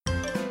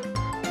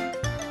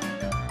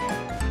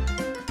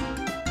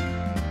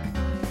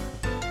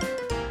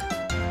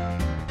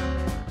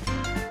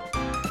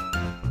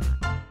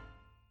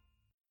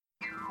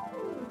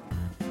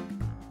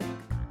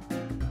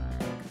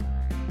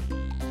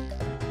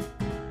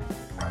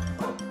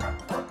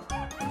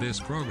This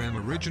program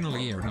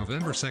originally aired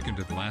November 2nd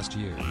of last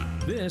year.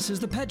 This is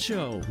The Pet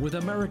Show with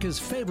America's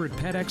favorite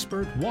pet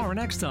expert, Warren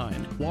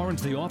Eckstein.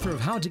 Warren's the author of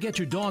How to Get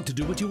Your Dog to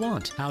Do What You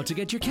Want, How to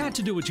Get Your Cat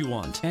to Do What You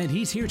Want, and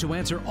he's here to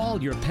answer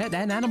all your pet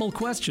and animal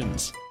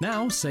questions.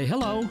 Now, say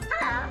hello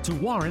to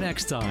Warren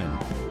Eckstein.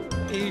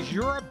 Is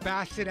your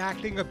basset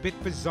acting a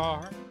bit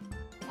bizarre?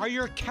 Are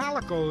your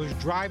calicos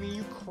driving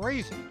you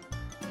crazy?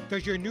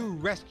 Does your new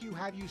rescue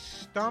have you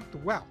stumped?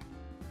 Well,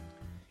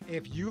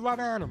 if you love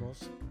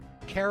animals,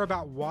 care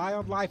about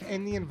wildlife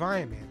and the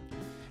environment,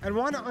 and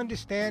want to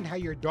understand how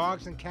your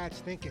dogs and cats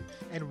think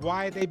and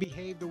why they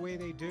behave the way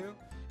they do,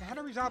 and how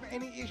to resolve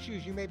any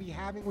issues you may be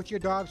having with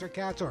your dogs or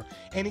cats, or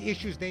any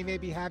issues they may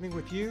be having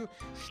with you,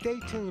 stay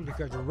tuned,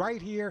 because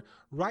right here,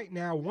 right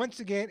now,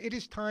 once again, it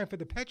is time for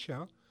The Pet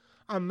Show,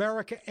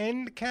 America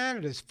and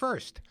Canada's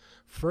first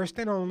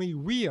and only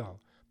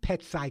real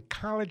pet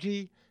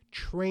psychology,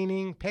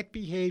 training, pet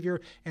behavior,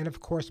 and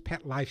of course,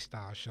 pet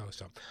lifestyle show.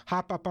 So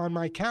hop up on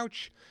my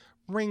couch,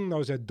 bring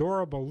those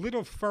adorable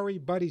little furry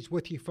buddies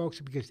with you, folks,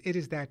 because it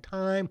is that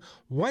time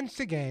once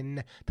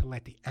again to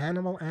let the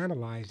animal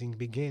analyzing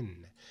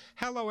begin.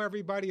 Hello,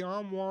 everybody.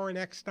 I'm Warren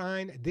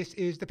Eckstein. This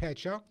is The Pet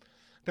Show,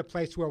 the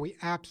place where we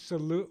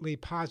absolutely,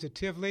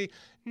 positively,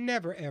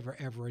 never, ever,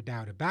 ever a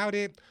doubt about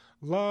it,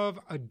 love,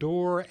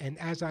 adore, and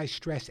as I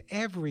stress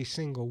every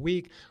single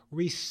week,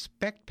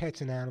 respect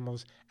pets and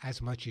animals as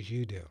much as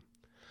you do.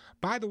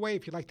 By the way,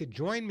 if you'd like to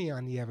join me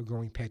on the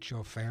ever-growing Pet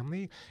Show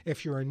family,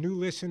 if you're a new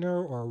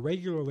listener or a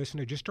regular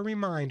listener, just a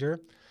reminder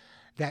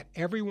that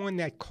everyone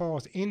that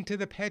calls into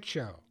the Pet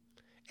Show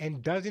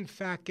and does in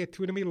fact get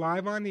through to me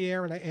live on the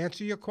air and I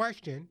answer your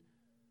question,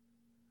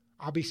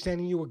 I'll be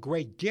sending you a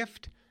great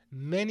gift.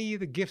 Many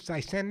of the gifts I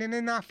send in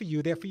are not for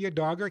you, they're for your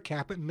dog or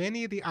cat, but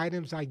many of the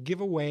items I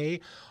give away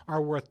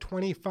are worth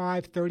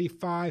 $25, $35,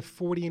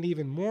 $40, and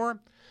even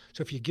more.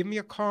 So if you give me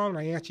a call and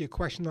I answer your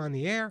question on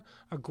the air,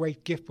 a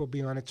great gift will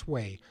be on its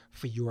way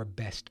for your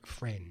best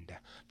friend.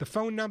 The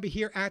phone number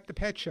here at The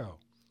Pet Show,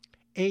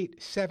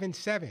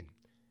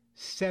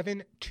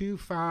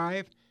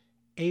 877-725-8255.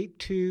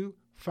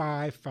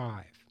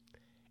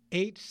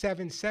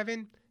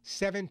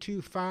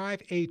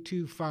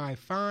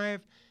 877-725-8255.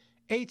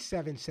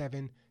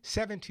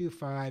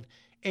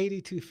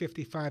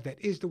 877-725-8255. That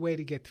is the way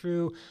to get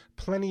through.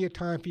 Plenty of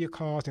time for your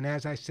calls. And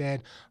as I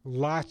said,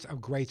 lots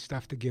of great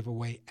stuff to give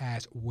away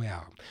as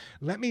well.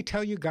 Let me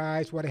tell you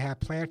guys what I have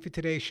planned for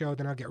today's show.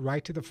 Then I'll get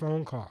right to the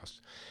phone calls.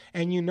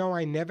 And you know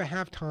I never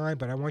have time,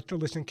 but I want you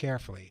to listen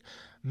carefully.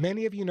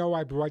 Many of you know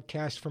I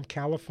broadcast from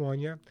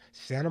California,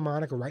 Santa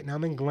Monica. Right now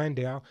I'm in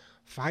Glendale.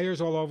 Fires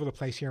all over the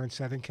place here in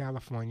Southern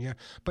California.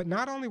 But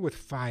not only with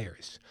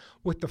fires,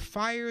 with the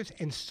fires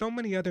and so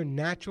many other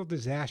natural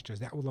disasters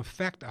that will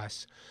affect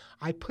us,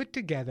 I put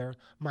together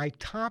my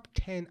top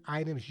 10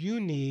 items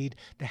you need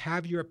to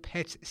have your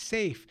pets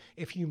safe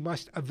if you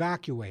must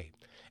evacuate.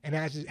 And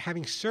as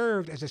having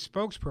served as a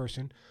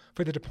spokesperson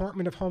for the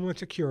Department of Homeland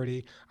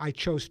Security, I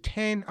chose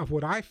 10 of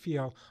what I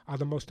feel are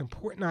the most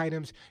important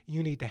items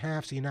you need to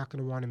have, so you're not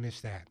going to want to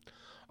miss that.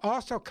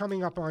 Also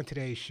coming up on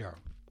today's show,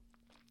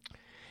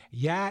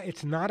 yeah,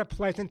 it's not a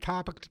pleasant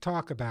topic to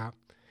talk about,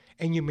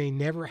 and you may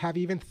never have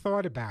even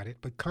thought about it,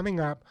 but coming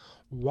up,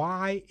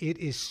 why it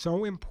is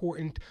so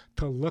important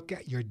to look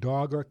at your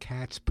dog or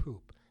cat's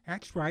poop.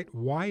 That's right,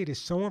 why it is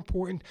so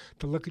important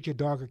to look at your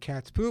dog or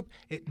cat's poop.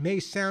 It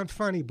may sound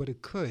funny, but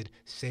it could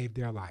save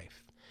their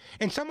life.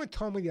 And someone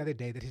told me the other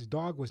day that his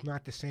dog was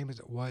not the same as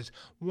it was,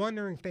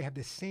 wondering if they have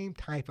the same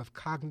type of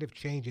cognitive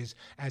changes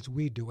as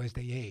we do as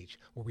they age.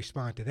 We'll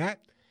respond to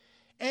that.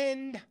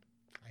 And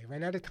I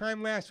ran out of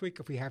time last week.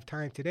 If we have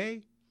time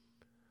today,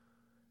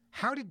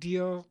 how to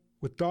deal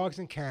with dogs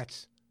and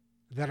cats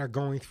that are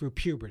going through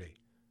puberty.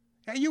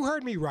 Now, you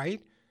heard me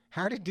right.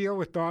 How to deal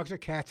with dogs or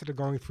cats that are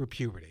going through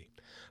puberty.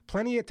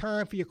 Plenty of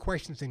time for your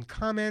questions and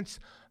comments.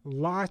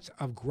 Lots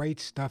of great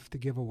stuff to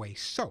give away.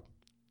 So,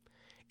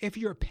 if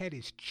your pet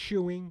is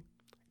chewing,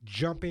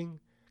 jumping,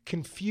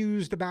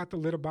 confused about the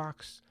litter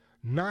box,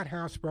 not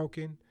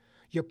housebroken,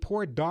 your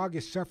poor dog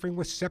is suffering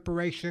with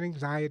separation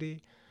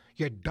anxiety,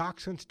 your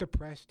dachshund's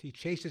depressed, he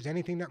chases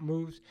anything that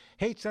moves,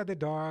 hates other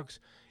dogs,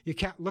 your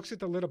cat looks at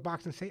the litter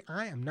box and say,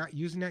 I am not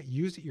using that,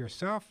 use it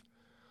yourself,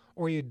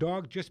 or your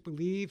dog just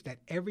believes that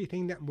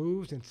everything that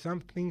moves and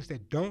some things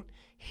that don't,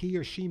 he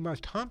or she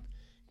must hump,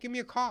 give me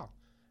a call.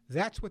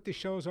 That's what the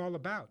show is all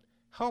about,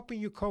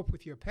 helping you cope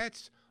with your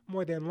pets,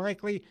 more than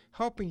likely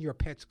helping your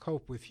pets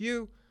cope with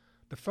you.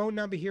 The phone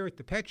number here at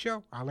The Pet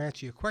Show, I'll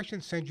answer your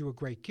questions, send you a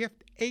great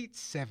gift,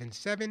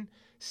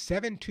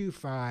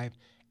 877-725-8255,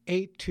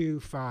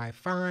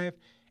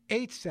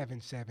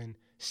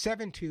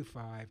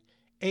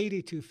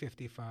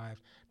 877-725-8255.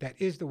 That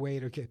is the way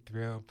to get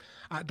through.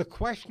 The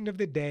question of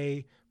the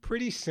day,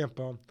 pretty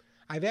simple.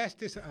 I've asked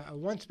this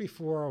once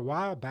before, a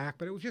while back,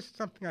 but it was just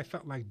something I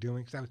felt like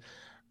doing because I was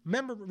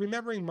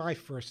remembering my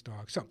first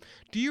dog. So,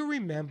 do you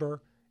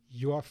remember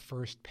your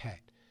first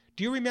pet?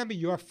 Do you remember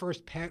your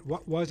first pet?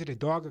 What was it, a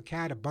dog, a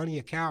cat, a bunny,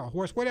 a cow, a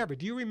horse, whatever?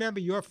 Do you remember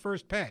your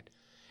first pet?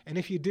 And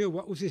if you do,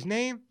 what was his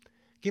name?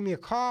 Give me a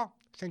call.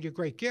 Send you a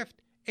great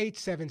gift,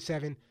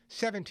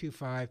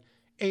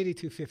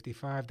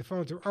 877-725-8255. The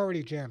phones are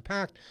already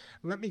jam-packed.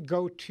 Let me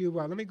go to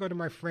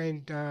my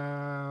friend. Where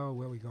are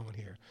we going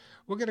here?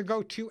 We're going to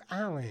go to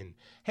Alan.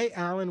 Hey,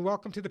 Alan,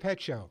 welcome to the Pet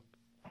Show.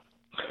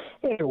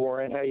 Hey,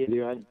 Warren, how you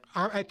doing?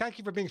 Thank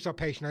you for being so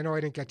patient. I know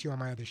I didn't get you on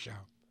my other show.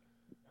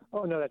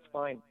 Oh, no, that's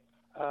fine.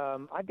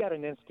 I've got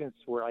an instance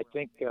where I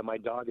think my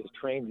dog has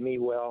trained me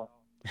well.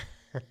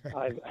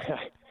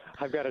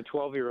 I've got a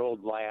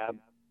 12-year-old lab,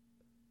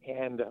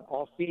 and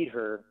I'll feed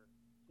her,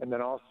 and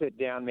then I'll sit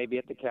down maybe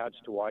at the couch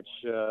to watch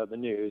the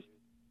news,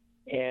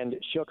 and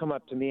she'll come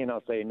up to me and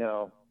I'll say,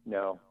 no.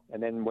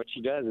 And then what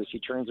she does is she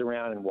turns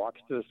around and walks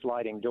to the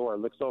sliding door,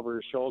 looks over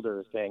her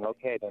shoulder saying,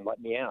 okay, then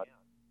let me out.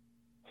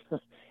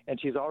 And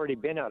she's already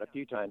been out a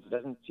few times.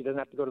 She doesn't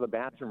have to go to the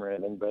bathroom or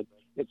anything, but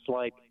it's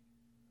like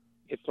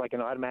an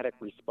automatic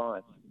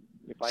response.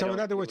 So in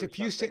other words, if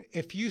you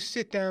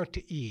sit down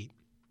to eat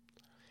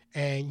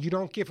and you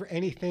don't give her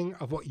anything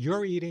of what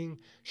you're eating,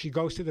 she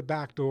goes to the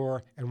back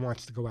door and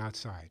wants to go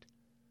outside.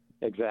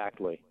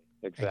 Exactly.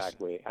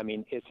 I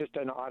mean, it's just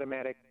an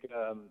automatic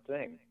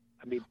thing.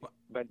 I mean,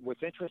 but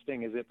what's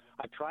interesting is if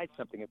I've tried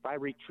something, if I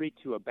retreat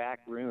to a back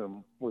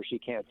room where she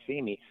can't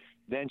see me,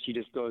 then she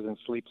just goes and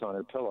sleeps on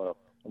her pillow,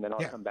 and then I'll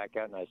come back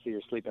out and I see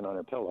her sleeping on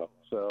her pillow.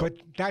 So, but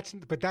that's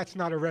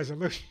not a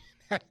resolution.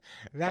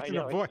 That's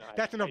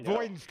an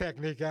avoidance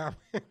technique, Al.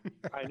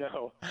 I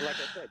know. Like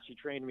I said, she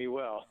trained me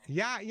well.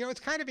 Yeah,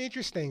 it's kind of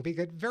interesting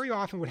because very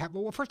often what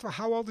happens. Well, first of all,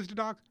 how old is the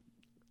dog?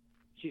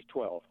 She's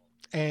 12.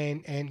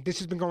 And this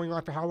has been going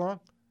on for how long?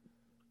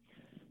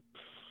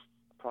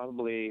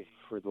 Probably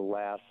for the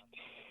last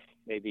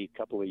maybe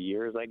couple of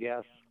years, I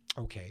guess.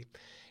 Okay.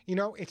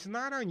 It's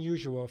not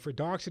unusual for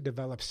dogs to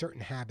develop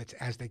certain habits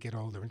as they get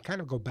older and kind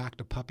of go back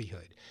to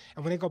puppyhood.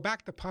 And when they go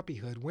back to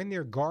puppyhood, when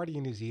their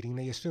guardian is eating,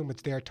 they assume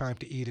it's their time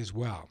to eat as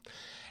well.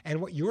 And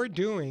what you're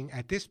doing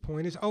at this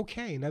point is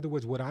okay. In other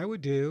words, what I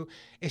would do,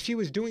 if she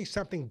was doing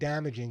something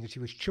damaging, if she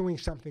was chewing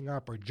something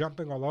up or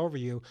jumping all over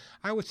you,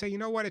 I would say, you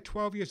know what, at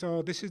 12 years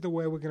old, this is the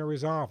way we're going to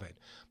resolve it.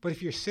 But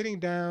if you're sitting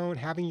down,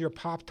 having your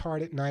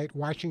Pop-Tart at night,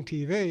 watching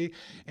TV,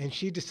 and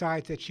she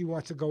decides that she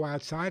wants to go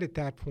outside at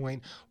that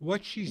point,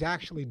 what she's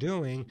actually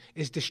doing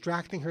is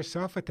distracting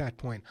herself at that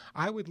point.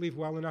 I would leave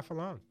well enough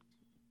alone.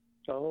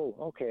 Oh,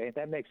 okay,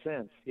 that makes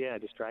sense. Yeah,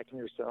 distracting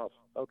yourself.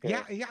 Okay.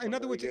 Yeah. In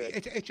other words,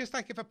 it's just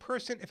like if a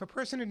person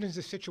is in a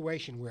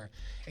situation where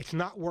it's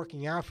not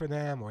working out for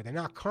them or they're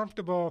not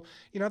comfortable,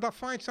 they'll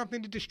find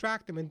something to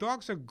distract them. And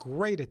dogs are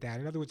great at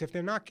that. In other words, if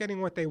they're not getting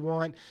what they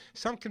want,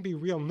 some can be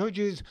real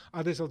nudges.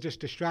 Others will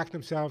just distract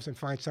themselves and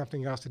find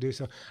something else to do.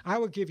 So I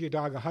would give your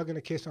dog a hug and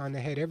a kiss on the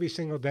head every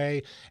single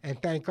day, and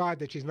thank God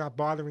that she's not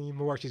bothering you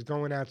more. She's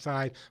going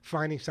outside,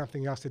 finding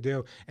something else to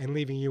do, and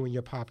leaving you and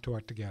your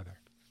Pop-Tart together.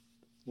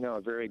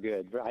 No, very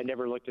good. I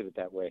never looked at it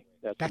that way.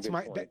 That's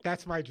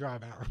my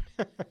job, Alan.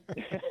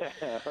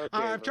 Okay,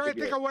 I'm trying to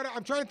think of what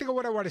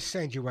I want to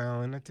send you,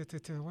 Alan. What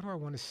do I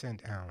want to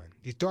send Alan?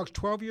 These dog's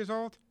 12 years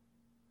old?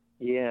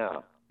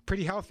 Yeah.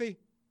 Pretty healthy?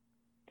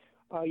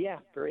 Oh, yeah,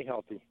 very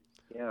healthy.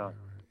 Yeah. All right.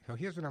 So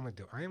here's what I'm going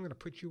to do. I am going to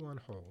put you on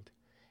hold,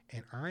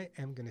 and I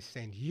am going to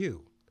send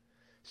you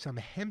some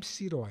hemp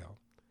seed oil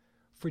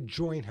for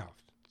joint health.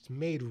 It's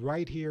made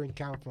right here in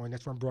California.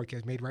 That's where I'm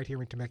broadcast. Made right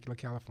here in Temecula,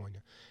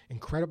 California.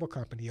 Incredible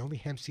company. The only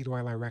hemp seed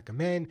oil I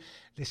recommend.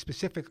 The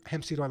specific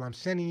hemp seed oil I'm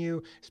sending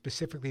you,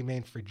 specifically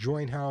made for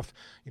joint health.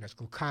 It's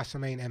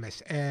glucosamine,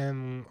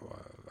 MSM,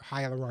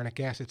 hyaluronic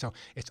acid. So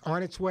it's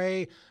on its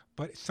way.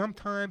 But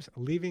sometimes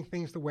leaving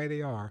things the way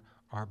they are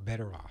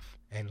better off.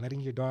 And letting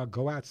your dog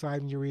go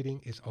outside when you're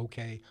eating is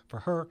okay for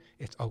her.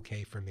 It's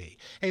okay for me.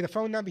 Hey, the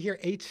phone number here,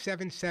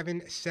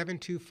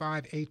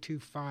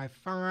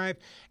 877-725-8255,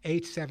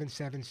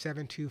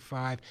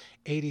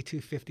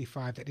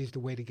 877-725-8255. That is the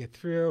way to get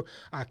through.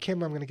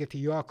 Kim, I'm going to get to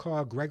your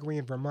call. Gregory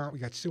in Vermont. We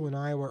got Sue in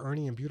Iowa,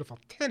 Ernie in beautiful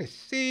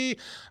Tennessee.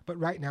 But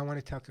right now, I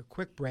want to take a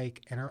quick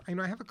break. And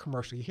I have a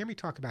commercial. You hear me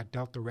talk about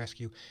Delta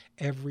Rescue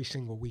every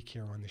single week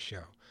here on the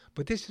show.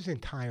 But this is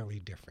entirely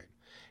different.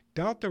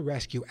 Delta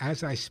Rescue,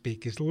 as I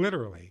speak, is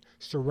literally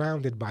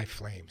surrounded by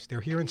flames. They're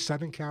here in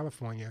Southern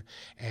California,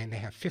 and they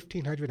have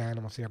 1,500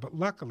 animals there. But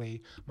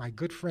luckily, my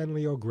good friend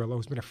Leo Grillo,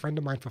 who's been a friend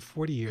of mine for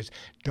 40 years,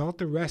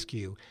 Delta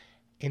Rescue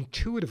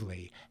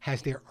intuitively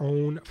has their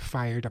own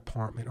fire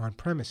department on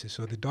premises.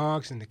 So the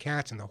dogs and the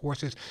cats and the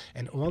horses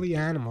and all the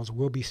animals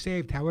will be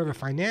saved. However,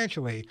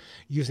 financially,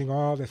 using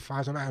all the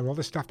fires and all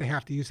the stuff they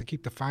have to use to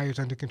keep the fires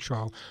under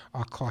control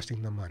are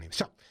costing them money.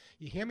 So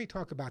you hear me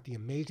talk about the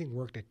amazing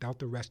work that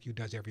Delta Rescue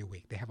does every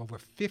week. They have over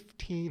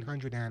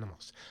 1,500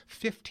 animals,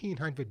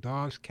 1,500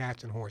 dogs,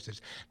 cats, and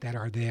horses that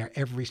are there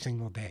every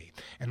single day.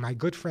 And my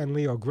good friend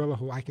Leo Grillo,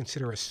 who I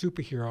consider a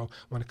superhero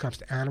when it comes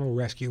to animal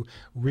rescue,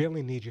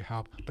 really needs your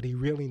help, but he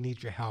really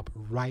needs your help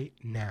right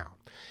now.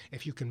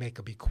 If you can make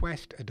a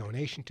bequest, a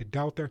donation to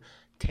Delta,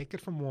 take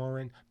it from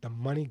Warren. The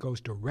money goes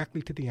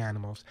directly to the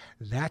animals.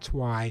 That's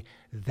why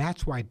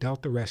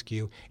Delta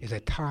Rescue is a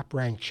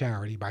top-ranked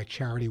charity by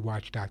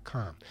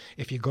CharityWatch.com.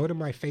 If you go to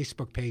my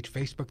Facebook page,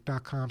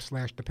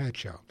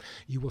 facebook.com/thepetshow,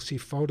 you will see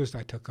photos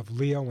I took of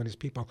Leo and his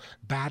people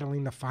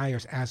battling the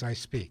fires as I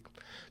speak.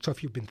 So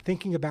if you've been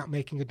thinking about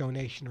making a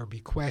donation or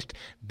bequest,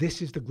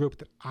 this is the group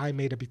that I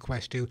made a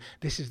bequest to.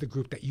 This is the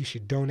group that you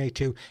should donate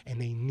to,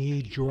 and they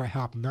need your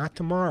help. Not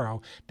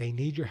tomorrow. They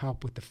need your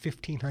help with the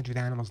 1,500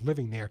 animals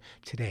living there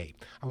today.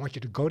 I want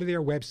you to go to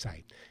their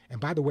website. And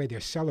by the way, they're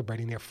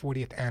celebrating their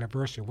 40th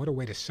anniversary. What a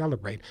way to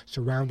celebrate,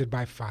 surrounded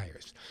by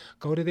fires.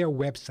 Go to their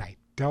website,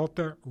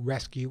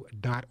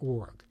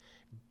 deltarescue.org.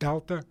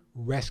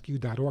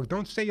 deltarescue.org.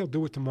 Don't say you'll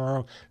do it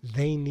tomorrow.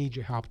 They need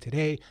your help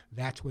today.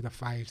 That's where the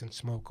fires and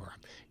smoke are.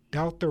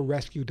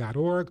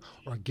 deltarescue.org,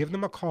 or give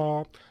them a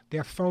call.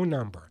 Their phone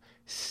number,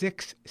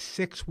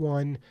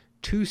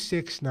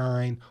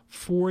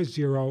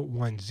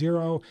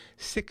 661-269-4010,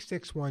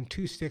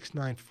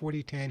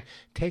 661-269-4010.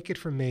 Take it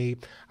from me.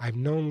 I've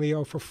known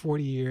Leo for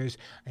 40 years,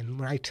 and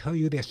when I tell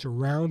you they're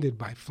surrounded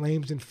by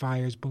flames and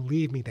fires,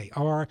 believe me, they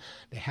are.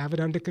 They have it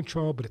under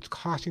control, but it's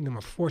costing them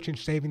a fortune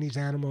saving these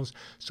animals.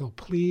 So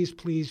please,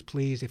 please,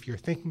 please, if you're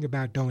thinking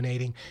about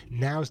donating,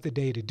 now's the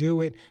day to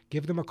do it.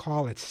 Give them a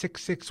call at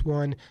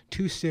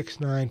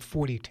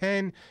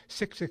 661-269-4010,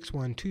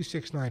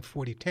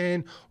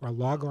 661-269-4010, or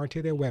log on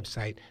to their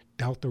website,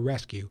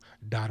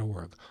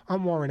 deltarescue.org.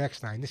 I'm Warren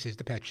Eckstein. This is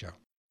The Pet Show.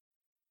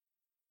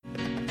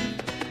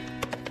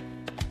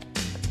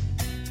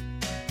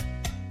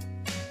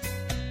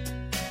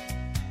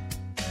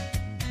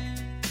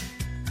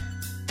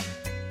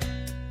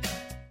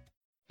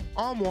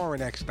 I'm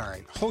Warren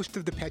Eckstein, host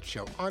of The Pet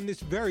Show on this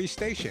very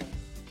station.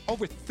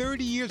 Over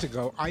 30 years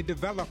ago, I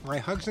developed my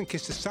Hugs and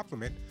Kisses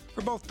supplement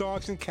for both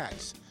dogs and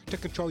cats to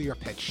control your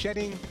pet's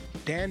shedding,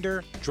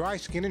 dander, dry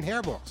skin, and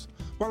hairballs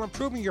while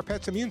improving your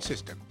pet's immune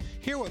system.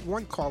 Hear what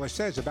one caller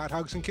says about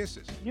Hugs and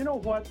Kisses. You know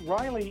what?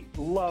 Riley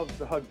loves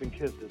the Hugs and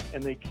Kisses,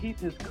 and they keep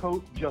his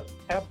coat just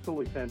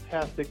absolutely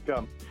fantastic.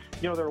 There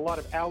are a lot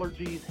of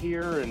allergies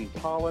here and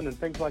pollen and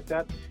things like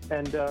that,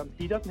 and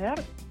he doesn't have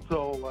it.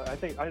 So I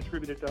think I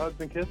attribute it to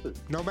Hugs and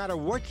Kisses. No matter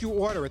what you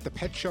order at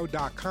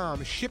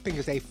thepetshow.com, shipping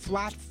is a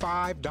flat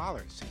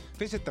 $5.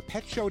 Visit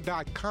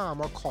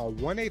thepetshow.com or call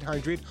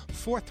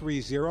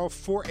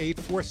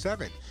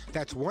 1-800-430-4847.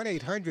 That's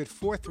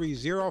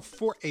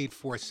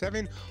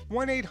 1-800-430-4847,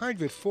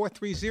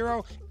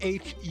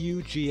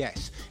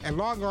 1-800-430-HUGS. And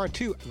log on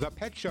to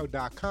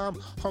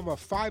thepetshow.com, home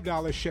of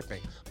 $5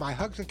 shipping. My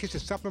Hugs and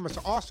Kisses supplements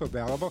are also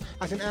available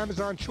as an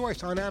Amazon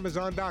choice on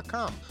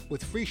Amazon.com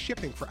with free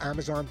shipping for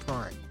Amazon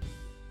Prime.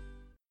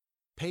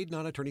 Paid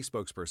non-attorney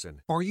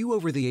spokesperson. Are you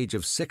over the age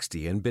of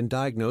 60 and been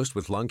diagnosed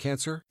with lung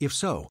cancer? If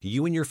so,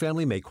 you and your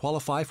family may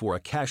qualify for a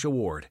cash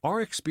award.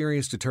 Our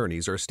experienced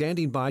attorneys are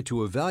standing by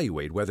to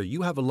evaluate whether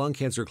you have a lung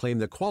cancer claim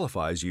that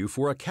qualifies you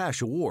for a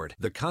cash award.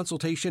 The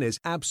consultation is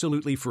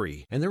absolutely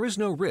free, and there is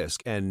no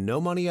risk and no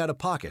money out of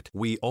pocket.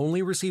 We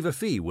only receive a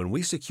fee when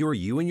we secure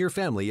you and your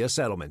family a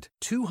settlement.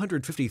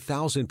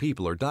 250,000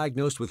 people are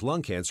diagnosed with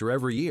lung cancer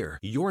every year.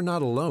 You're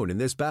not alone in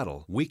this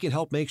battle. We can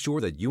help make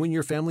sure that you and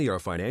your family are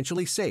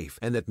financially safe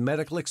and that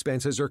medical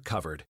expenses are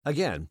covered.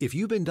 Again, if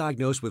you've been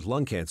diagnosed with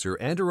lung cancer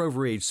and are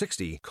over age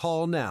 60,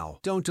 call now.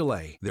 Don't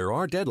delay. There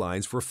are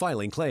deadlines for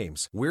filing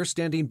claims. We're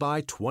standing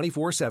by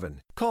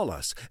 24/7. Call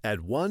us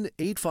at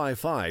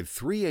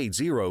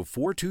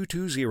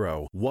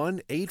 1-855-380-4220,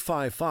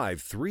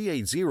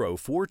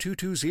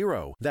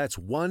 1-855-380-4220. That's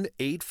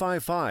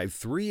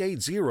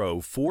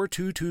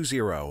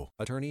 1-855-380-4220.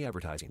 Attorney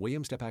advertising.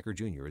 William Steppacker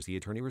Jr. is the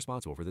attorney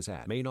responsible for this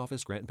ad. Main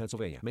office, Scranton,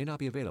 Pennsylvania. May not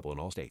be available in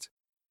all states.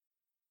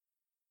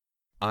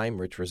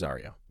 I'm Rich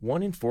Rosario.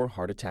 1 in 4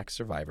 heart attack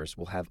survivors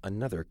will have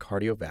another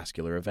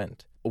cardiovascular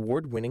event.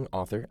 Award-winning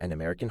author and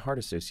American Heart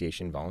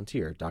Association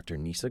volunteer Dr.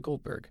 Nisa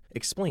Goldberg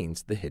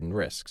explains the hidden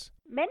risks.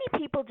 Many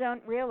people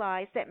don't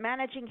realize that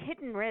managing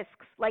hidden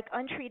risks like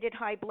untreated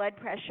high blood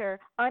pressure,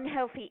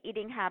 unhealthy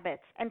eating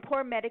habits, and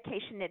poor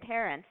medication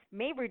adherence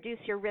may reduce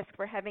your risk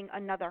for having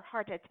another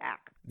heart attack.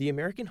 The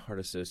American Heart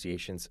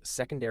Association's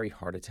Secondary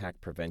Heart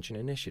Attack Prevention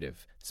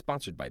Initiative,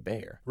 sponsored by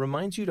Bayer,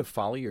 reminds you to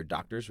follow your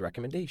doctor's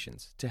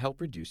recommendations to help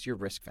reduce your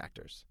risk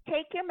factors.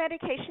 Take your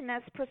medication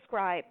as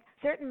prescribed.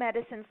 Certain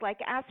medicines like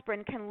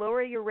aspirin can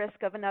lower your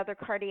risk of another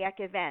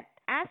cardiac event.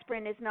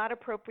 Aspirin is not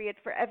appropriate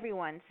for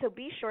everyone, so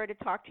be sure to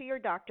talk to your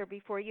doctor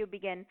before you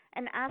begin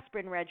an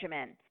aspirin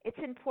regimen. It's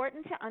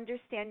important to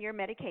understand your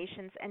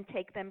medications and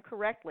take them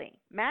correctly.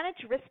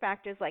 Manage risk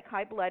factors like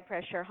high blood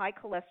pressure, high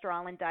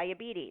cholesterol, and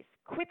diabetes.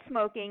 Quit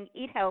smoking,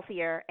 eat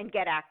healthier, and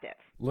get active.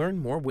 Learn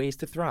more ways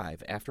to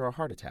thrive after a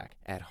heart attack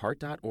at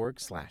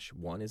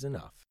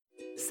heart.org/oneisenough.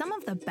 Some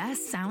of the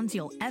best sounds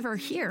you'll ever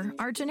hear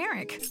are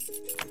generic,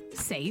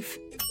 safe,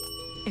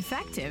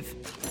 effective,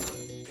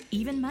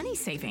 even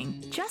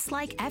money-saving, just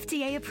like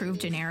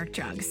FDA-approved generic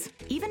drugs.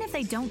 Even if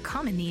they don't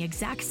come in the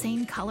exact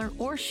same color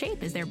or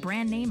shape as their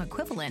brand name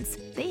equivalents,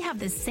 they have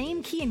the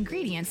same key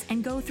ingredients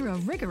and go through a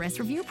rigorous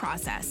review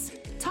process.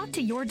 Talk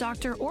to your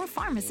doctor or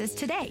pharmacist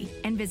today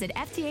and visit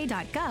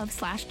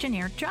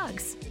fda.gov/generic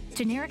drugs.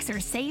 Generics are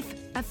safe,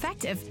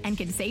 effective, and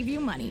can save you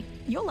money.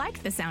 You'll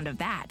like the sound of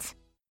that.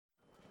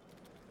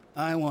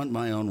 I want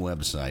my own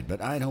website,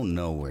 but I don't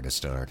know where to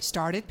start.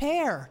 Start at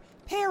Pear.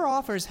 Pear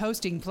offers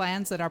hosting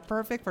plans that are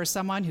perfect for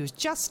someone who's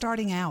just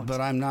starting out. But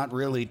I'm not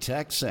really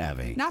tech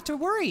savvy. Not to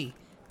worry.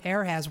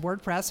 Pear has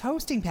WordPress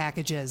hosting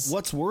packages.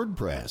 What's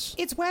WordPress?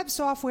 It's web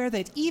software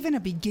that even a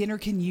beginner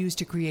can use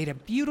to create a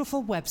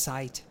beautiful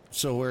website.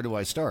 So where do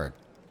I start?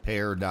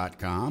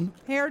 Pear.com?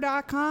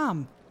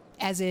 Pear.com.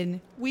 As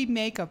in, we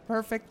make a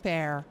perfect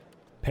pair.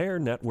 Pear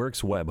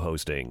Networks Web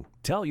Hosting.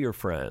 Tell your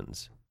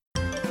friends.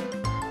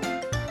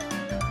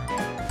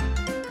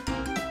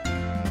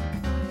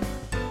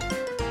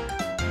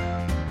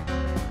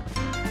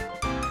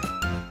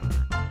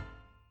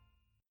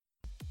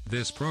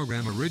 This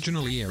program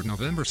originally aired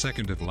November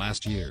 2nd of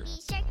last year.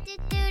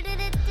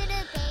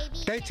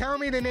 They tell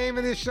me the name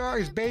of this song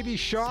is Baby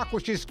Shark,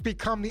 which has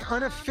become the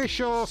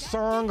unofficial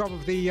song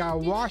of the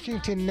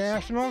Washington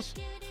Nationals.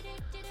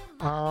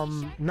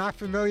 Not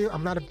familiar.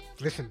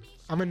 Listen,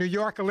 I'm a New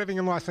Yorker living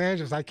in Los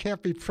Angeles. I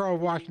can't be pro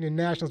Washington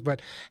Nationals,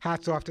 but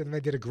hats off to them. They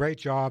did a great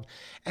job.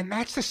 And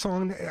that's the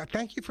song.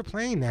 Thank you for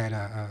playing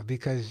that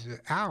because,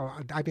 Al,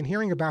 I've been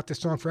hearing about this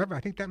song forever. I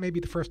think that may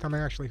be the first time I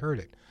actually heard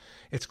it.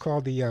 It's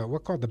called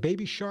the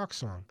Baby Shark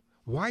song.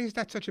 Why is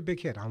that such a big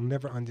hit? I'll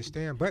never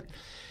understand. But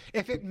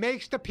if it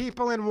makes the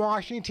people in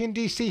Washington,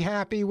 D.C.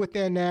 happy with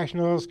their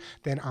Nationals,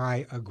 then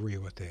I agree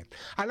with it.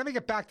 All right, let me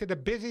get back to the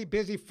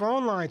busy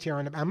phone lines here.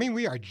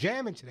 We are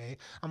jamming today.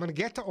 I'm going to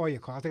get to all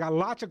your calls. I got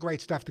lots of great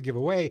stuff to give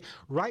away.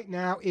 Right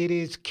now, it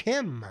is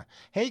Kim.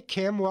 Hey,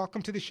 Kim,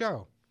 welcome to the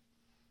show.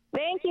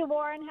 Thank you,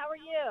 Warren. How are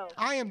you?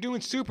 I am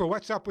doing super.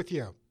 What's up with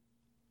you?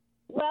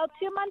 Well,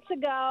 2 months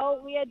ago,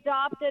 we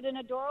adopted an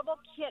adorable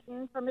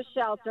kitten from a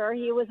shelter.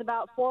 He was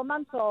about 4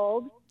 months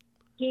old.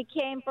 He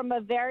came from a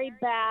very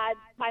bad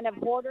kind of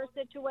hoarder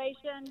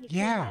situation. He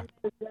came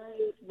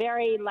in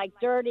very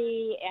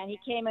dirty, and he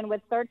came in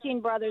with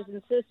 13 brothers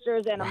and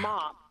sisters and a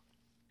mom.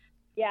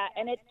 Yeah,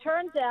 and it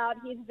turns out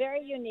he's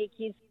very unique.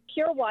 He's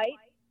pure white,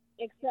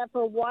 except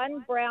for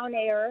one brown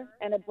ear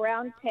and a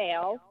brown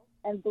tail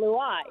and blue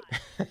eyes.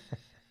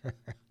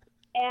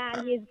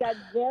 And he's got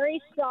very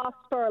soft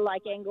fur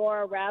like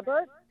Angora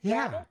rabbit.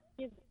 Yeah.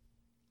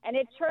 And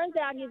it turns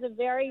out he's a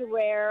very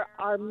rare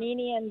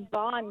Armenian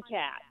barn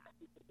cat.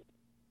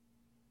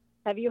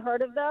 Have you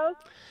heard of those?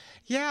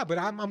 Yeah, but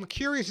I'm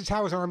curious as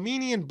how his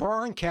Armenian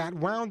barn cat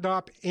wound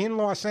up in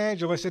Los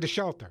Angeles at a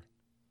shelter.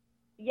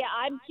 Yeah,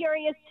 I'm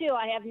curious too.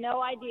 I have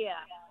no idea.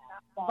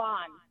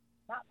 Barn.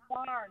 Not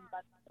barn,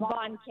 but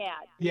barn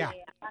cat. Yeah.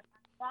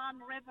 Barn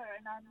River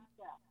in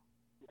Armenia.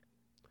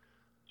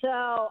 So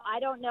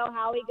I don't know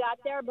how he got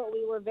there, but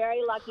we were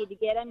very lucky to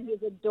get him.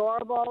 He's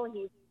adorable.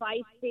 He's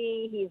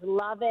feisty. He's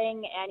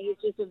loving, and he's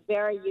just a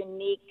very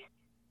unique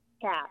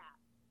cat.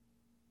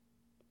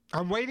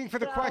 I'm waiting for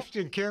the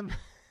question, Kim.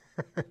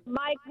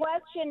 My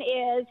question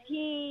is,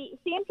 he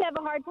seems to have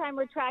a hard time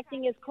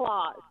retracting his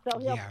claws. So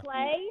he'll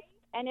play,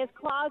 and his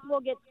claws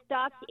will get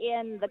stuck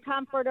in the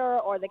comforter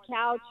or the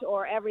couch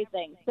or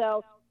everything.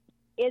 So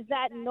is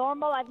that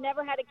normal? I've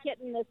never had a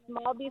kitten this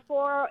small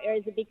before, or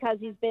is it because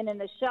he's been in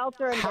the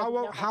shelter? And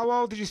how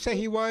old did you say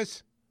he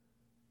was?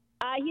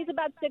 He's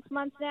about 6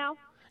 months now.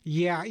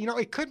 Yeah,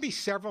 it could be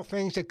several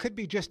things. It could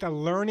be just a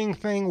learning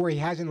thing where he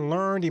hasn't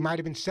learned. He might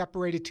have been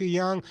separated too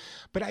young.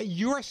 But at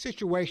your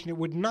situation, it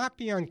would not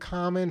be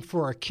uncommon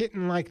for a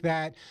kitten like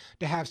that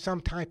to have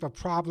some type of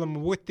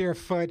problem with their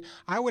foot.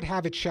 I would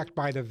have it checked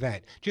by the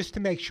vet just to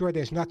make sure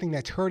there's nothing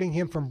that's hurting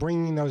him from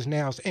bringing those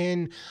nails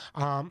in.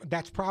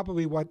 That's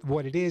probably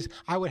what it is.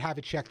 I would have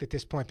it checked at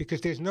this point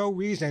because there's no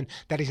reason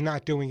that he's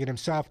not doing it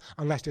himself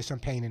unless there's some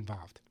pain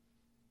involved.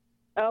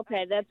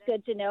 Okay, that's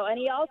good to know. And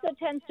he also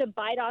tends to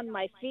bite on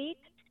my feet,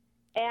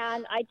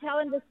 and I tell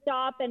him to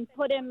stop and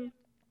put him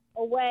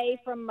away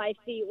from my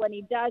feet when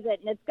he does it.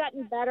 And it's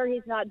gotten better.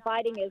 He's not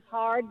biting as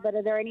hard, but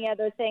are there any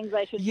other things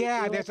I should be doing?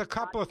 Yeah, there's a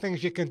couple of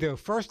things you can do.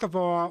 First of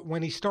all,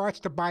 when he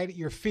starts to bite at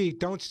your feet,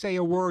 don't say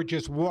a word,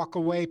 just walk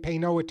away, pay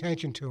no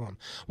attention to him.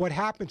 What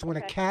happens when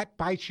a cat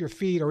bites your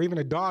feet or even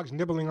a dog's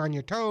nibbling on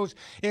your toes,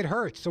 it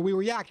hurts. So we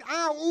react,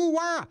 ow, ooh,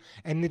 ah,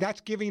 and that's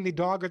giving the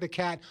dog or the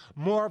cat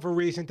more of a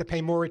reason to pay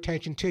more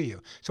attention to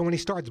you. So when he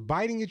starts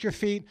biting at your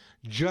feet,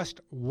 just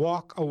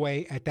walk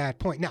away at that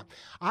point. Now,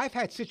 I've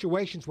had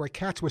situations where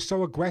cats were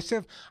so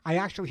aggressive, I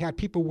actually had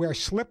people wear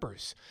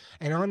slippers.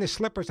 And on the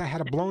slippers, I had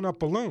a blown up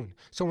balloon.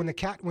 So when the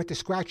cat went to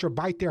scratch or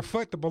bite their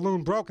foot, the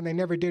balloon broke and they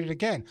never did it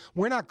again.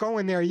 We're not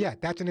going there yet.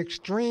 That's an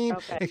extreme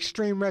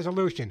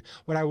resolution.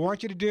 What I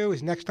want you to do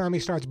is next time he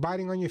starts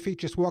biting on your feet,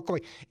 just walk away.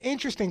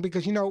 Interesting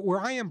because, where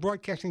I am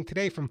broadcasting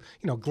today from,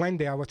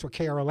 Glendale, that's what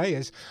KRLA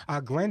is,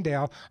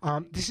 Glendale,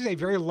 this is a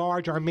very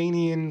large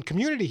Armenian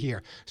community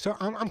here. So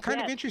I'm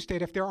kind of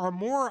interested if there are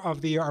more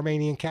of the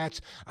Armenian cats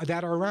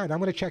that are around. I'm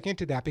going to check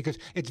into that because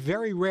it's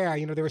very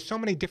rare. There are so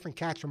many different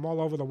cats from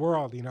all over the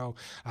world,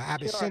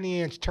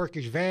 Abyssinians,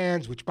 Turkish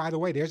Vans, which, by the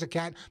way, there's a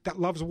cat that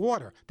loves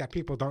water that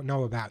people don't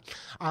know about.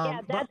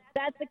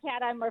 That's the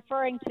cat I'm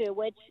referring to,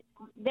 which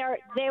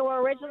they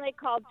were originally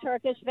called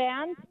Turkish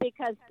Vans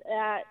because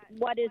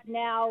what is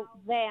now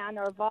Van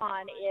or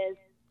Van is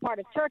part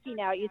of Turkey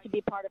now. It used to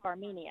be part of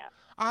Armenia.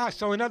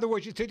 So in other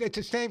words, it's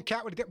the same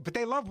cat, but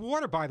they love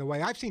water, by the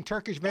way. I've seen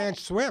Turkish Vans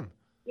swim.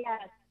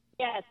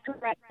 Yes,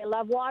 correct. They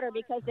love water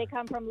because they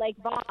come from Lake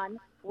Van,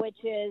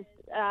 which is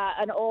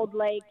an old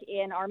lake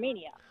in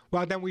Armenia.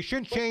 Well, then we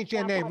shouldn't change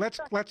their name. Let's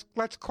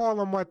call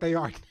them what they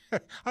are.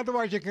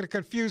 Otherwise, you're going to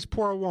confuse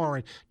poor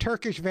Warren.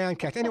 Turkish Van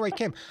Cats. Anyway,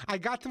 Kim, I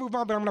got to move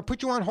on, but I'm going to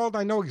put you on hold.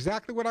 I know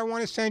exactly what I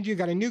want to send you. You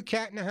got a new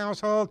cat in the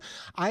household.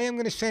 I am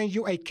going to send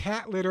you a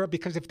cat litter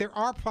because if there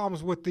are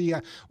problems with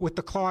the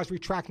claws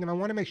retracting them, I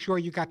want to make sure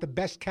you got the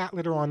best cat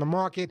litter on the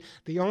market.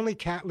 The only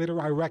cat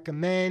litter I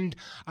recommend.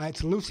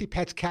 It's Lucy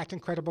Pet's Cat's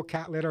Incredible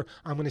Cat Litter.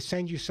 I'm going to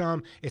send you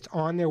some. It's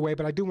on their way,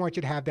 but I do want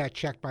you to have that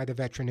checked by the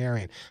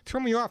veterinarian.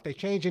 Threw me off. They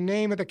changed the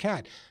name of the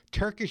cat.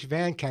 Turkish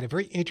Van Cat, a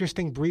very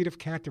interesting breed of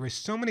cat. There are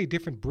so many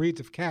different breeds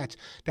of cats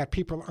that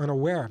people are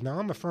unaware of. Now,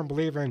 I'm a firm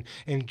believer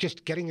in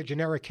just getting a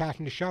generic cat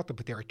from the shelter,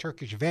 but there are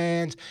Turkish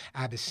Vans,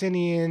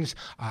 Abyssinians,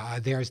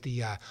 there's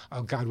the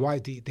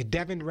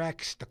Devon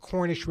Rex, the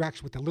Cornish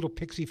Rex with the little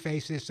pixie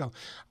faces. So a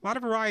lot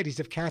of varieties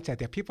of cats out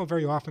there. People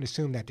very often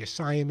assume that there's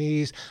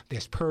Siamese,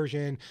 there's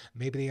Persian,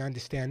 maybe they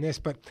understand this,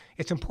 but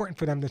it's important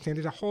for them to understand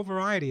there's a whole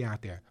variety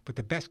out there. But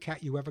the best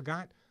cat you ever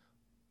got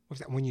was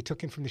that when you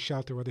took him from the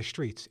shelter or the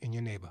streets in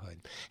your neighborhood.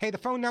 Hey, the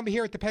phone number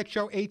here at the Pet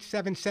Show,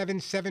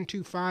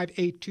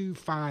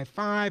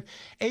 877-725-8255,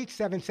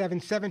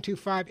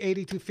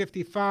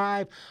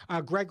 877-725-8255.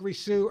 Gregory,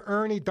 Sue,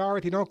 Ernie,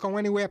 Dorothy, don't go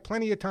anywhere.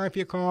 Plenty of time for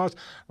your calls.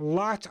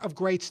 Lots of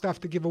great stuff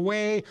to give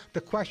away.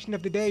 The question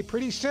of the day,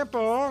 pretty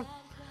simple.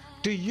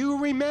 Do you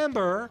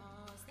remember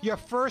your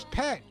first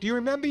pet? Do you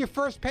remember your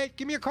first pet?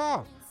 Give me a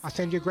call. I'll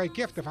send you a great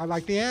gift if I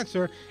like the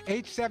answer.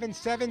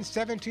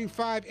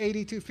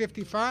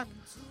 877-725-8255.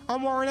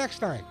 I'm Warren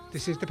Eckstein.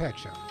 This is The Pet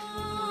Show.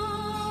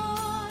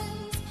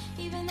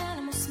 Even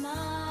animals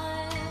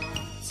smile.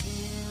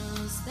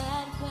 Tails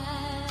that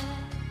wag,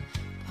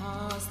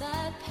 paws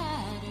that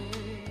patter,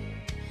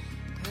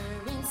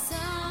 purring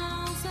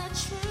sounds that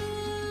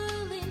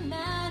truly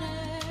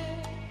matter.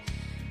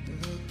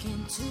 Look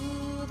into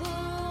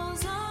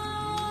those eyes.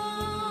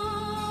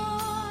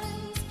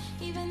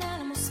 Even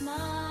animals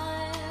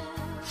smile.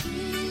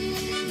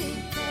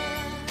 Keep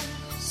them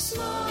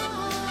smiling.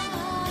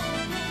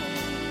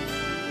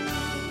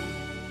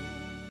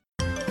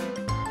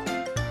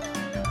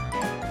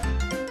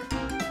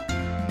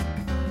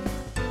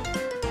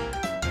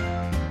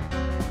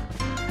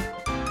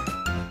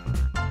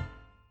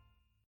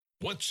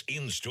 What's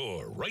in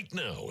store right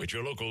now at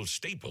your local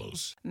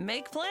Staples?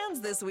 Make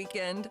plans this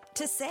weekend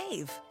to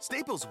save.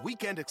 Staples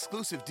weekend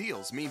exclusive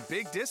deals mean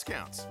big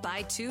discounts.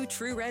 Buy 2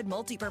 True Red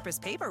multi-purpose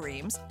paper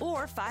reams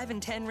or 5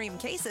 and 10 ream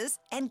cases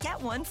and get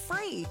one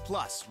free.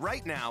 Plus,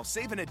 right now,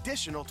 save an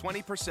additional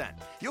 20%.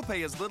 You'll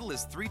pay as little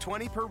as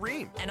 $3.20 per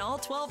ream. And all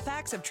 12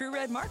 packs of True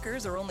Red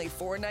markers are only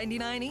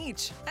 $4.99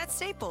 each. At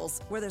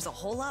Staples, where there's a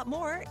whole lot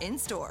more in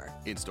store.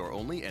 In store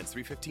only, ends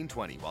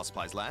 3/15/20. While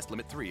supplies last,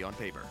 limit 3 on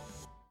paper.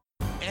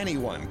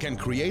 Anyone can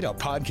create a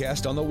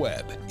podcast on the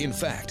web. In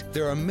fact,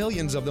 there are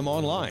millions of them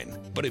online.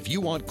 But if you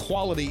want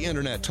quality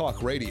internet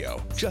talk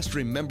radio, just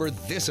remember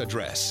this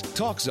address,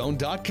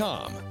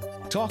 TalkZone.com.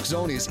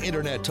 TalkZone is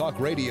internet talk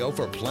radio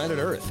for planet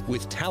Earth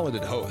with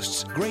talented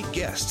hosts, great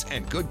guests,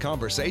 and good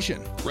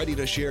conversation. Ready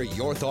to share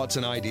your thoughts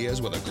and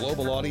ideas with a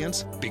global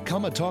audience?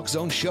 Become a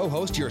TalkZone show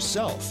host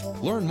yourself.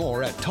 Learn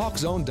more at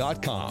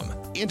TalkZone.com.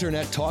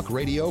 Internet talk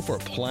radio for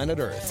planet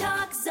Earth.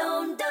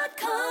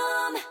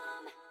 TalkZone.com.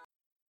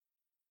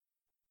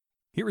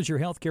 Here is your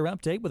healthcare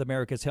update with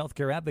America's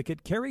healthcare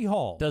advocate, Carrie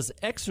Hall. Does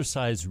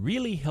exercise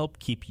really help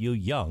keep you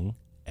young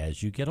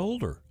as you get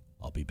older?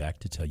 I'll be back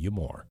to tell you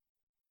more.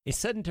 A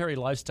sedentary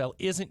lifestyle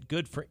isn't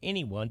good for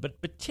anyone,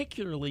 but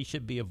particularly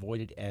should be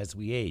avoided as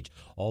we age.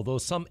 Although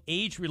some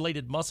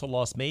age-related muscle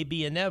loss may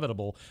be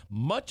inevitable,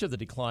 much of the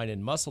decline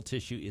in muscle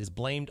tissue is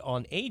blamed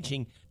on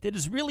aging that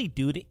is really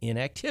due to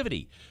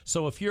inactivity.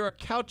 So if you're a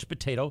couch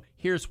potato,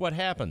 here's what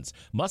happens.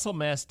 Muscle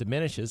mass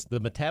diminishes, the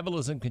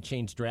metabolism can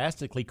change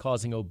drastically,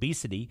 causing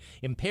obesity,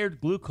 impaired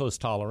glucose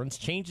tolerance,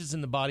 changes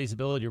in the body's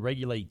ability to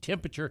regulate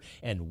temperature,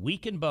 and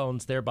weaken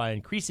bones, thereby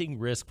increasing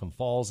risk from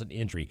falls and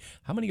injury.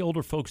 How many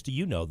older folks do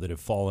you know that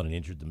have fallen and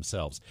injured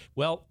themselves?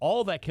 Well,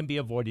 all that can be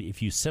avoided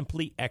if you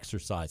simply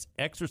exercise.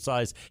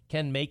 Exercise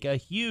can make a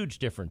huge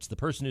difference. The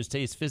person who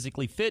stays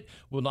physically fit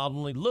will not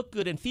only look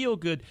good and feel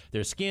good,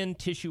 their skin,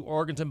 tissue,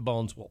 organs, and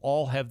bones will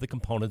all have the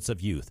components of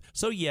youth.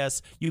 So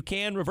yes, you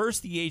can reverse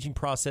the aging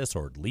process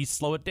or at least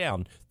slow it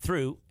down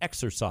through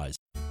exercise.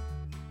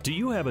 Do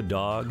you have a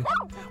dog?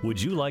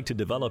 Would you like to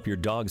develop your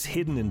dog's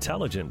hidden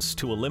intelligence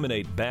to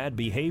eliminate bad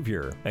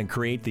behavior and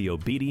create the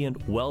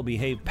obedient,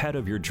 well-behaved pet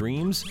of your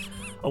dreams?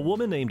 A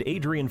woman named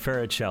Adrienne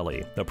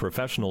Ferricelli, a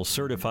professional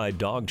certified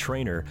dog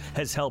trainer,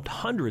 has helped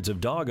hundreds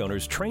of dog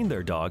owners train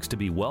their dogs to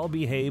be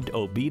well-behaved,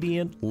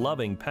 obedient,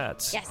 loving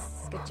pets.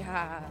 Yes, good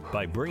job.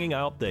 By bringing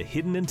out the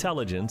hidden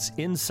intelligence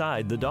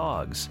inside the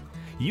dogs.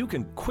 You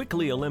can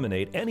quickly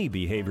eliminate any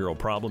behavioral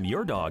problem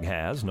your dog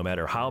has, no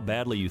matter how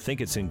badly you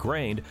think it's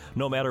ingrained,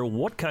 no matter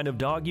what kind of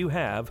dog you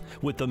have.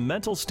 With the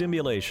mental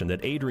stimulation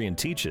that Adrienne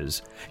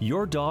teaches,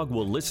 your dog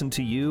will listen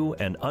to you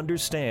and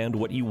understand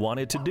what you want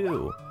it to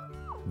do.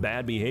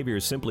 Bad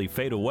behaviors simply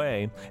fade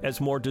away as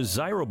more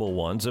desirable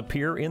ones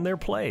appear in their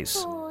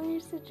place. Oh,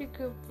 you're such a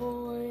good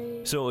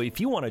boy. So if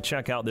you want to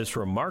check out this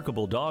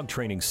remarkable dog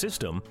training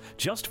system,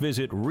 just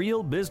visit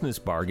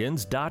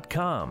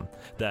realbusinessbargains.com.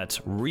 That's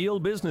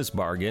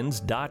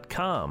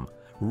realbusinessbargains.com.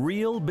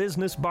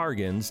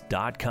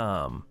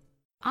 realbusinessbargains.com.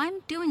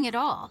 I'm doing it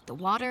all, the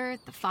water,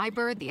 the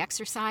fiber, the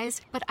exercise,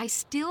 but I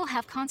still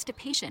have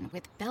constipation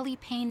with belly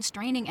pain,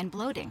 straining, and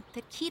bloating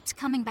that keeps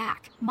coming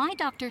back. My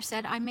doctor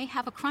said I may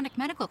have a chronic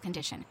medical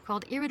condition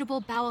called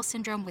irritable bowel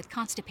syndrome with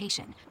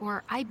constipation,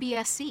 or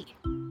IBS-C.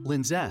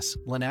 Linzess,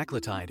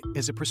 linaclotide,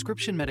 is a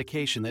prescription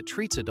medication that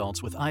treats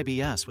adults with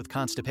IBS with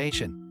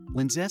constipation.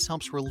 Linzess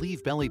helps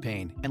relieve belly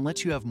pain and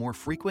lets you have more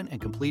frequent and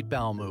complete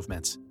bowel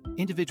movements.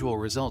 Individual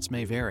results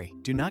may vary.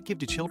 Do not give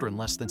to children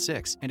less than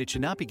 6, and it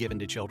should not be given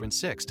to children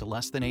 6 to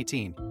less than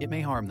 18. It may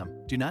harm them.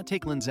 Do not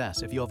take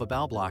Linzess if you have a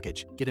bowel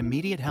blockage. Get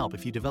immediate help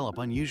if you develop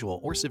unusual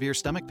or severe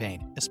stomach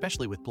pain,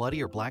 especially with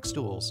bloody or black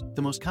stools.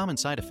 The most common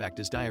side effect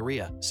is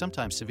diarrhea,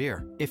 sometimes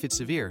severe. If it's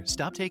severe,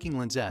 stop taking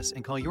Linzess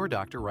and call your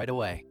doctor right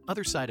away.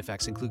 Other side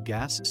effects include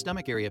gas,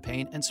 stomach area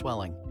pain, and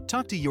swelling.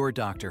 Talk to your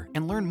doctor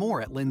and learn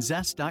more at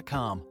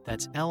linzess.com.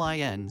 That's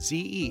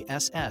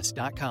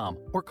LINZESS.com,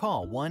 or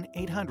call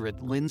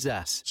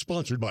 1-800-LINZESS.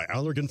 Sponsored by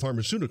Allergan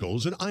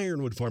Pharmaceuticals and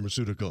Ironwood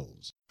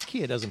Pharmaceuticals.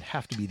 Kia doesn't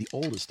have to be the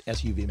oldest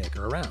SUV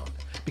maker around,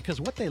 because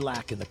what they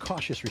lack in the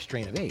cautious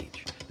restraint of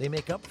age, they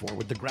make up for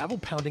with the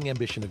gravel-pounding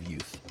ambition of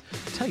youth.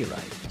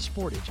 Telluride,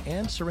 Sportage,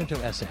 and Sorento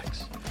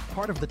SX,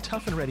 part of the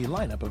tough and ready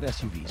lineup of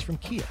SUVs from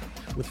Kia,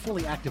 with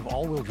fully active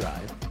all-wheel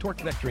drive, torque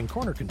vectoring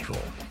corner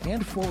control,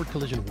 and forward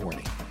collision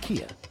warning.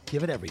 Kia,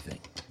 give it everything.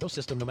 No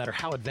system, no matter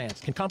how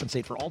advanced, can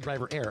compensate for all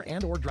driver error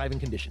and or driving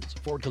conditions.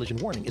 Forward collision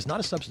warning is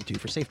not a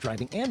substitute for safe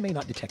driving and may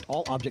not detect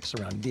all objects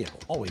surrounding the vehicle.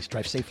 Always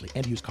drive safely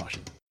and use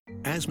caution.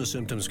 Asthma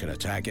symptoms can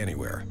attack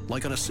anywhere,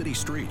 like on a city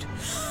street.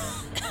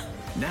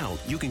 Now,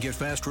 you can get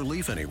fast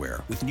relief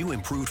anywhere with new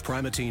improved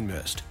Primatene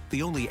Mist,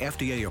 the only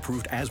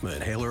FDA-approved asthma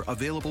inhaler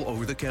available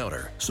over the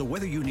counter. So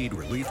whether you need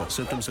relief of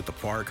symptoms at the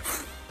park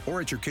or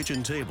at your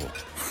kitchen table,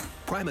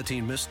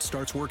 Primatene Mist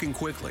starts working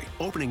quickly,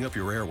 opening up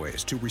your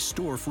airways to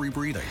restore free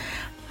breathing.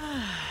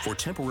 For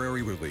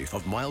temporary relief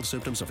of mild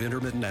symptoms of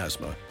intermittent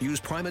asthma, use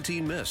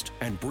Primatene Mist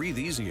and breathe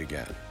easy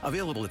again.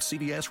 Available at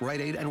CVS,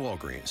 Rite Aid, and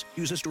Walgreens.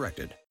 Use as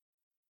directed.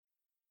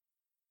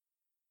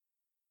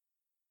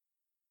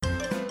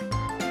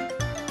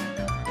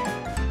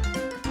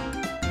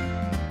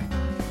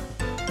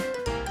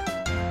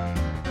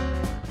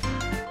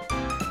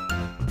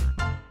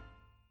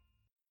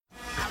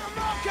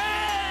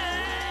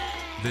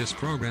 This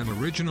program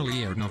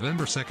originally aired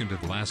November 2nd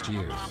of last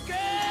year.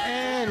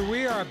 And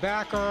we are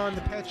back on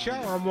The Pet Show.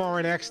 I'm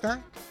Warren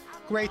Eckstein.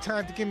 Great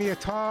time to give me a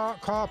call.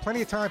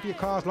 Plenty of time for your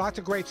calls. Lots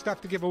of great stuff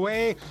to give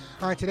away.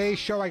 On today's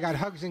show, I got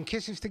hugs and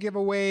kisses to give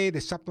away. The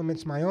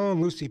supplements my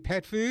own, Lucy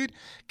Pet Food,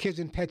 Kids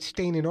and Pet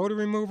Stain and Odor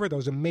Remover,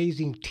 those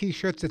amazing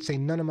T-shirts that say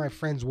none of my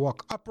friends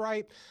walk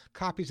upright,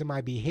 copies of my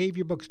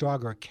behavior books,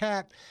 Dog or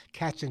Cat,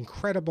 Cat's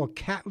Incredible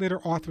Cat Litter,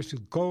 Arthur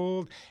Suit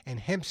Gold, and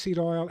hemp seed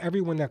oil.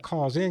 Everyone that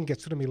calls in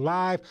gets to me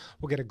live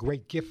will get a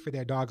great gift for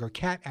their dog or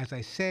cat. As I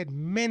said,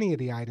 many of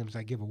the items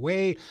I give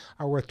away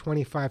are worth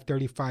 $25,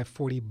 $35,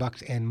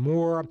 $40 and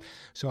more.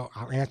 So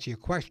I'll answer your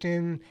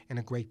question, and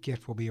a great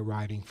gift will be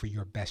arriving for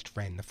your best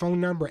friend. The phone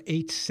number,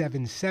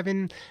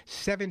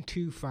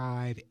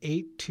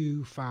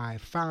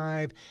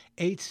 877-725-8255,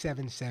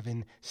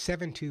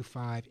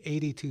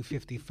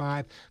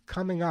 877-725-8255.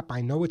 Coming up,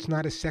 I know it's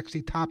not a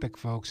sexy topic,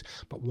 folks,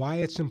 but why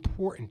it's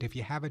important if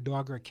you have a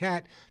dog or a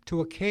cat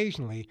to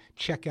occasionally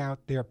check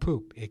out their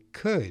poop. It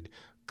could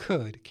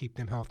keep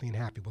them healthy and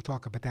happy. We'll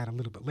talk about that a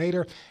little bit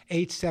later.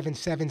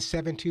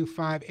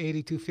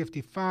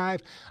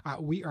 877-725-8255.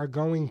 We're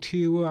going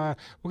to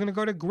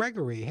go to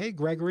Gregory. Hey,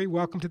 Gregory,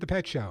 welcome to the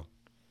Pet Show.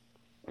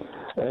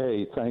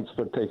 Hey, thanks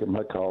for taking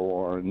my call,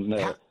 Warren.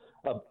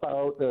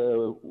 About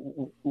a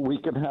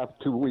week and a half,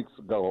 2 weeks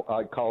ago,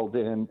 I called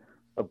in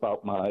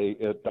about my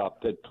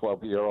adopted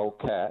 12-year-old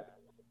cat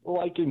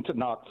liking to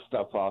knock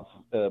stuff off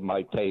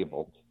my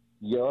table.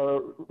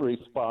 Your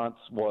response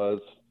was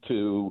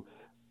to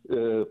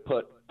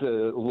put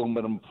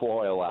aluminum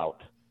foil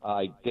out.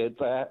 I did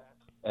that,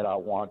 and I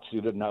want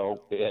you to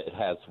know it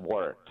has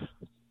worked.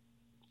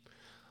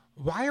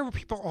 Why are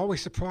people always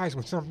surprised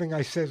when something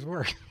I says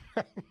works?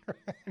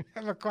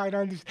 Never quite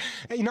understand.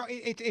 You know,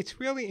 it's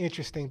really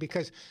interesting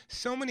because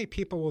so many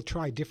people will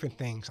try different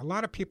things. A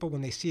lot of people,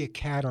 when they see a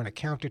cat on a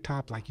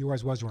countertop like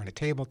yours was, or on a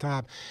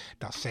tabletop,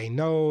 they'll say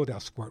no, they'll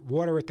squirt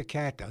water at the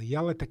cat, they'll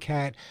yell at the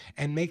cat,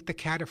 and make the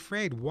cat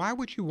afraid. Why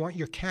would you want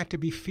your cat to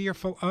be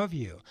fearful of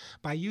you?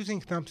 By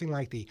using something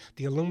like the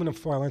aluminum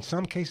foil, in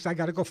some cases I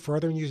got to go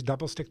further and use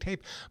double stick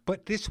tape,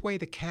 but this way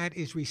the cat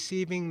is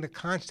receiving the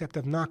concept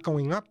of not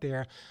going up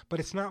there, but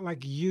it's not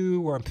like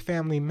you or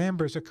family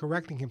members are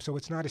correcting him, so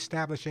it's not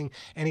establishing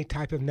any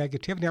type of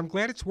negativity. I'm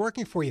glad it's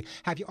working for you.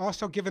 Have you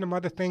also given him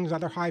other things,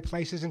 other high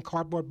places and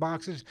cardboard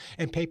boxes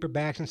and paper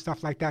bags and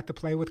stuff like that to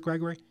play with,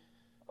 Gregory?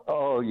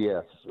 Oh,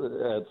 yes,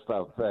 and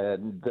stuff.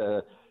 And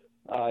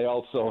I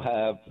also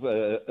have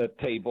a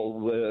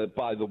table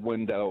by the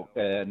window,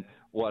 and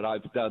what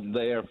I've done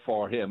there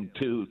for him,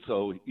 too,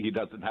 so he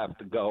doesn't have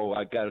to go.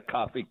 I got a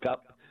coffee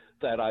cup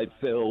that I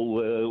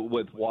fill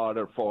with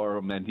water for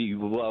him, and he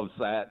loves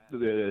that,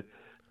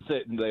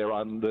 sitting there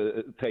on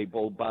the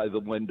table by the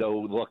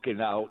window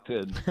looking out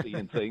and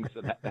seeing things,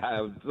 and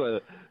have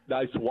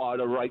nice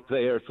water right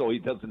there so he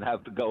doesn't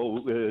have to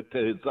go to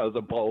his other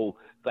bowl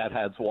that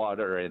has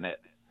water in it.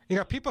 You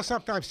know, people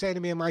sometimes say to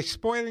me, am I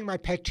spoiling my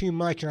pet too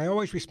much? And I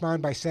always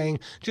respond by saying,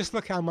 just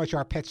look how much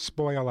our pets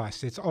spoil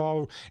us. It's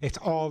all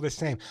the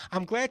same.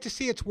 I'm glad to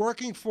see it's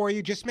working for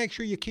you. Just make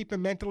sure you keep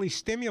him mentally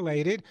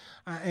stimulated,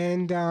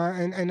 and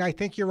I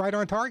think you're right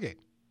on target.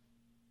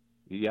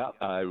 Yeah,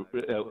 I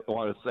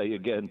want to say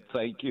again,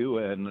 thank you,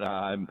 and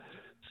I'm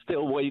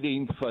still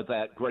waiting for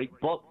that great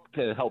book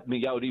to help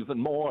me out even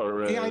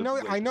more. Yeah,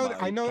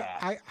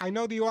 I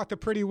know the author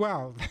pretty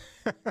well.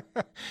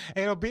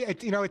 It'll be, it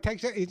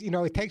takes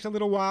a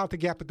little while to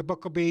get, but the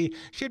book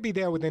should be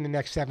there within the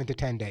next 7 to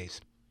 10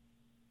 days.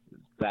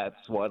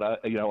 That's what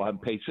I'm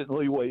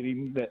patiently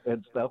waiting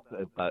and stuff.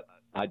 But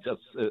I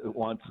just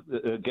want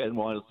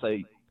to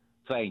say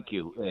thank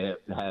you.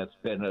 It has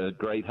been a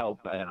great help,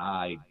 and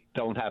I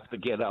don't have to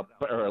get up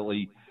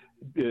early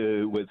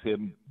with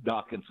him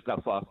knocking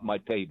stuff off my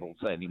tables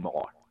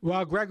anymore.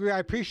 Well, Gregory, I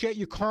appreciate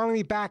you calling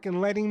me back and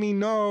letting me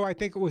know. I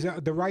think it was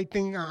the right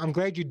thing. I'm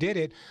glad you did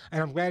it,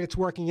 and I'm glad it's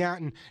working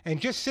out.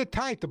 And just sit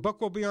tight. The book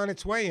will be on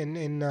its way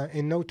in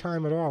no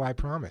time at all, I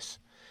promise.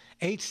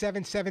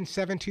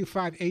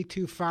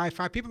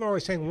 877-725-8255. People are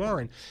always saying,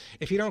 Warren,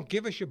 if you don't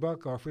give us your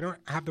book or if we don't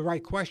have the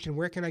right question,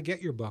 where can I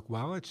get your book?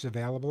 Well, it's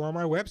available on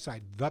my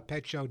website,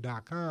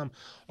 thepetshow.com.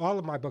 All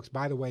of my books,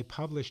 by the way,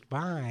 published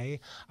by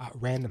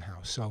Random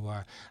House. So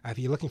if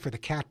you're looking for the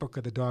cat book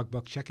or the dog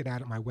book, check it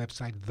out at my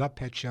website,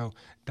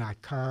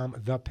 thepetshow.com,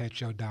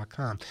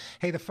 thepetshow.com.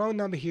 Hey, the phone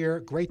number here,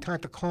 great time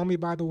to call me,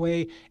 by the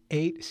way,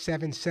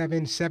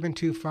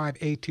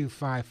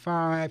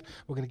 877-725-8255.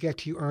 We're going to get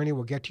to you, Ernie.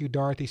 We'll get to you,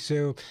 Dorothy,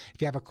 Sue.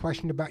 If you have a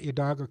question about your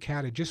dog or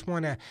cat or just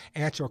want to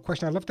answer a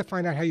question, I'd love to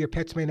find out how your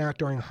pets made out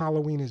during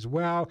Halloween as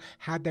well.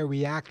 How'd they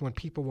react when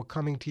people were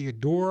coming to your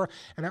door?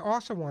 And I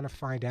also want to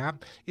find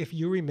out if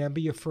you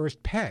remember your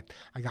first pet.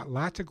 I got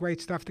lots of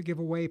great stuff to give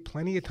away,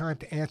 plenty of time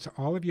to answer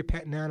all of your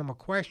pet and animal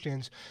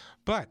questions.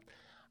 But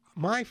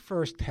my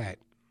first pet,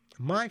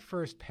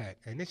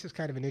 and this is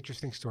kind of an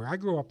interesting story. I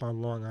grew up on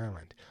Long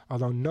Island,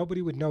 although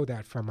nobody would know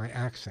that from my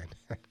accent.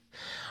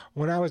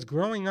 When I was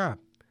growing up,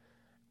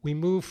 we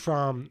moved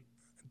from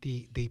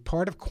the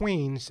part of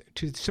Queens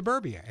to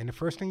suburbia. And the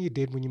first thing you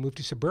did when you moved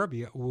to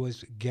suburbia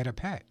was get a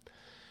pet.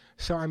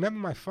 So I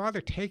remember my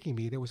father taking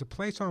me. There was a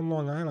place on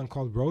Long Island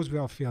called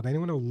Roosevelt Field.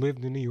 Anyone who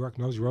lived in New York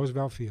knows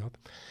Roosevelt Field.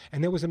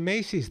 And there was a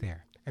Macy's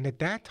there. And at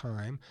that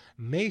time,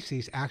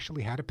 Macy's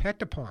actually had a pet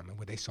department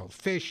where they sold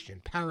fish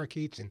and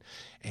parakeets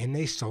and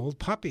they sold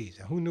puppies.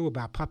 And who knew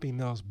about puppy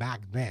mills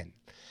back then?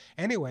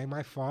 Anyway,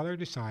 my father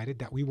decided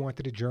that we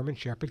wanted a German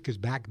Shepherd because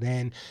back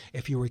then,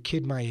 if you were a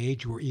kid my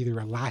age, you were either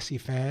a Lassie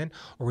fan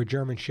or a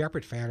German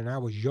Shepherd fan, and I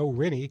was Joe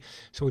Rinne.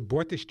 So we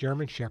bought this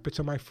German Shepherd.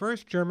 So my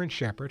first German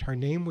Shepherd, her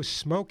name was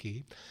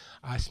Smokey.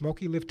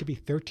 Smokey lived to be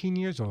 13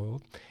 years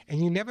old,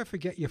 and you never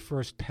forget your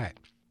first pet.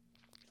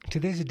 To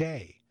this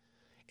day,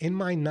 in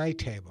my night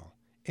table,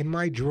 in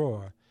my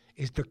drawer,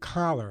 is the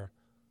collar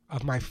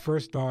of my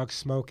first dog,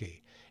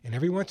 Smokey. And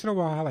every once in a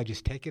while, I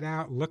just take it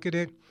out, look at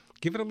it,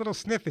 give it a little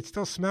sniff. It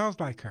still smells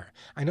like her.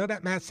 I know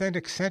that might sound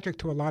eccentric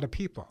to a lot of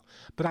people,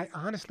 but I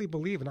honestly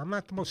believe, and I'm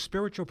not the most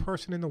spiritual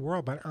person in the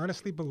world, but I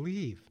honestly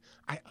believe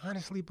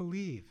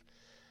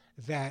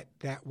that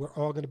we're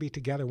all going to be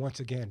together once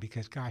again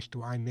because, gosh,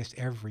 do I miss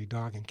every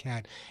dog and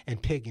cat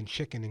and pig and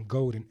chicken and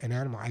goat and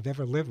animal I've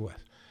ever lived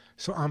with.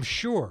 So I'm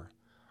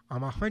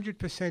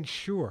 100%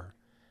 sure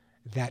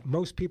that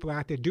most people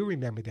out there do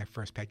remember their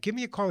first pet. Give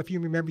me a call if you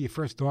remember your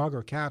first dog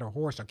or cat or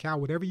horse or cow,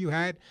 whatever you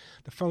had.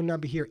 The phone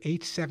number here,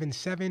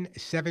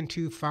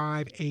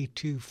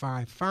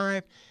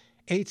 877-725-8255,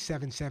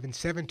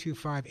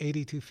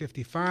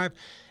 877-725-8255,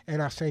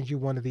 and I'll send you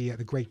one of the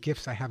great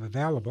gifts I have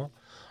available.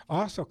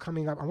 Also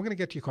coming up, I'm going to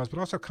get to your calls, but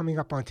also coming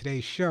up on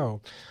today's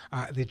show,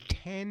 the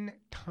 10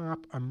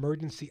 top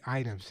emergency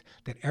items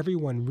that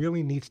everyone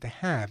really needs to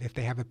have if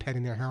they have a pet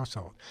in their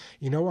household.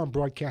 You know, I'm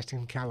broadcasting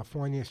from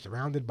California,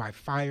 surrounded by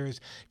fires.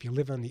 If you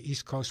live on the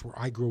East Coast where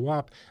I grew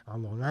up,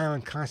 on Long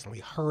Island, constantly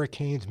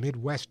hurricanes,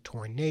 Midwest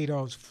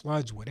tornadoes,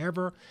 floods,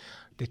 whatever.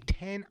 The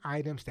 10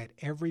 items that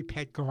every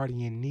pet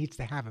guardian needs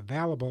to have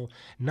available,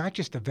 not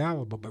just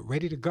available, but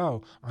ready to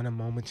go on a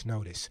moment's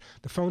notice.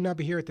 The phone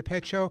number here at the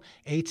Pet Show,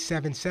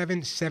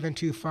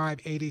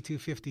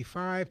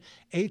 877-725-8255,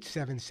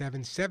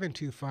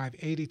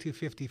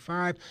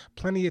 877-725-8255.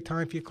 Plenty of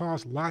time for your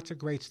calls, lots of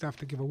great stuff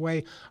to give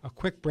away. A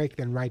quick break,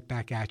 then right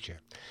back at you.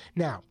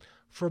 Now,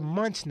 for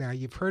months now,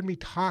 you've heard me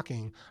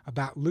talking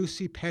about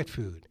Lucy Pet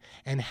Food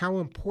and how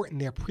important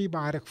their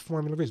prebiotic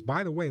formula is.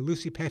 By the way,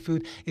 Lucy Pet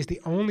Food is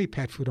the only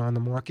pet food on the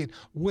market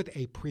with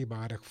a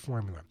prebiotic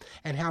formula,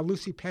 and how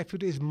Lucy Pet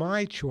Food is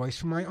my choice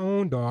for my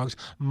own dogs,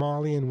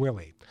 Molly and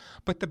Willie.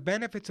 But the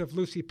benefits of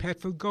Lucy Pet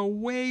Food go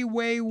way,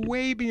 way,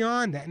 way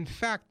beyond that. In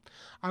fact,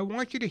 I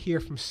want you to hear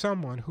from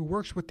someone who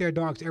works with their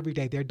dogs every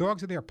day. Their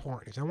dogs are their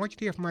partners. I want you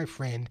to hear from my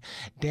friend,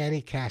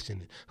 Danny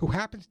Casson, who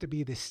happens to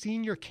be the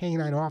senior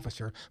canine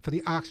officer for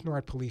the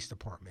Oxnard Police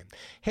Department.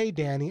 Hey,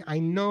 Danny, I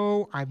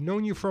know I've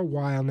known you for a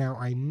while now.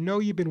 I know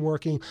you've been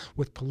working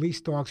with police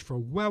dogs for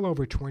well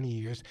over 20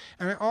 years.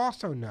 And I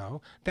also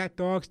know that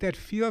dogs that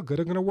feel good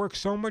are going to work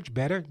so much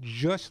better,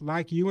 just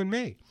like you and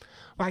me.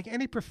 Like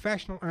any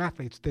professional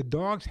athletes, the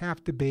dogs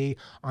have to be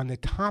on the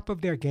top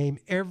of their game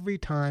every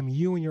time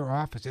you and your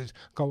officers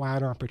go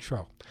out on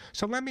patrol.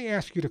 So let me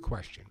ask you the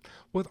question.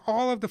 With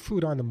all of the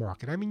food on the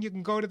market, I mean, you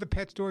can go to the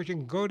pet stores, you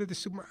can go to the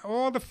supermarket,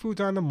 all the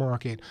food's on the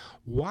market.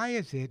 Why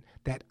is it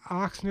that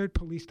Oxnard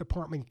Police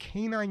Department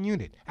Canine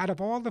Unit, out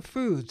of all the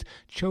foods,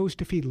 chose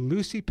to feed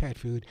Lucy Pet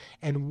Food,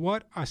 and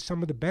what are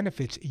some of the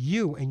benefits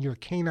you and your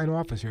canine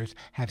officers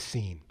have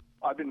seen?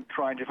 I've been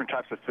trying different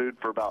types of food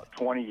for about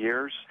 20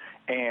 years,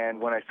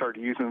 and when I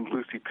started using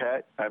Lucy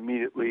Pet, I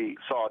immediately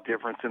saw a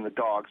difference in the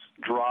dog's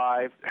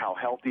drive, how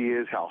healthy he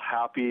is, how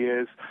happy he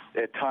is.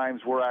 At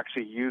times, we're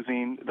actually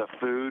using the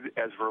food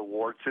as a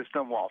reward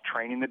system while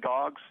training the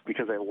dogs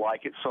because they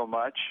like it so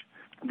much.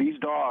 These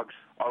dogs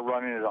are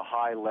running at a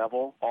high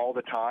level all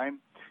the time.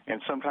 And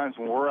sometimes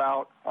when we're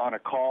out on a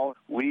call,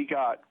 we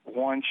got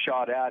one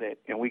shot at it,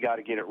 and we got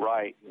to get it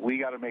right. We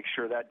got to make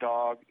sure that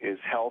dog is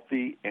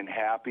healthy and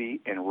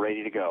happy and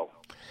ready to go.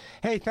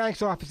 Hey,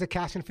 thanks, Officer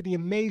Casson, for the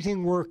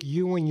amazing work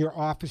you and your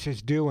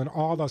officers do and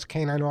all those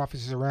canine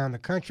officers around the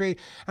country.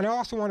 And I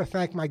also want to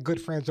thank my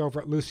good friends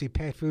over at Lucy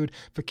Pet Food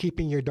for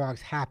keeping your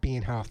dogs happy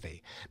and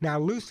healthy. Now,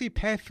 Lucy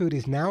Pet Food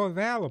is now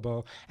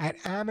available at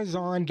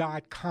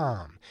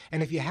Amazon.com.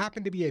 And if you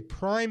happen to be a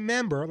Prime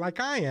member, like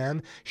I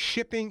am,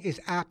 shipping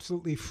is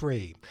absolutely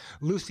free.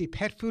 Lucy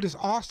Pet Food is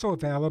also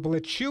available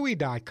at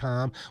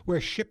Chewy.com, where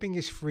shipping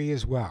is free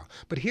as well.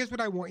 But here's what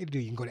I want you to do.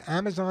 You can go to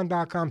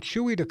Amazon.com,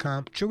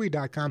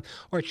 Chewy.com,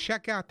 or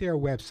check out their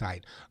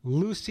website,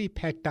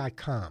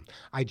 LucyPet.com.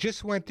 I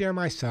just went there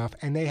myself,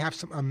 and they have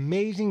some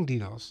amazing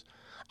deals.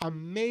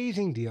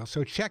 Amazing deal.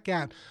 So check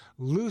out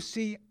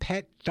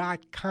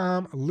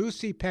LucyPet.com,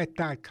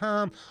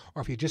 LucyPet.com,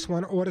 or if you just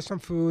want to order some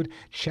food,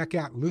 check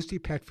out Lucy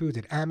Pet Foods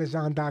at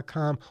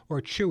Amazon.com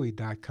or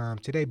Chewy.com.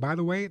 Today, by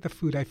the way, the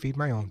food I feed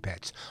my own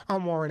pets.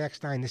 I'm Warren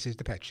Eckstein. This is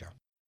The Pet Show.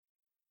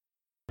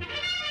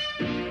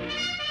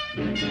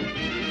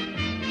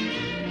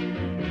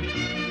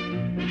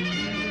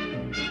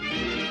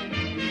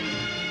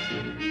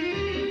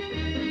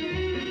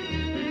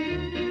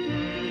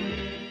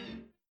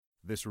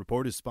 This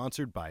report is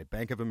sponsored by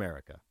Bank of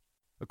America.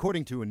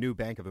 According to a new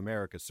Bank of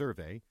America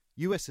survey,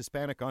 U.S.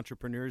 Hispanic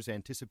entrepreneurs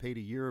anticipate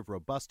a year of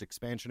robust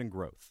expansion and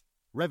growth.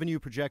 Revenue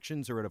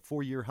projections are at a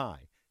 4-year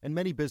high, and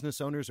many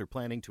business owners are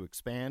planning to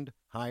expand,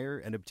 hire,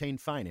 and obtain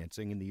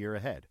financing in the year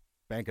ahead.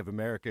 Bank of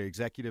America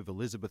executive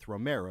Elizabeth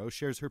Romero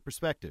shares her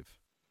perspective.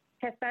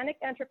 Hispanic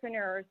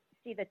entrepreneurs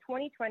see the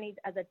 2020s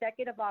as a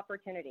decade of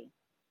opportunity.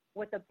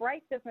 With a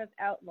bright business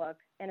outlook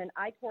and an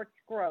eye towards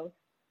growth,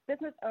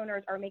 business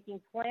owners are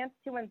making plans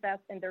to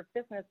invest in their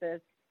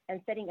businesses and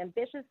setting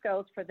ambitious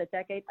goals for the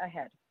decade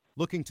ahead.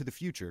 Looking to the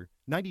future,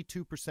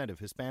 92% of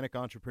Hispanic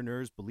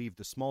entrepreneurs believe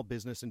the small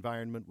business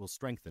environment will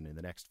strengthen in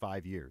the next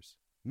 5 years.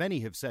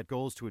 Many have set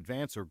goals to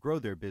advance or grow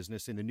their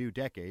business in the new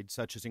decade,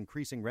 such as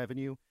increasing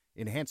revenue,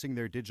 enhancing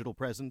their digital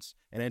presence,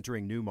 and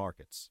entering new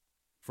markets.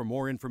 For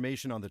more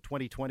information on the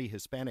 2020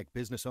 Hispanic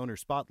Business Owner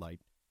Spotlight,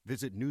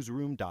 visit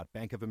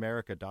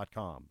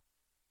newsroom.bankofamerica.com.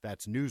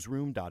 That's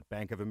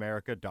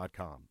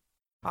newsroom.bankofamerica.com.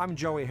 I'm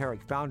Joey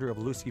Herrick, founder of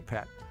Lucy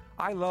Pet.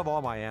 I love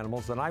all my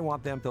animals and I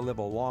want them to live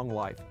a long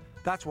life.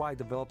 That's why I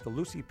developed the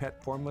Lucy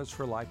Pet Formulas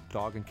for Life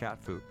dog and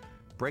cat food.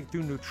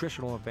 Breakthrough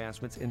nutritional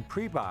advancements in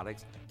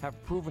prebiotics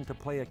have proven to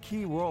play a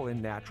key role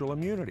in natural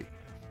immunity.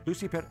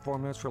 Lucy Pet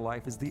Formulas for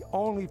Life is the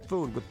only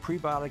food with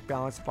prebiotic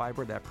balanced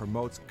fiber that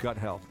promotes gut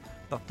health,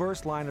 the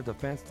first line of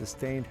defense to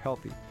staying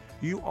healthy.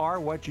 You are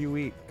what you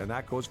eat, and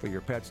that goes for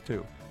your pets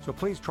too. So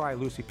please try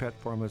Lucy Pet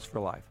Formulas for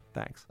Life.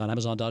 Thanks. On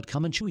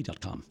Amazon.com and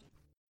Chewy.com.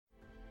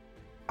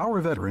 Our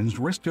veterans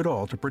risked it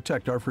all to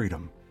protect our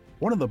freedom.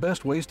 One of the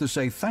best ways to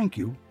say thank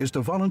you is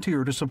to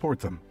volunteer to support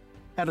them.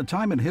 At a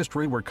time in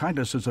history where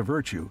kindness is a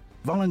virtue,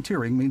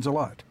 volunteering means a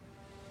lot.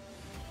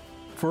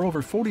 For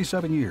over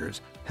 47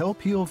 years,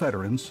 Help Heal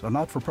Veterans, a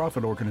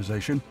not-for-profit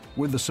organization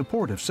with the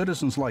support of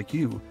citizens like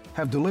you,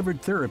 have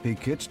delivered therapy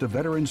kits to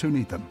veterans who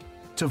need them.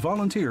 To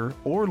volunteer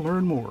or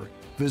learn more,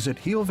 visit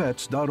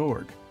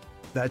healvets.org.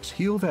 That's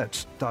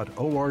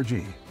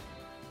healvets.org.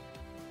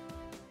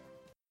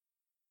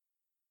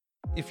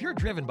 If you're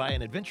driven by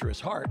an adventurous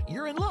heart,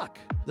 you're in luck.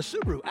 The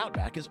Subaru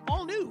Outback is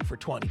all new for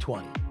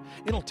 2020.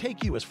 It'll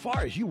take you as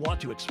far as you want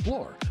to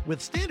explore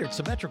with standard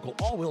symmetrical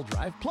all-wheel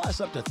drive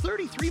plus up to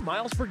 33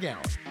 miles per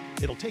gallon.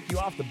 It'll take you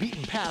off the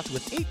beaten path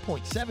with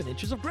 8.7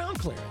 inches of ground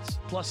clearance,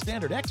 plus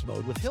standard X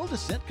mode with hill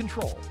descent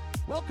control.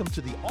 Welcome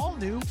to the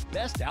all-new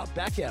best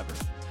Outback ever,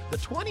 the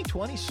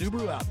 2020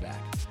 Subaru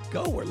Outback.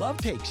 Go where love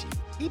takes you.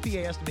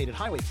 EPA estimated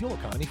highway fuel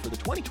economy for the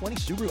 2020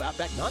 Subaru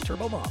Outback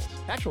non-turbo models.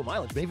 Actual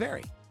mileage may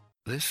vary.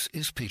 This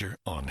is Peter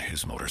on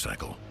his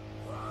motorcycle.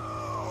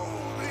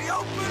 The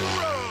open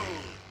road!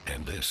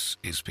 And this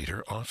is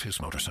Peter off his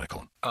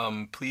motorcycle.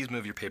 Please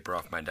move your paper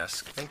off my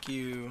desk. Thank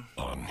you.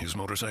 On his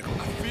motorcycle.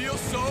 I feel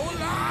so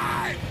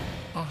alive!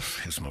 Off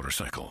his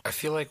motorcycle. I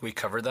feel like we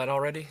covered that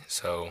already,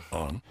 so...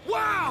 On.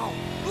 Wow!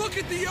 Look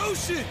at the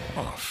ocean!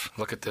 Off.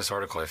 Look at this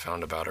article I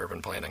found about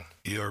urban planning.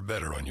 You're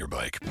better on your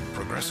bike.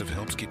 Progressive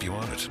helps keep you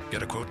on it.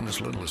 Get a quote in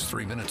as little as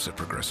 3 minutes at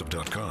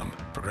Progressive.com.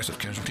 Progressive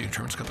Casualty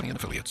Insurance Company and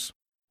Affiliates.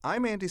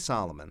 I'm Andy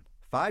Solomon.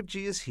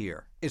 5G is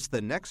here. It's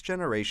the next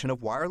generation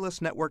of wireless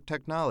network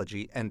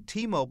technology, and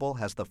T-Mobile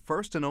has the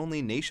first and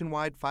only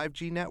nationwide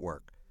 5G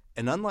network.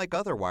 And unlike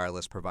other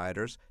wireless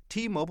providers,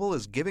 T-Mobile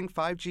is giving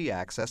 5G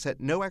access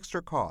at no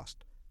extra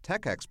cost.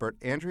 Tech expert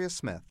Andrea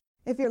Smith.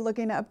 If you're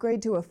looking to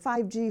upgrade to a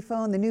 5G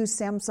phone, the new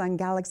Samsung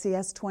Galaxy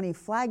S20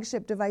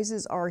 flagship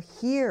devices are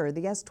here.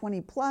 The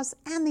S20 Plus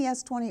and the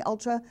S20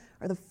 Ultra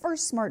are the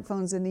first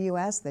smartphones in the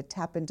U.S. that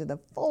tap into the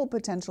full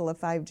potential of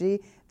 5G.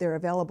 They're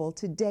available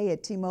today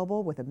at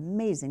T-Mobile with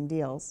amazing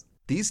deals.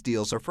 These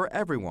deals are for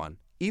everyone,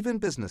 even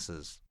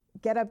businesses.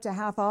 Get up to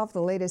half off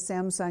the latest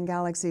Samsung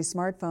Galaxy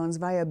smartphones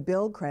via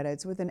bill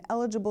credits with an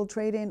eligible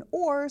trade-in,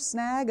 or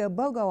snag a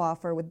BOGO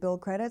offer with bill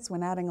credits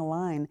when adding a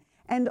line.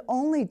 And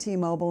only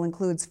T-Mobile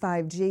includes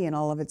 5G in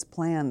all of its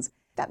plans.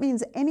 That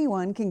means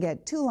anyone can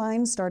get 2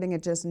 lines starting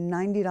at just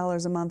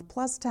 $90 a month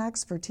plus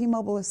tax for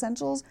T-Mobile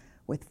Essentials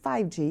with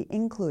 5G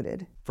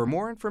included. For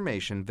more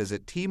information,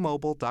 visit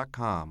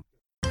T-Mobile.com.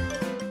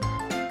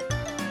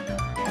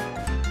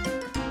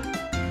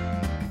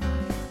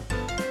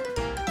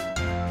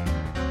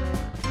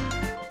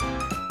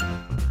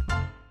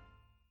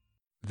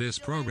 This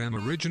program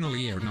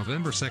originally aired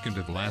November 2nd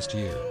of last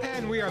year.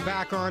 And we are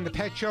back on The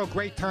Pet Show.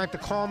 Great time to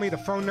call me. The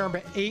phone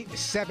number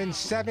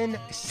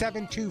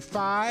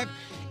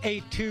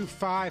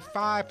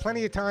 877-725-8255.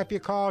 Plenty of time for your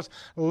calls.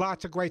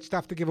 Lots of great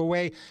stuff to give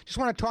away. Just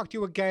want to talk to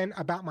you again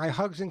about my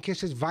Hugs and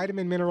Kisses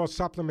vitamin mineral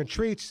supplement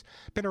treats.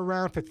 Been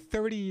around for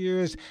 30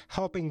 years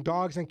helping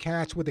dogs and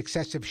cats with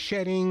excessive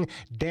shedding,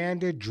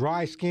 dander,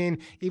 dry skin.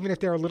 Even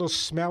if they're a little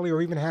smelly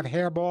or even have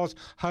hairballs,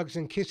 Hugs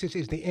and Kisses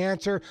is the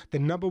answer. The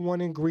number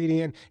one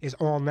ingredient is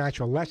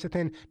all-natural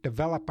lecithin,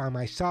 developed by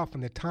myself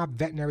and the top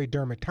veterinary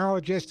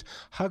dermatologist.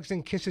 Hugs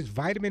and Kisses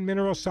vitamin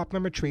mineral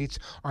supplement treats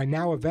are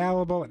now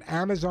available at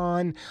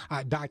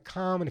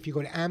Amazon.com. And if you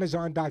go to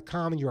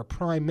Amazon.com and you're a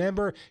Prime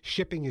member,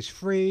 shipping is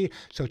free.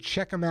 So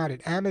check them out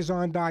at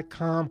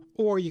Amazon.com,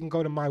 or you can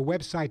go to my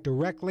website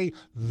directly,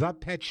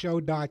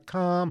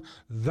 thepetshow.com,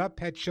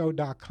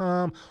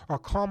 thepetshow.com, or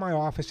call my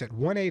office at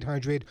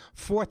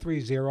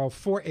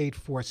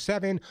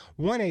 1-800-430-4847,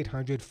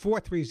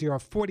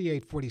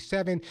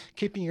 1-800-430-4847.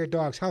 Keeping your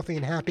dogs healthy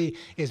and happy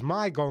is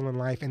my goal in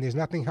life, and there's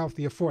nothing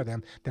healthier for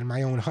them than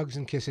my own Hugs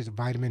and Kisses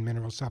vitamin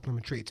mineral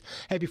supplement treats.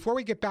 Hey, before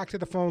we get back to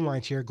the phone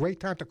lines here, great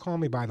time to call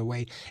me, by the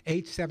way,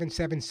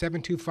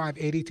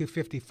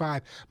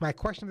 877-725-8255. My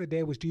question of the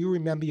day was, do you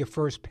remember your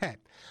first pet?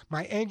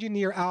 My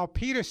engineer, Al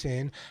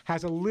Peterson,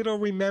 has a little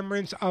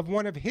remembrance of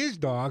one of his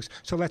dogs,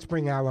 so let's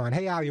bring Al on.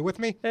 Hey, Al, you with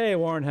me? Hey,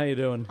 Warren, how you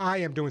doing? I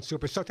am doing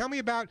super. So tell me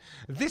about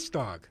this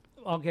dog.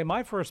 Okay,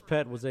 my first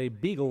pet was a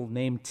beagle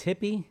named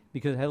Tippy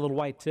because it had a little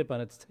white tip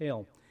on its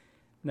tail.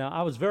 Now,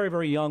 I was very,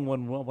 very young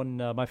when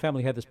my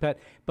family had this pet,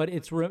 but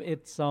it's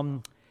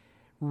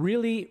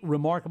really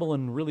remarkable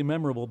and really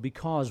memorable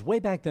because way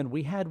back then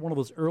we had one of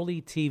those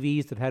early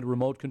TVs that had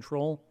remote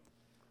control.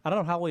 I don't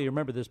know how well you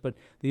remember this, but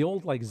the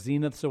old like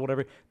Zeniths or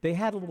whatever, they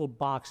had a little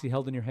box you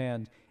held in your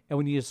hand, and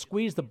when you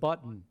squeezed the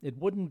button, it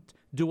wouldn't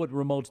do what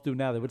remotes do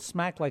now. They would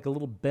smack like a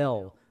little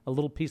bell, a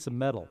little piece of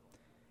metal,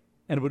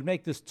 and it would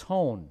make this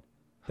tone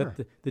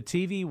that the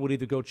TV would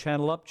either go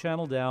channel up,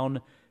 channel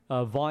down,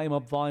 volume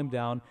up, volume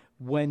down,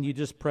 when you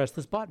just press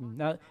this button.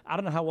 Now, I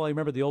don't know how well you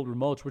remember the old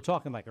remotes. We're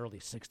talking like early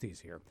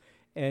 60s here.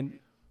 And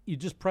you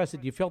just press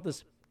it. You felt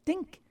this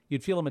dink.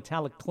 You'd feel a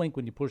metallic clink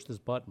when you push this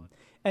button.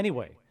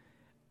 Anyway,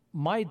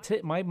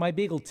 my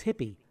beagle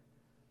Tippy,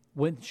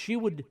 when she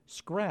would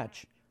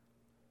scratch,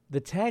 the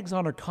tags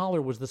on her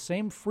collar was the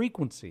same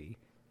frequency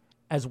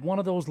as one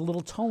of those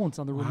little tones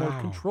on the remote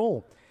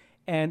control.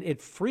 And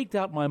it freaked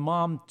out my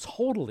mom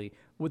totally.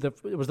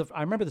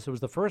 I remember this. It was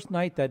the first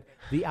night that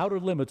The Outer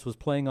Limits was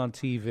playing on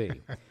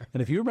TV.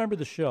 And if you remember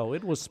the show,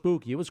 it was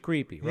spooky. It was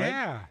creepy, right?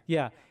 Yeah.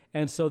 Yeah.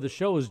 And so the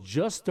show is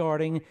just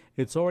starting.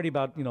 It's already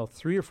about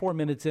 3 or 4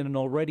 minutes in, and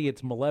already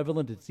it's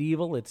malevolent, it's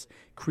evil, it's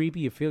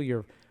creepy. You feel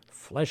your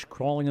flesh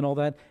crawling and all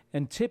that.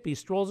 And Tippy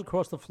strolls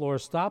across the floor,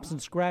 stops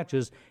and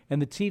scratches,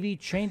 and the TV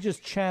changes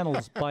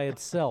channels by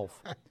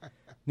itself.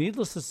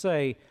 Needless to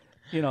say,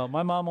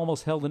 my mom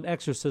almost held an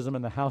exorcism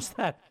in the house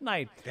that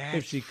night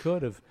if she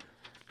could have.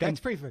 That's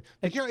pretty fun.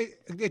 But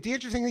the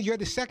interesting thing, you're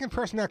the second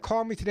person that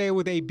called me today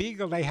with a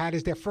beagle they had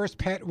as their first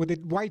pet with a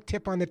white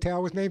tip on the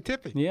tail was named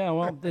Tippy. Yeah,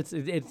 well,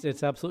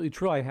 it's absolutely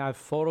true. I have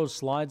photos,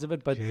 slides of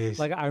it, but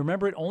I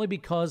remember it only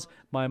because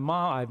my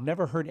mom, I've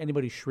never heard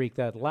anybody shriek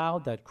that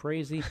loud, that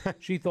crazy.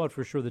 She thought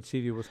for sure the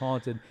TV was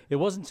haunted. It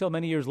wasn't until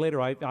many years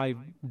later I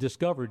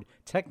discovered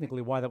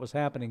technically why that was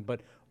happening,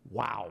 but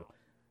wow.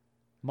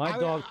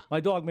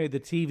 My dog made the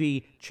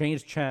TV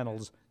change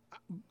channels.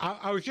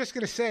 I was just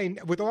going to say,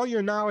 with all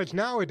your knowledge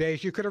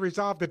nowadays, you could have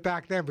resolved it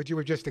back then, but you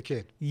were just a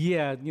kid.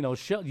 Yeah,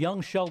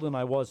 young Sheldon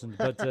I wasn't,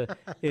 but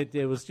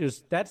it was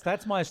just,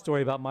 that's my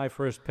story about my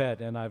first pet,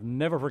 and I've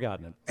never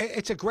forgotten it.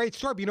 It's a great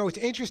story. But, it's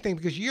interesting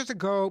because years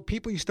ago,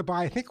 people used to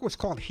buy, I think it was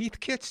called Heath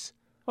Kits.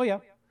 Oh, yeah.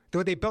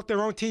 They built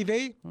their own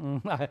TV.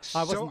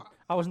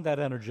 I wasn't that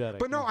energetic.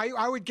 But no,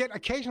 I would get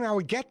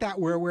that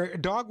where a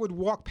dog would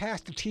walk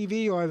past the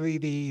TV or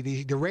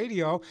the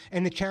radio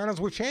and the channels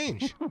would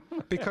change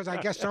because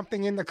I guess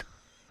something in the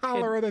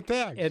collar of the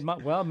tag.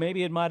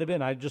 Maybe it might have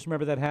been. I just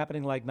remember that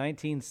happening like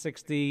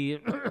 1960,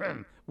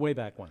 way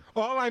back when.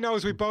 All I know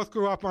is we both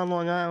grew up on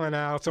Long Island,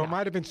 Al, so it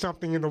might have been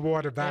something in the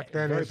water back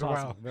then as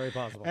well. Very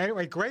possible.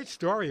 Anyway, great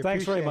story.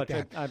 Thanks very much.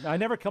 That. I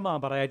never come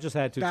on, but I just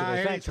had to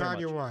today. Thanks very much. Anytime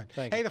you want.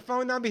 Thank you. The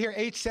phone number here,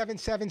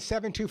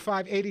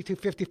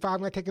 877-725-8255. I'm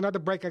going to take another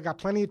break. I got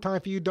plenty of time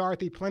for you,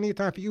 Dorothy, plenty of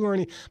time for you,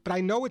 Ernie, but I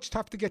know it's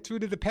tough to get through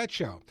to the pet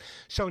show.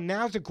 So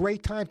now's a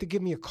great time to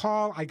give me a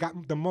call. I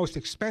got the most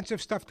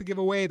expensive stuff to give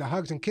away, the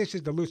Hugs and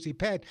Kisses, the Lucy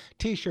Pet,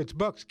 T-shirts,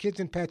 books,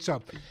 kids and pets.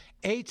 So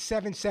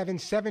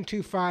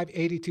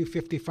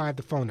 877-725-8255,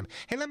 the phone number.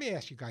 Hey, let me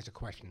ask you guys a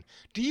question.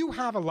 Do you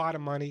have a lot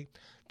of money?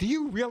 Do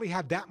you really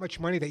have that much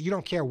money that you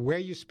don't care where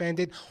you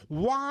spend it?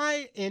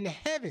 Why in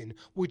heaven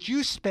would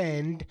you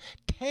spend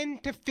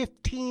 $10 to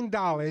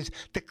 $15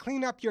 to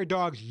clean up your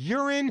dog's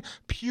urine,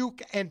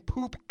 puke, and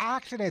poop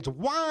accidents?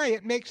 Why?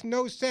 It makes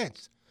no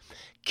sense.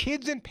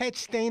 Kids and Pet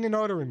Stain and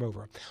Odor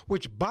Remover,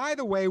 which, by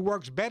the way,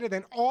 works better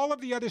than all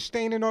of the other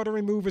stain and odor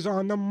removers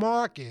on the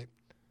market,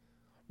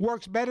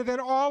 works better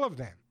than all of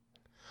them.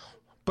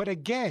 But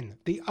again,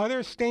 the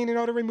other stain and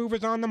odor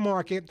removers on the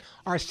market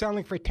are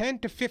selling for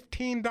 $10 to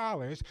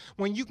 $15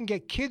 when you can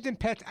get Kids and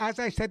Pets, as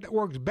I said, that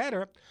works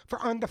better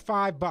for under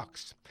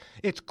 $5.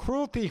 It's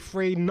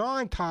cruelty-free,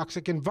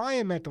 non-toxic,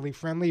 environmentally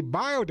friendly,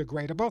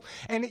 biodegradable,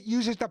 and it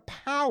uses the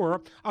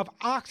power of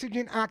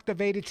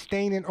oxygen-activated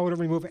stain and odor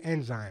remover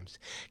enzymes.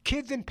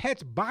 Kids and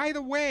Pets, by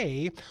the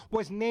way,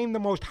 was named the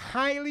most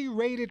highly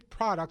rated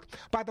product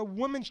by the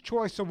Women's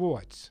Choice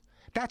Awards.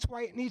 That's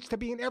why it needs to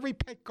be in every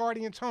pet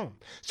guardian's home.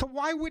 So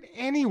why would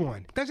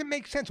anyone, doesn't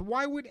make sense,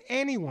 why would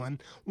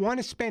anyone want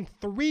to spend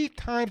 3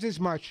 times as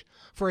much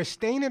for a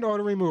stain and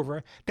odor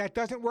remover that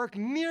doesn't work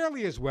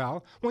nearly as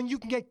well when you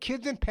can get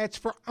Kids and Pets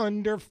for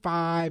under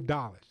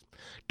 $5?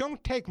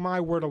 Don't take my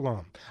word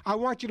alone. I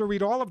want you to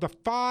read all of the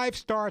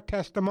 5-star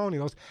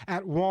testimonials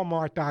at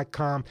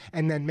Walmart.com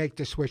and then make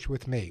the switch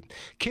with me.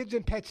 Kids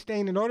and Pet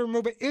Stain and Odor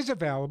Remover is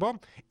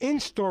available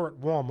in-store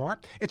at Walmart.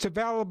 It's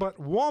available at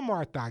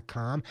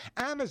Walmart.com,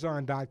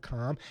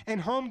 Amazon.com,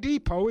 and Home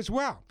Depot as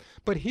well.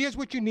 But here's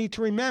what you need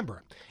to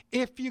remember.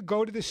 If you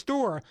go to the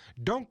store,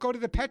 don't go to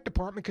the pet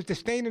department because the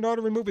stain and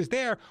odor removers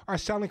there are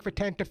selling for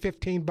 $10 to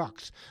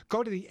 $15.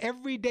 Go to the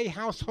everyday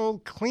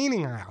household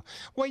cleaning aisle,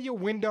 where your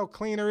window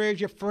cleaner is,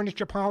 your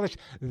furniture polish.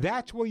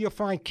 That's where you'll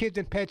find Kids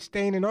and Pet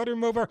Stain and Odor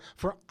Remover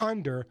for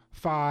under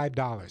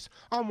 $5.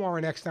 I'm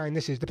Warren Eckstein.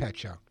 This is The Pet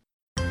Show.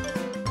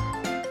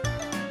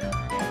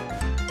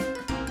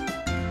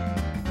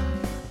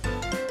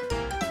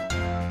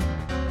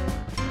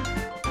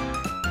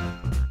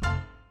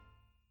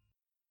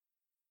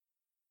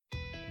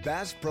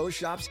 Bass Pro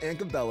Shops and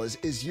Cabela's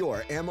is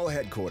your ammo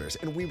headquarters,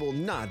 and we will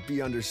not be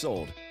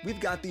undersold. We've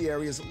got the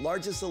area's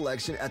largest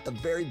selection at the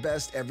very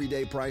best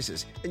everyday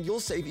prices, and you'll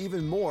save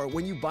even more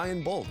when you buy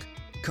in bulk.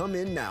 Come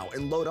in now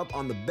and load up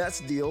on the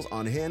best deals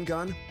on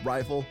handgun,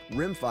 rifle,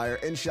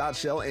 rimfire, and shot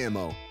shell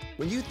ammo.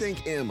 When you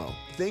think ammo,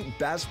 think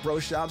Bass Pro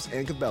Shops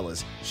and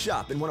Cabela's.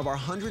 Shop in one of our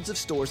hundreds of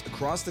stores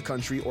across the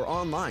country or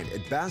online at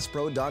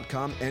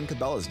BassPro.com and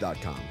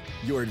Cabela's.com.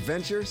 Your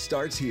adventure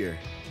starts here.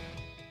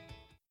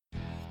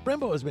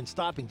 Brembo has been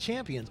stopping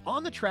champions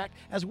on the track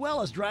as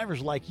well as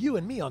drivers like you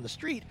and me on the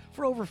street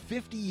for over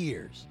 50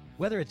 years.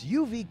 Whether it's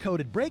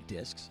UV-coated brake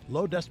discs,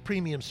 low-dust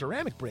premium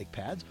ceramic brake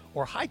pads,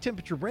 or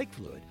high-temperature brake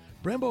fluid,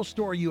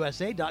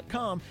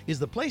 BrimboStoreUSA.com is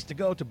the place to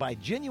go to buy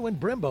genuine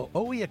Brembo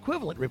OE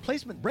equivalent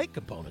replacement brake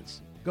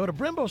components. Go to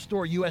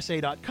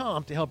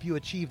BrimboStoreUSA.com to help you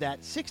achieve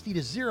that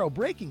 60-0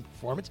 braking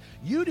performance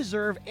you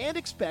deserve and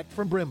expect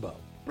from Brembo.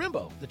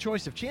 Brembo, the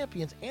choice of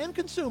champions and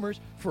consumers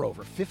for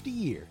over 50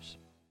 years.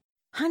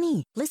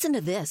 Honey, listen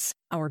to this.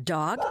 Our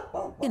dog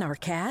and our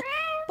cat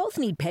both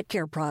need pet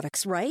care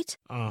products, right?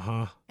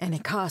 Uh-huh. And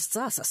it costs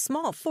us a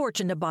small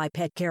fortune to buy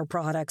pet care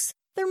products.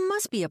 There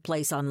must be a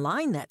place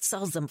online that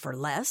sells them for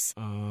less.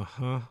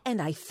 Uh-huh.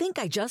 And I think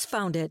I just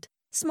found it.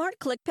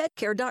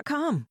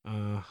 SmartClickPetCare.com.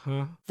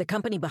 Uh-huh. The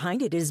company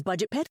behind it is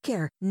Budget Pet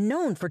Care,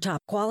 known for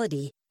top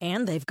quality.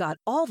 And they've got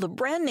all the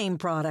brand name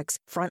products,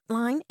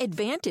 Frontline,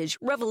 Advantage,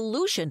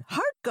 Revolution,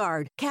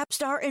 HeartGuard,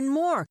 Capstar, and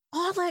more.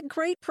 All at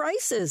great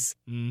prices.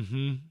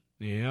 Mm-hmm.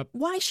 Yep.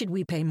 Why should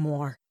we pay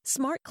more?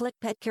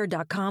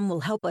 SmartClickPetCare.com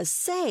will help us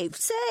save.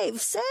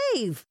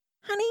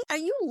 Honey, are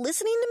you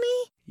listening to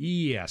me?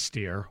 Yes,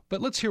 dear.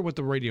 But let's hear what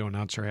the radio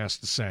announcer has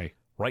to say.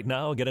 Right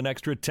now, get an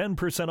extra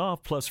 10%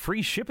 off plus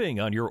free shipping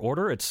on your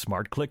order at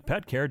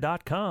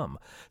SmartClickPetCare.com.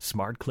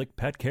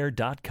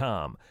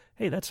 SmartClickPetCare.com.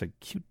 Hey, that's a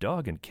cute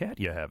dog and cat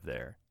you have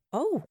there.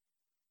 Oh,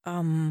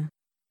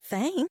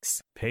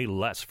 thanks. Pay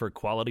less for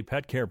quality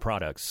pet care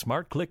products.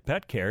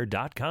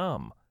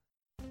 SmartClickPetCare.com.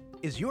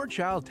 Is your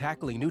child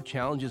tackling new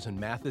challenges in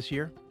math this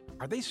year?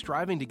 Are they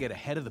striving to get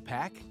ahead of the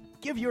pack?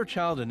 Give your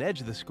child an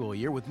edge this school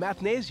year with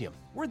Mathnasium.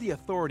 We're the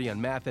authority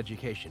on math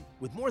education,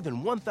 with more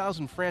than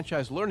 1,000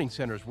 franchise learning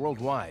centers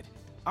worldwide.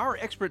 Our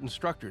expert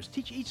instructors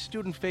teach each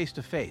student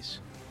face-to-face,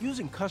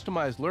 using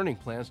customized learning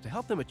plans to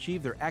help them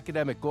achieve their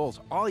academic goals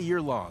all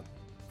year long.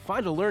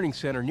 Find a learning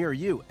center near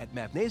you at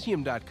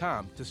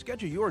mathnasium.com to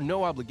schedule your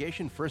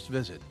no-obligation first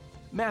visit.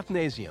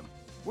 Mathnasium.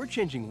 We're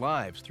changing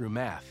lives through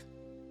math.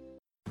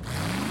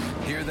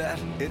 Hear that?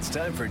 It's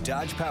time for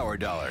Dodge Power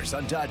Dollars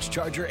on Dodge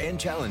Charger and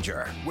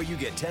Challenger, where you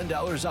get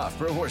 $10 off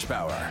per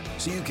horsepower.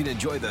 So you can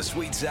enjoy the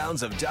sweet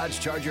sounds of Dodge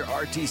Charger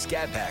RT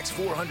Scat Pack's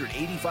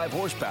 485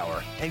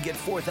 horsepower and get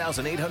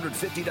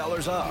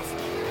 $4,850 off.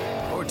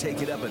 Or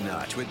take it up a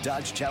notch with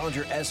Dodge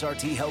Challenger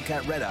SRT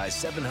Hellcat Red Eye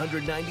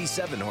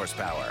 797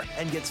 horsepower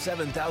and get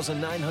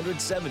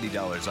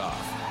 $7,970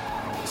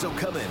 off. So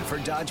come in for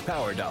Dodge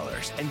Power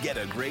Dollars and get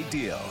a great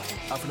deal.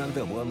 Offer not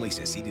available on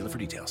leases. See dealer for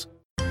details.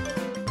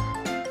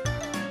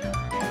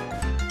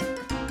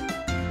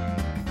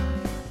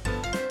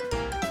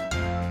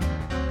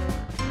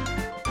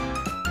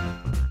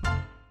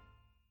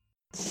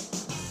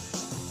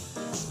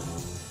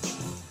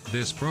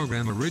 This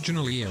program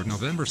originally aired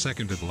November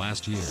 2nd of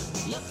last year.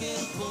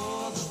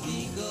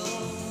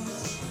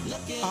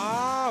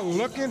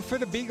 Looking for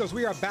the Beagles.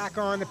 We are back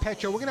on the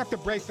Pet Show. We're going to have to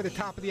break for the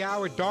top of the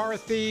hour.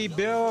 Dorothy,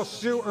 Bill,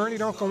 Sue, Ernie,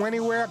 don't go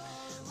anywhere.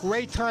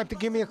 Great time to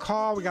give me a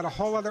call. We got a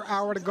whole other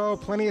hour to go.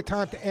 Plenty of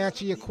time to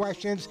answer your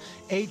questions.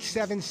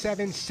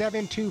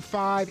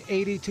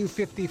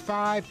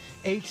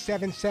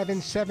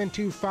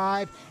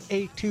 877-725-8255.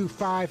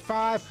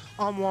 877-725-8255.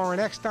 I'm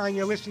Warren Eckstein.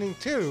 You're listening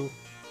to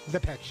The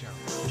Pet Show.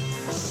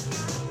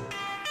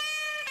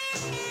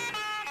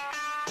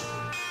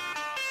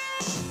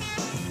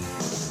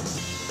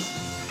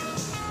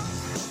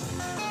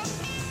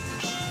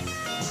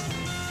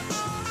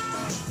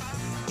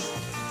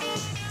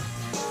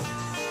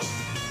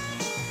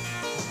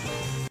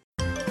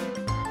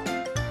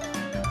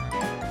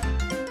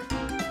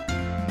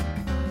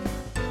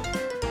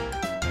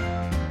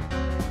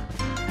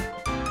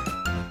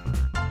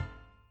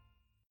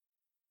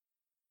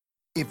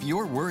 If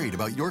you're worried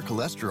about your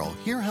cholesterol,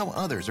 hear how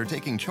others are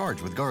taking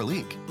charge with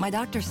garlic. My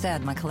doctor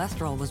said my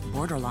cholesterol was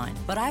borderline,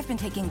 but I've been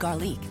taking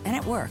garlic, and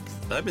it works.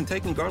 I've been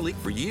taking garlic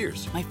for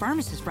years. My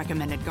pharmacist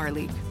recommended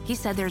garlic. He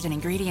said there's an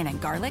ingredient in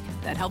garlic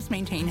that helps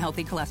maintain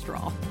healthy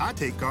cholesterol. I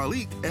take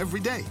garlic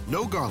every day.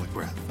 No garlic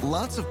breath.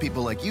 Lots of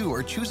people like you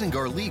are choosing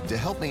garlic to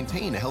help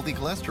maintain a healthy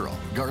cholesterol.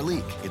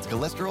 Garlic, it's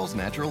cholesterol's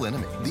natural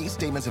enemy. These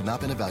statements have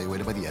not been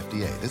evaluated by the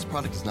FDA. This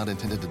product is not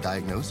intended to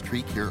diagnose,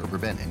 treat, cure, or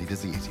prevent any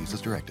disease. Use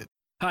as directed.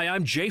 Hi,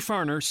 I'm Jay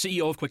Farner,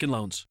 CEO of Quicken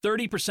Loans.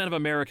 30% of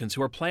Americans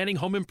who are planning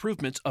home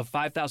improvements of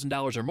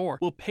 $5,000 or more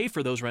will pay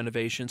for those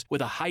renovations with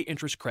a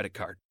high-interest credit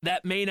card.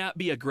 That may not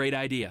be a great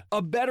idea.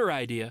 A better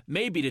idea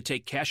may be to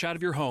take cash out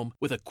of your home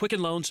with a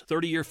Quicken Loans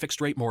 30-year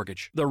fixed-rate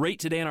mortgage. The rate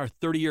today on our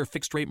 30-year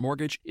fixed-rate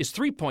mortgage is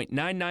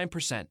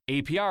 3.99%.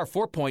 APR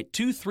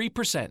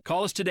 4.23%.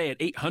 Call us today at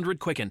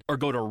 800-QUICKEN or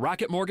go to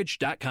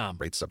rocketmortgage.com.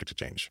 Rates subject to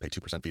change. Pay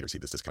 2% fee to receive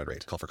this discount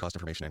rate. Call for cost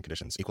information and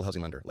conditions. Equal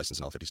housing lender.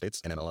 Licensed in all 50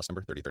 states. NMLS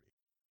number 3030.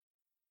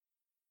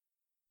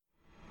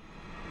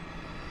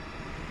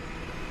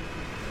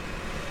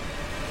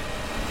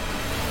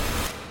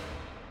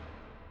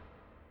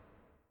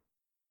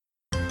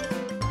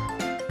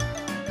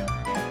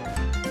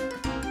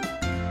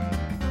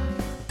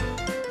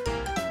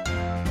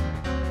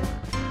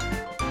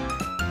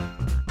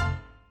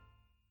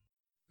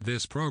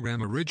 This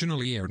program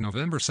originally aired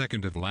November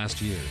 2nd of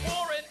last year.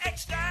 Warren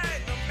Eckstein,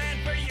 the man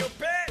for your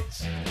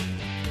pets.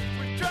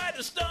 We tried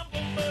to stumble,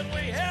 but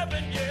we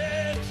haven't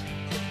yet.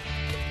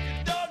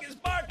 Your dog is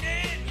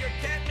barking, your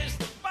cat missed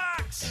the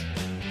box.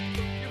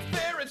 Your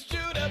ferret's chewing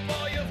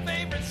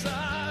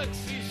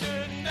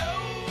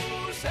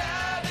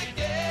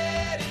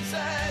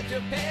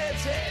your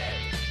pet's head.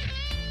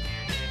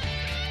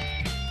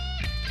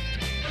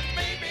 But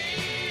maybe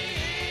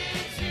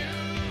it's you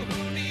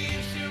who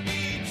needs to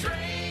be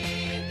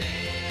trained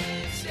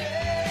instead.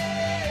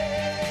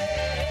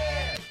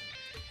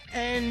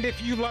 And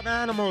if you love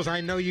animals,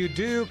 I know you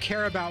do,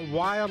 care about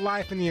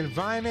wildlife and the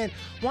environment,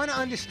 want to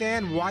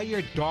understand why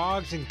your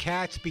dogs and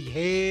cats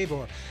behave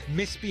or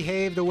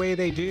misbehave the way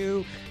they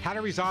do, how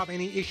to resolve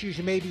any issues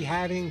you may be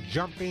having,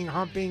 jumping,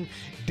 humping,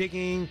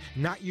 digging,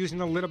 not using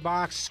the litter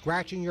box,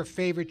 scratching your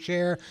favorite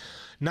chair,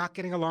 not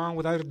getting along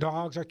with other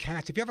dogs or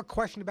cats. If you have a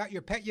question about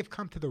your pet, you've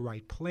come to the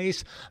right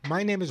place.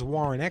 My name is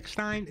Warren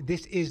Eckstein.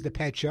 This is The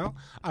Pet Show,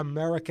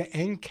 America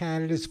and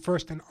Canada's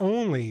first and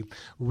only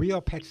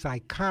real pet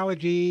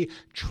psychology,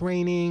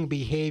 training,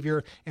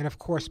 behavior, and of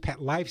course,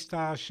 pet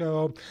lifestyle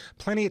show.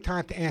 Plenty of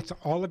time to answer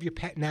all of your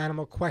pet and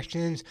animal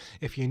questions.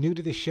 If you're new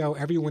to the show,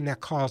 everyone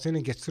that calls in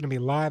and gets to me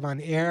live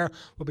on air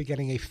will be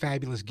getting a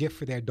fabulous gift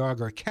for their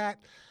dog or cat.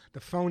 The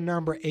phone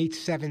number,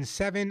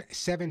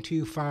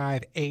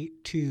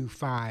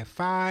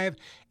 877-725-8255,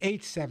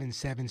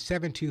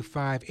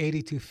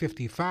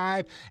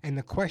 877-725-8255. And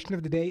the question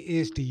of the day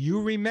is, do you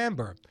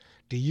remember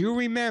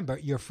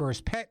your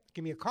first pet?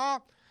 Give me a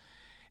call.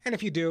 And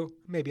if you do,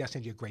 maybe I'll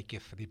send you a great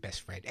gift for the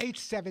best friend.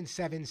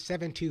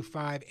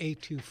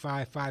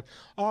 877-725-8255.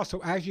 Also,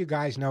 as you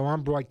guys know,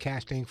 I'm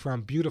broadcasting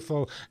from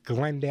beautiful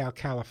Glendale,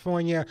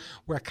 California,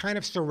 where kind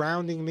of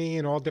surrounding me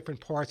in all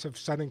different parts of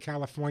Southern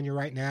California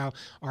right now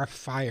are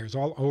fires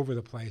all over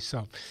the place.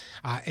 So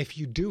if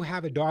you do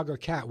have a dog or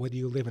cat, whether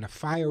you live in a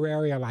fire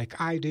area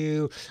like I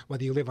do,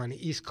 whether you live on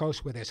the East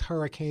Coast where there's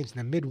hurricanes, in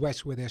the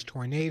Midwest where there's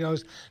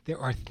tornadoes, there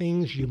are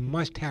things you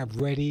must have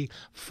ready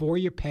for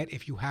your pet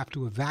if you have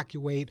to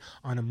evacuate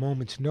on a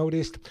moment's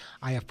notice.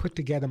 I have put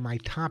together my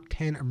top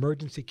 10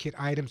 emergency kit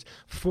items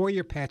for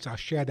your pets. I'll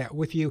share that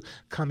with you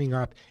coming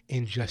up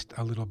in just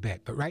a little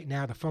bit. But right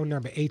now, the phone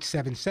number,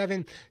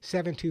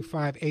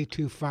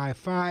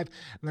 877-725-8255.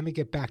 Let me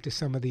get back to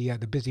some of the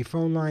busy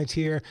phone lines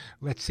here.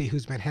 Let's see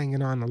who's been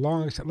hanging on the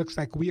longest. It looks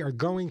like we are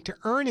going to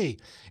Ernie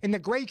in the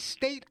great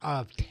state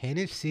of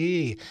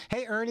Tennessee.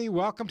 Hey, Ernie,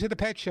 welcome to the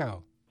Pet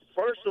Show.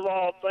 First of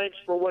all, thanks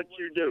for what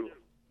you do.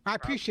 I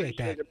appreciate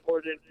that. It's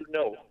important to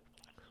know.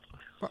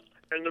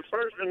 And the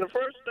first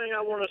thing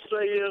I want to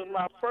say is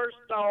my first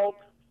dog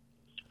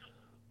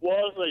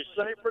was a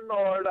Saint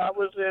Bernard. I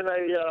was in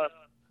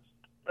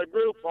a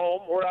group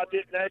home where I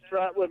didn't act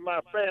right with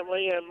my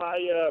family, and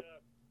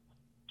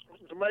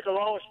to make a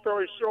long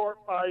story short,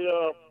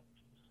 my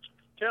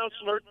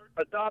counselor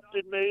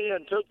adopted me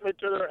and took me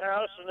to their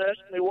house and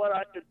asked me what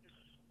I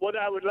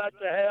would like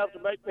to have to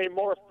make me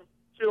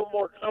feel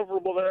more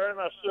comfortable there. And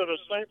I said a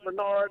Saint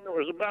Bernard, and it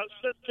was about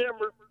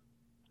September.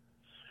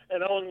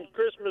 And on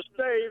Christmas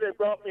Day, they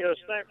brought me a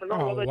Saint Bernard.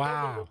 Oh,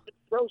 wow.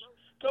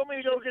 Told me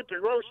to go get the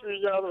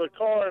groceries out of the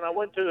car, and I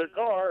went to the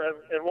car, and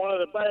one of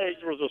the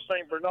bags was a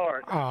Saint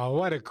Bernard. Oh,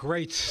 what a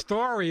great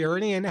story,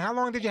 Ernie. And how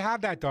long did you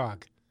have that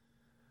dog?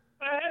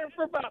 I had him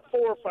for about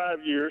 4 or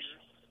 5 years.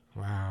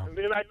 Wow. And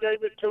then I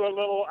gave it to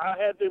I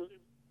had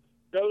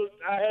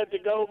to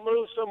go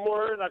move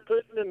somewhere, and I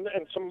couldn't,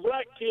 and some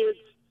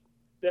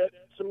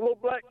little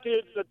black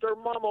kids that their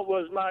mama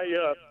was my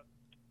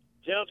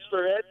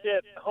counselor at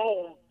that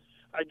home,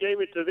 I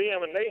gave it to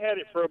them, and they had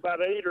it for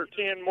about 8 or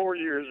 10 more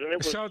years. And it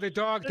was, so the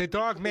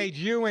dog made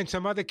you and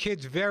some other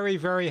kids very,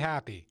 very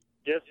happy.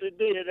 Yes, it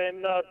did.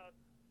 And I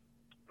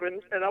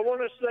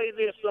want to say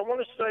this. I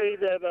want to say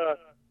that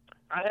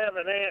I have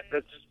an aunt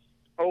that's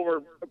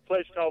over a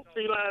place called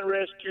Feline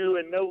Rescue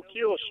and No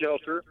Kill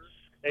Shelter,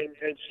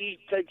 and she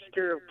takes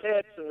care of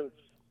cats, and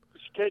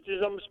she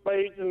catches them,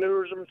 spades and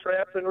neuters them,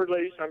 trap and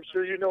release. I'm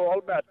sure you know all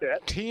about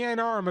that.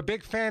 TNR. I'm a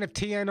big fan of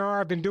TNR.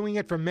 I've been doing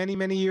it for many,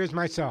 many years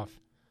myself.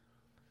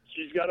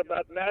 She's got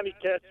about 90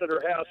 cats at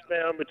her house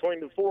now. Between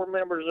the 4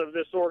 members of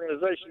this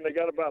organization, they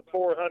got about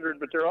 400,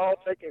 but they're all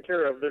taken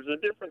care of. There's a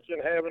difference in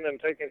having and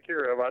taking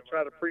care of. I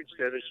try to preach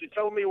that. And she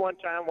told me one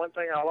time, one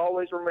thing I'll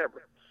always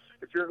remember: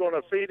 if you're going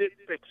to feed it,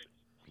 fix it.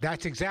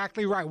 That's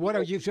exactly right. What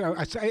are you? Is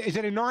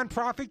it a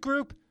nonprofit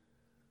group?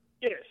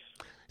 Yes.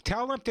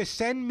 Tell them to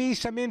send me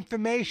some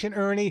information,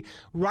 Ernie.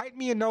 Write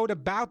me a note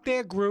about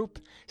their group.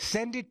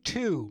 Send it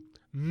to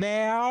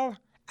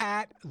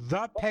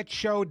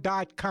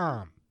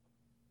mail@thepetshow.com.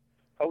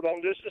 Hold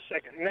on just a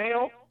second.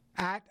 Now?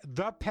 At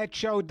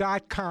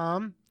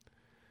thepetshow.com.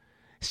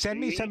 Send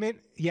me some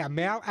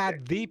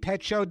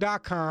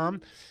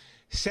mail@thepetshow.com.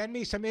 Send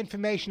me some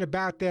information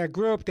about their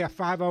group, their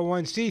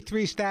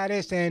 501c3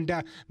 status, and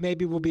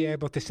maybe we'll be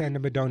able to send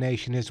them a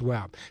donation as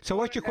well. So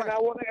what's your question? I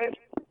want to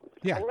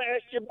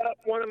ask you about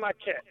one of my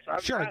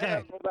cats. Sure, go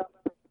ahead.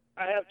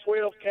 I have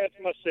 12 cats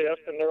myself,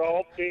 and they're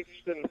all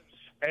fixed, and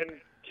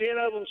 10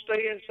 of them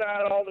stay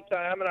inside all the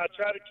time, and I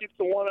try to keep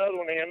the one other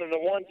one in, and the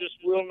one just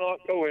will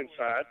not go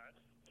inside.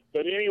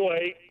 But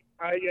anyway,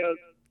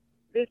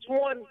 it's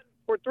one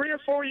for 3 or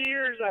 4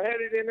 years. I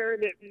had it in there,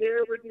 and it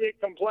never did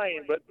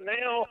complain. But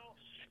now,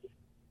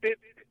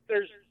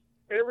 there's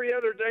every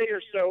other day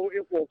or so,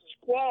 it will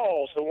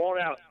squall to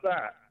want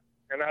outside,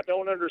 and I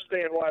don't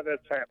understand why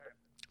that's happening.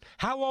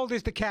 How old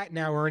is the cat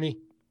now, Ernie?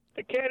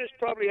 The cat is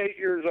probably 8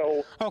 years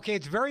old. Okay,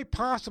 it's very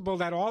possible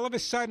that all of a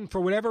sudden, for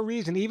whatever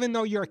reason, even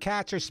though your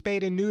cats are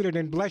spayed and neutered,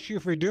 and bless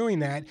you for doing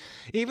that,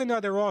 even though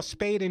they're all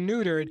spayed and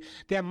neutered,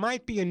 there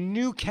might be a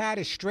new cat,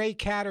 a stray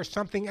cat, or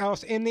something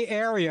else in the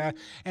area,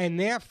 and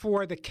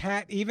therefore the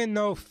cat, even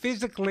though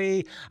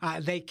physically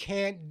they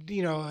can't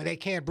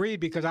breed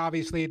because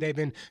obviously they've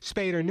been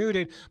spayed or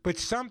neutered, but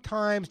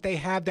sometimes they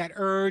have that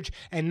urge,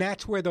 and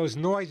that's where those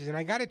noises. And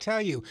I got to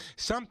tell you,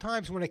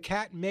 sometimes when a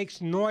cat makes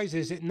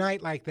noises at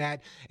night like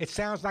that, it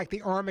sounds like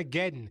the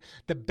Armageddon.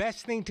 The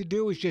best thing to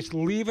do is just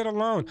leave it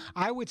alone.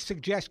 I would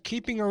suggest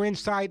keeping her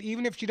inside,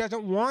 even if she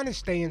doesn't want to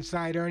stay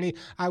inside, Ernie.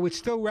 I would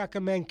still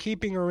recommend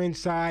keeping her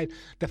inside.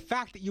 The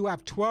fact that you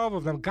have 12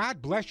 of them,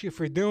 God bless you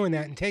for doing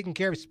that and taking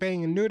care of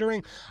spaying and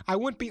neutering. I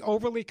wouldn't be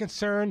overly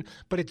concerned,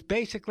 but it's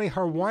basically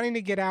her wanting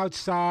to get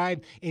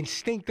outside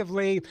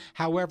instinctively.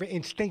 However,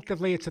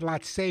 instinctively, it's a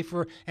lot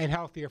safer and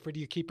healthier for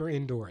you to keep her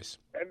indoors.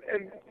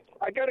 And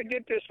I got to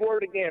get this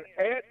word again.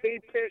 At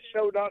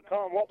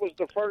thepetshow.com, what was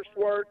the first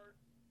word?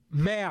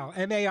 Mail,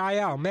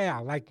 M-A-I-L,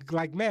 mail, like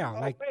mail.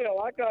 Oh,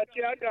 mail. I got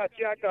you.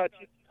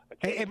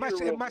 It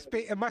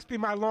must be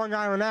my Long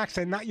Island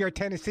accent, not your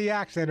Tennessee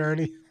accent,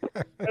 Ernie.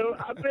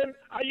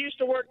 I used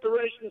to work the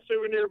racing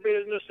souvenir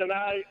business, and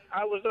I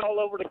was all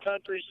over the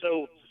country.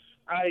 So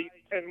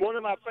and one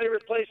of my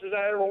favorite places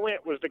I ever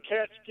went was the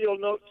Catskill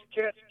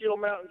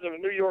Mountains of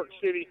New York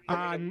City,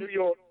 New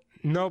York.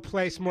 No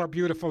place more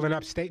beautiful than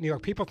upstate New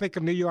York. People think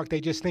of New York, they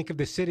just think of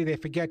the city. They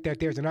forget that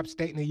there's an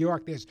upstate New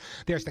York. There's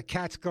the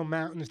Catskill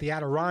Mountains, the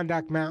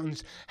Adirondack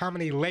Mountains, how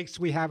many lakes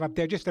we have up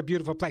there. Just a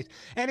beautiful place.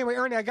 Anyway,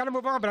 Ernie, I got to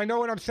move on, but I know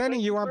what I'm sending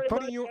you. I'm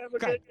putting you... Have a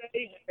good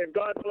day, and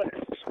God bless.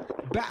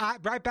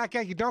 Right back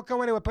at you. Don't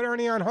go anywhere. Put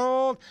Ernie on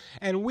hold,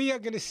 and we are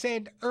going to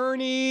send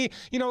Ernie...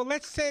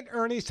 let's send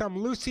Ernie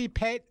some Lucy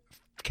Pet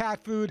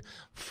cat food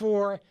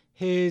for...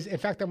 In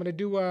fact, I'm going to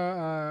do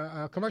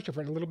a commercial for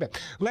it in a little bit.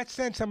 Let's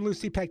send some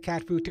Lucy Pet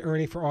cat food to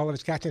Ernie for all of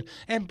his cats.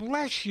 And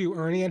bless you,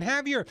 Ernie. And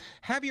have your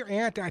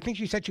aunt, I think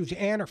she said she was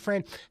your aunt or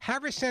friend,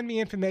 have her send me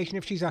information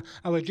if she's a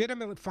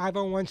legitimate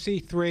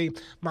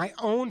 501c3, my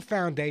own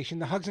foundation,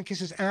 the Hugs and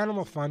Kisses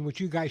Animal Fund, which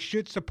you guys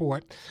should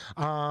support.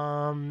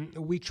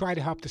 We try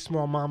to help the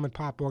small mom and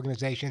pop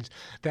organizations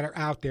that are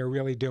out there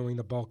really doing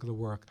the bulk of the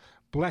work.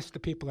 Bless the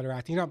people that are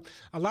out there.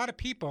 A lot of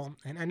people,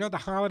 and I know the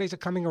holidays are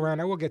coming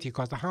around. I will get to you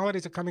because the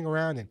holidays are coming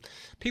around, and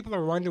people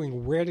are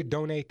wondering where to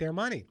donate their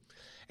money.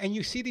 And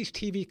you see these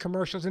TV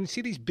commercials and you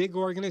see these big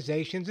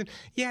organizations, and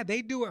yeah,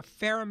 they do a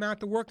fair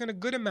amount of work and a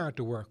good amount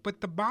of work. But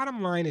the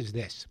bottom line is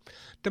this.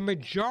 The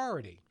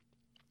majority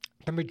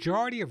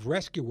of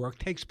rescue work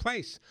takes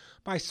place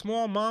by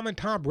small mom and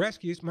pop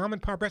rescues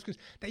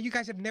that you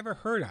guys have never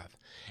heard of.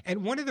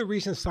 And one of the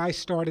reasons I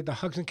started the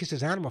Hugs and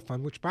Kisses Animal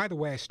Fund, which, by the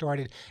way, I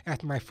started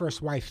after my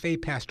first wife, Faye,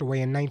 passed away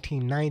in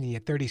 1990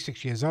 at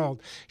 36 years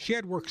old. She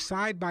had worked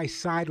side by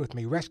side with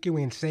me,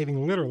 rescuing and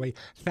saving literally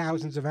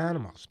thousands of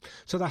animals.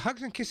 So the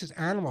Hugs and Kisses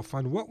Animal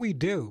Fund, what we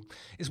do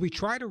is we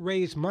try to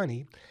raise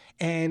money,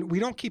 and we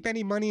don't keep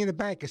any money in the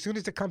bank. As soon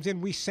as it comes in,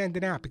 we send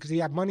it out, because if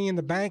you have money in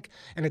the bank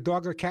and a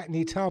dog or cat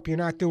needs help, you're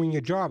not doing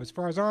your job as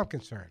far as I'm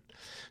concerned.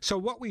 So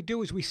what we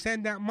do is we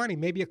send out money,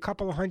 maybe a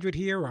couple of hundred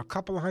here or a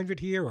couple of hundred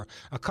here or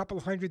a couple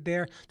of hundred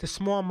there to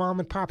small mom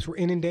and pops. We're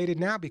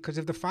inundated now because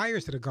of the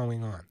fires that are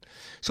going on.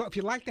 So if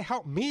you'd like to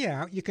help me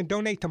out, you can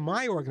donate to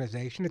my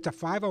organization. It's a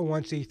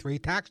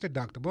 501c3, tax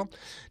deductible.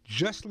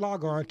 Just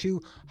log on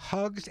to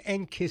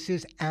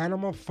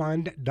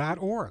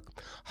hugsandkissesanimalfund.org.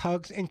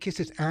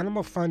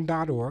 Hugsandkissesanimalfund.org.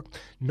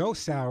 No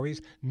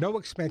salaries, no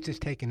expenses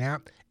taken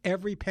out.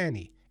 Every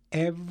penny,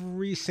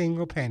 every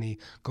single penny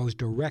goes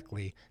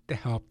directly to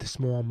help the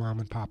small mom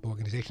and pop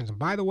organizations. And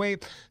by the way,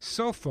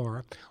 so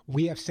far,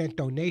 we have sent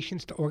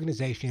donations to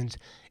organizations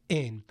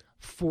in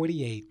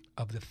 48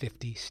 of the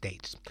 50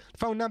 states.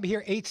 Phone number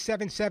here,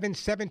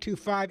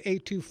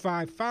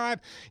 877-725-8255.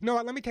 You know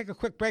what? Let me take a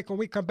quick break. When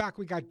we come back,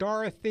 we got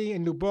Dorothy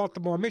in New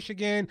Baltimore,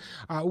 Michigan.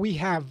 We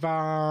have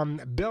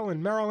Bill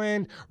in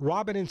Maryland,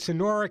 Robin in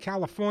Sonora,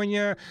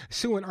 California,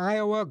 Sue in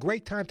Iowa.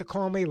 Great time to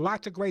call me.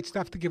 Lots of great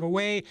stuff to give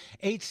away.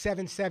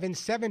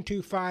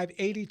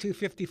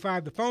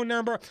 877-725-8255, the phone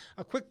number.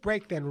 A quick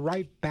break, then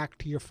right back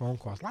to your phone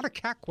calls. A lot of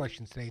cat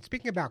questions today. And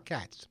speaking about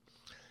cats,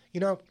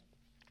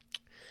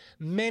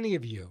 many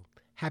of you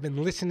have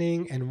been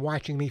listening and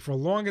watching me for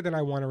longer than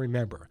I want to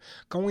remember.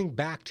 Going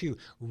back to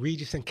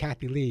Regis and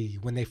Kathy Lee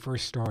when they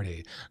first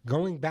started.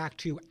 Going back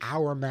to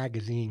Our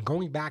Magazine.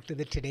 Going back to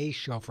the Today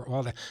Show for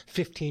all the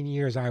 15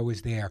 years I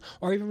was there.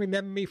 Or even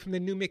remember me from the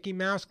New Mickey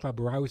Mouse Club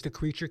where I was the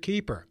creature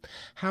keeper.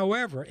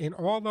 However, in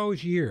all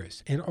those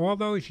years,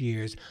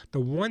 the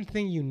one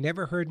thing you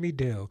never heard me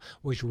do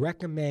was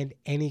recommend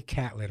any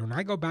cat litter. And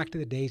I go back to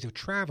the days of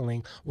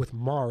traveling with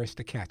Morris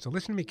the cat. So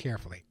listen to me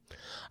carefully.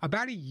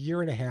 About a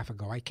year and a half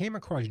ago, I came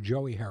across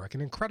Joey Herrick,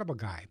 an incredible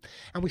guy,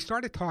 and we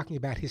started talking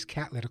about his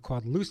cat litter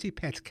called Lucy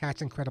Pet's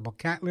Cat's Incredible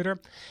Cat Litter,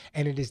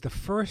 and it is the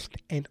first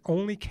and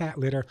only cat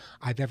litter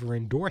I've ever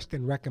endorsed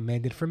and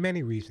recommended for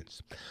many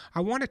reasons.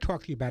 I want to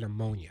talk to you about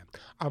ammonia.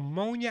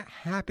 Ammonia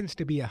happens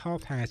to be a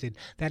health hazard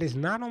that is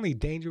not only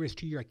dangerous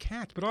to your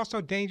cats, but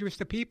also dangerous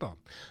to people.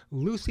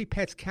 Lucy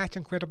Pet's Cat's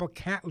Incredible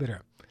Cat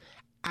Litter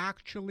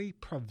actually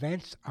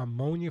prevents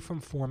ammonia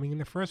from forming in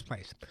the first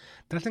place.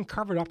 Doesn't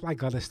cover it up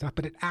like other stuff,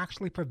 but it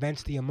actually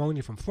prevents the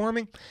ammonia from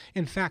forming.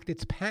 In fact,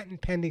 its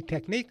patent-pending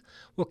technique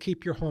will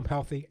keep your home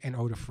healthy and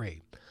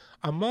odor-free.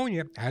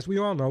 Ammonia, as we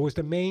all know, is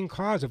the main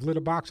cause of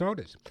litter box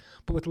odors.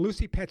 But with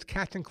Lucy Pet's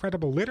Cat's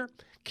Incredible Litter,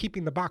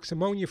 keeping the box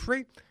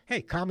ammonia-free,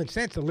 hey, common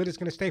sense, the litter's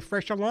going to stay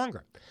fresher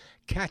longer.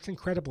 Cat's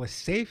Incredible is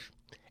safe,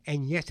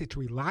 and yes, it's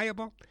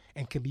reliable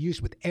and can be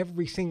used with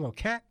every single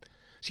cat.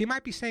 So you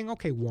might be saying,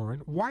 okay,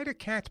 Warren, why do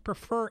cats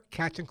prefer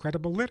Cat's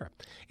Incredible Litter?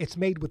 It's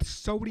made with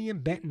sodium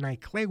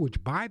bentonite clay,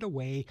 which, by the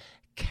way,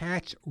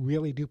 cats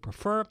really do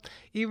prefer.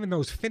 Even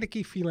those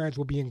finicky felines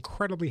will be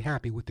incredibly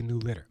happy with the new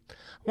litter. I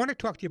want to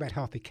talk to you about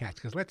healthy cats,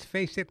 because let's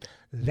face it,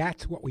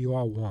 that's what we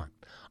all want.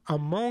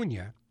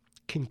 Ammonia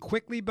can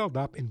quickly build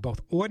up in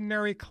both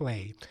ordinary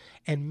clay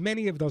and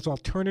many of those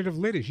alternative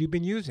litters you've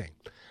been using.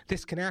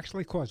 This can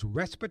actually cause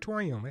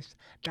respiratory illness,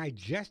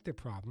 digestive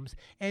problems,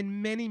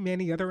 and many,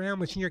 many other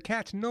ailments in your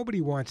cats.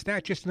 Nobody wants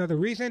that. Just another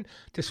reason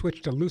to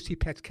switch to Lucy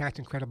Pet's Cat's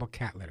Incredible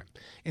Cat Litter.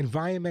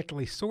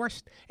 Environmentally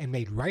sourced and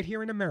made right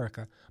here in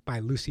America by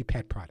Lucy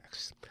Pet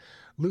Products.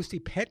 Lucy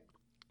Pet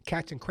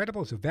Cat's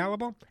Incredible is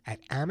available at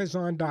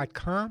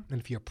Amazon.com, and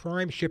if your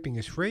Prime shipping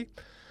is free.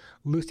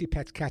 Lucy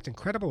Pet's Cat's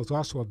Incredible is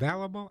also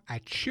available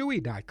at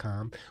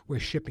Chewy.com, where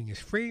shipping is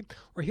free.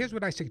 Or here's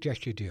what I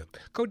suggest you do.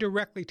 Go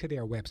directly to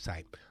their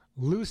website,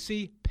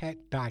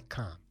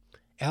 LucyPet.com.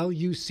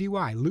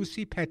 L-U-C-Y,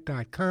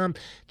 LucyPet.com.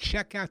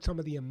 Check out some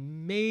of the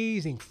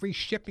amazing free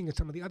shipping and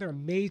some of the other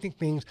amazing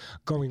things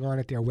going on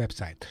at their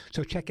website.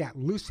 So check out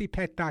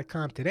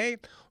LucyPet.com today,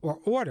 or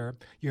order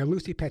your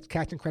Lucy Pet's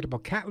Cat's Incredible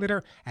Cat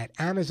Litter at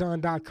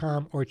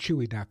Amazon.com or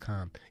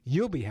Chewy.com.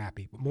 You'll be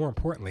happy, but more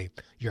importantly,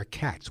 your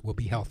cats will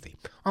be healthy.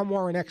 I'm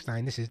Warren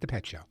Eckstein. This is The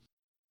Pet Show.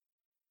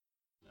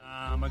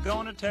 I'm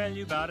gonna tell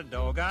you about a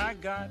dog I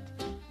got,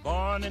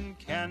 born in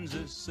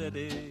Kansas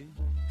City.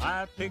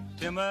 I picked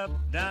him up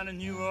down in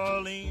New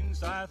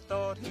Orleans. I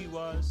thought he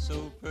was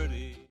so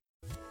pretty.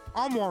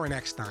 I'm Warren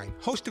Eckstein,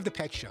 host of The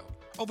Pet Show.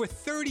 Over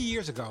 30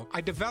 years ago,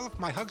 I developed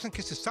my Hugs and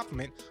Kisses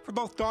supplement for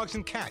both dogs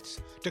and cats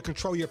to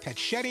control your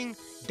pet's shedding,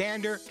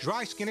 dander,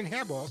 dry skin, and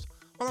hairballs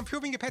while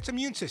improving your pet's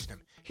immune system.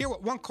 Hear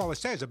what one caller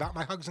says about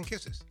my Hugs and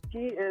Kisses.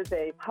 She is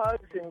a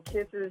Hugs and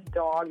Kisses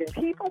dog, and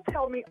people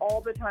tell me all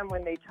the time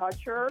when they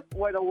touch her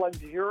what a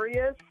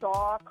luxurious,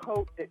 soft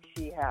coat that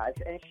she has,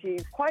 and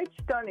she's quite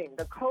stunning.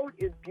 The coat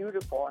is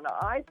beautiful, and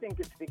I think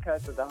it's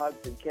because of the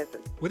Hugs and Kisses.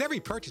 With every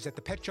purchase at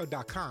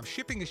thepetshow.com,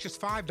 shipping is just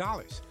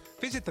 $5.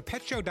 Visit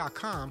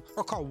thepetshow.com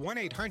or call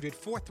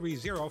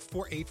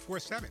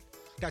 1-800-430-4847.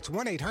 That's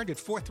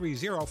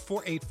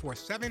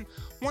 1-800-430-4847,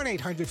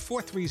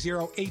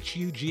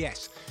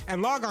 1-800-430-HUGS.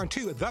 And log on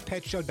to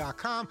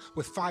thepetshow.com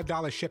with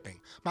 $5 shipping.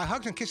 My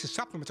Hugs and Kisses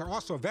supplements are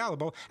also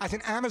available as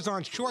an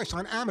Amazon's Choice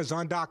on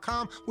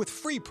Amazon.com with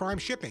free Prime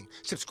shipping.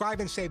 Subscribe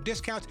and save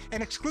discounts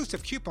and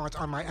exclusive coupons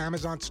on my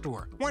Amazon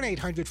store.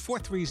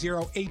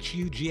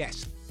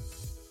 1-800-430-HUGS.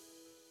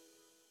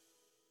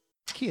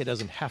 Kia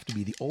doesn't have to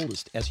be the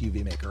oldest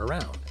SUV maker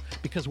around,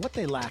 because what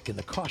they lack in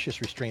the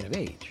cautious restraint of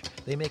age,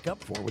 they make up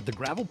for with the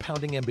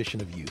gravel-pounding ambition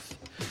of youth.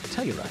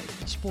 Telluride,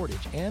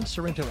 Sportage, and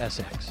Sorento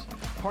SX,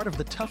 part of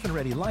the tough and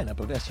ready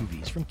lineup of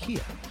SUVs from Kia,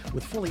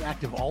 with fully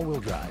active all-wheel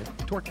drive,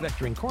 torque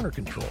vectoring corner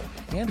control,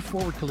 and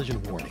forward collision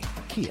warning.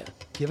 Kia,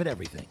 give it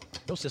everything.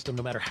 No system,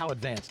 no matter how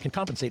advanced, can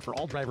compensate for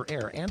all driver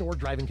error and or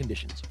driving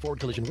conditions. Forward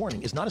collision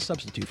warning is not a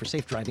substitute for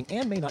safe driving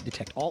and may not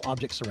detect all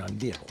objects surrounding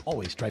the vehicle.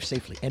 Always drive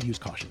safely and use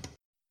caution.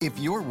 If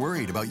you're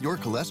worried about your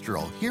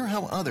cholesterol, hear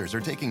how others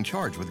are taking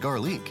charge with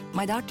garlic.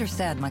 My doctor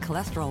said my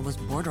cholesterol was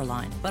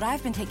borderline, but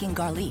I've been taking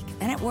garlic,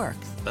 and it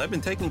works. I've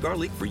been taking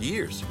garlic for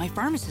years. My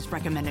pharmacist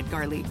recommended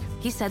garlic.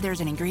 He said there's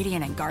an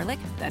ingredient in garlic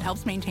that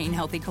helps maintain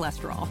healthy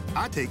cholesterol.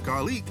 I take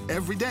garlic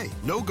every day.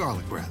 No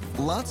garlic breath.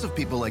 Lots of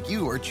people like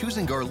you are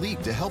choosing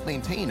garlic to help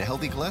maintain a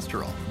healthy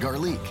cholesterol.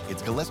 Garlic,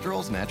 it's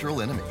cholesterol's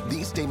natural enemy.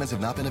 These statements have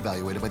not been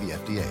evaluated by the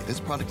FDA. This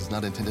product is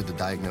not intended to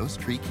diagnose,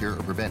 treat, cure,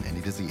 or prevent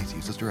any disease.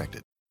 Use as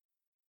directed.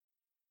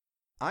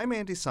 I'm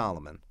Andy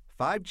Solomon.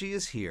 5G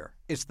is here.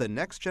 It's the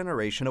next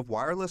generation of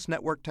wireless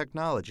network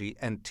technology,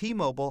 and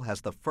T-Mobile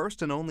has the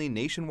first and only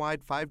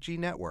nationwide 5G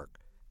network.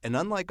 And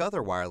unlike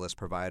other wireless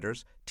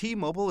providers,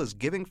 T-Mobile is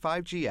giving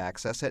 5G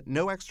access at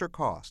no extra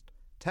cost.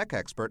 Tech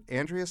expert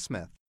Andrea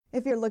Smith.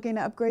 If you're looking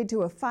to upgrade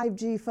to a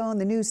 5G phone,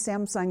 the new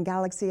Samsung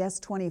Galaxy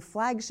S20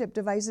 flagship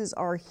devices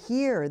are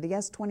here. The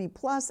S20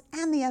 Plus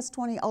and the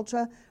S20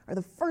 Ultra are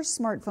the first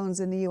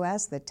smartphones in the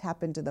U.S. that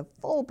tap into the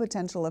full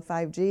potential of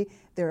 5G.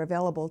 They're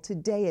available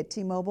today at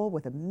T-Mobile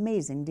with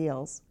amazing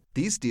deals.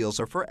 These deals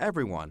are for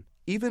everyone,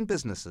 even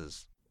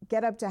businesses.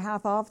 Get up to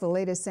half off the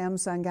latest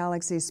Samsung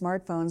Galaxy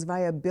smartphones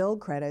via bill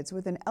credits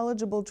with an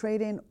eligible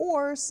trade-in,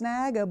 or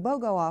snag a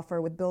BOGO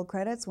offer with bill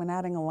credits when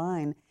adding a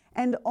line.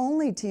 And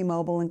only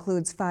T-Mobile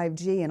includes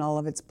 5G in all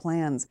of its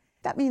plans.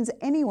 That means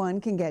anyone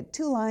can get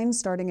 2 lines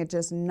starting at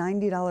just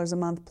 $90 a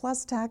month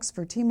plus tax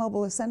for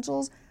T-Mobile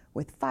Essentials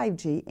with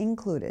 5G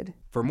included.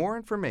 For more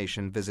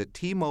information, visit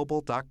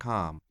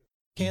T-Mobile.com.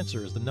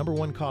 Cancer is the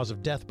 #1 cause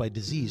of death by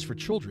disease for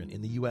children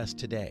in the U.S.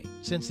 today.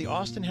 Since the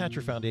Austin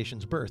Hatcher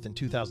Foundation's birth in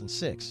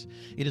 2006,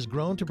 it has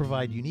grown to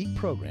provide unique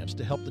programs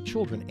to help the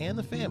children and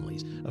the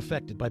families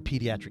affected by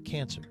pediatric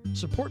cancer.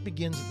 Support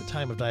begins at the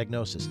time of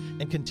diagnosis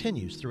and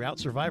continues throughout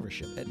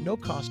survivorship at no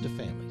cost to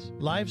families.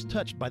 Lives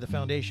touched by the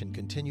foundation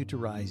continue to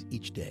rise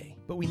each day,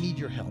 but we need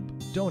your help.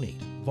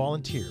 Donate,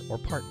 volunteer, or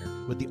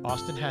partner with the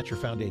Austin Hatcher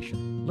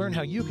Foundation. Learn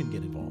how you can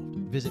get involved.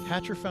 Visit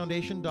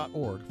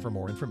hatcherfoundation.org for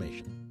more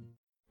information.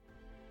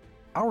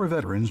 Our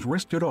veterans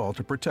risked it all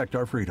to protect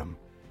our freedom.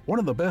 One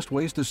of the best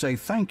ways to say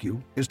thank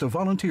you is to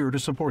volunteer to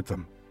support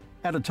them.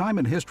 At a time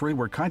in history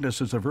where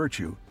kindness is a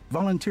virtue,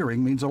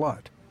 volunteering means a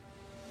lot.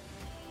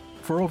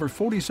 For over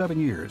 47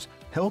 years,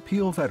 Help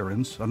Heal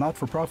Veterans, a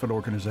not-for-profit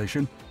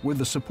organization with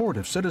the support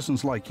of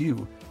citizens like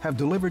you, have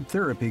delivered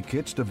therapy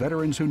kits to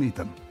veterans who need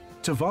them.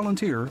 To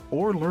volunteer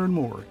or learn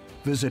more,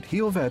 visit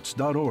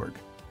healvets.org.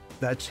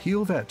 That's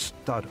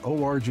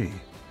healvets.org.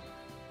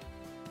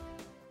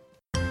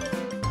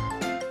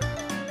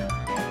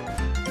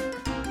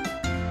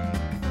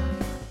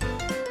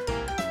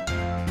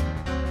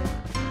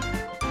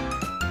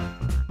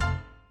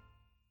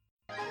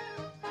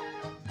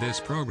 This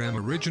program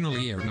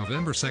originally aired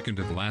November 2nd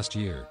of last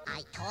year.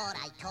 I tore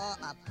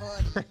a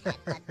pudding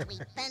cat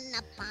creeping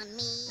up on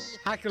me.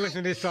 I can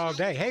listen to this all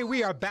day. Hey,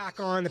 we are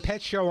back on The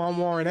Pet Show on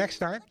Warren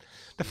Eckstein.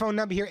 The phone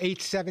number here,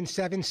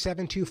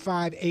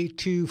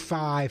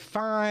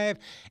 877-725-8255,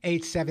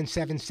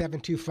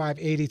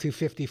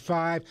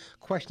 877-725-8255.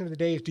 Question of the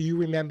day is, do you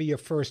remember your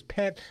first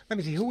pet? Let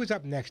me see, who is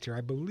up next here?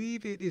 I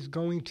believe it is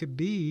going to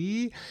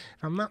be,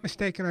 if I'm not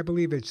mistaken, I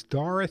believe it's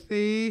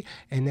Dorothy,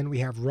 and then we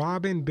have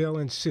Robin, Bill,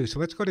 and Sue. So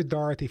let's go to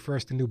Dorothy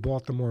first in New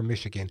Baltimore,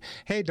 Michigan.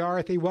 Hey,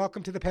 Dorothy,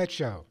 welcome to The Pet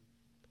Show.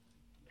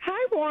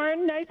 Hi,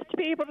 Warren. Nice to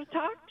be able to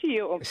talk to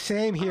you.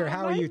 Same here.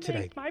 How are you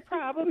today? My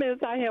problem is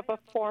I have a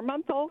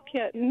 4-month-old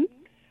kitten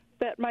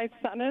that my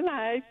son and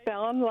I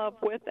fell in love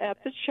with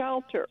at the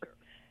shelter.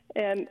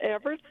 And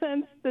ever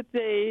since the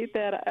day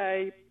that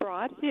I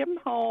brought him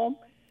home,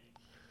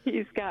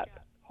 he's got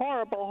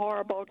horrible,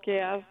 horrible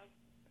gas.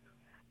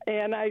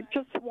 And I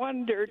just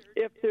wondered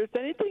if there's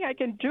anything I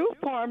can do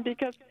for him,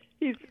 because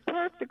he's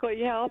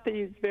perfectly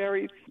healthy. He's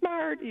very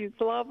smart. He's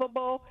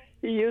lovable.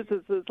 He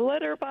uses his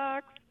litter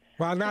box.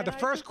 Well, now the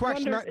first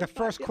question.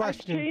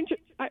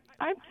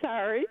 I'm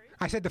sorry.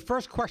 I said the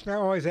first question I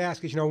always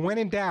ask is, when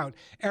in doubt,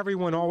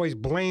 everyone always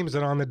blames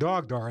it on the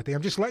dog, Dorothy.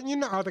 I'm just letting you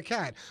know, or the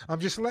cat. I'm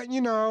just letting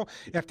you know,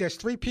 if there's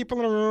 3 people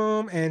in a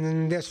room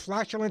and there's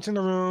flatulence in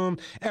the room,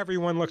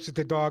 everyone looks at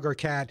the dog or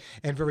cat,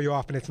 and very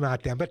often it's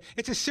not them. But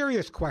it's a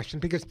serious question,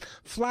 because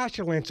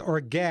flatulence or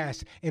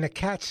gas in a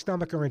cat's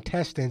stomach or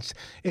intestines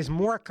is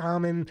more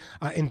common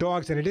in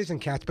dogs than it is in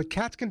cats. But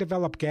cats can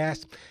develop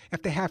gas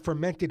if they have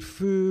fermented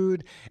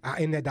food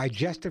in their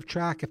digestive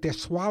tract, if they're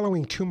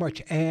swallowing too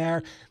much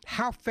air.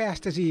 How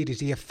fast does he eat?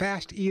 Is he a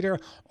fast eater?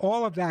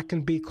 All of that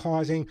can be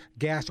causing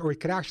gas, or it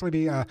could actually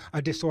be a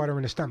disorder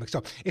in the stomach.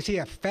 So is he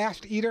a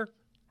fast eater?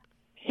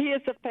 He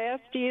is a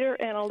fast eater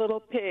and a little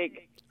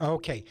pig.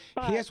 Okay.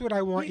 Here's what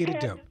I want you to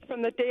do.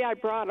 From the day I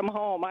brought him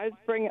home. I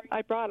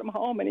brought him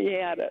home and he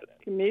had it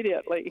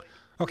immediately.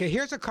 Okay,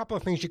 here's a couple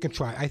of things you can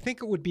try. I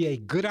think it would be a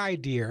good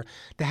idea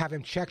to have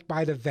him checked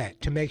by the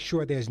vet to make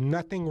sure there's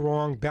nothing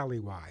wrong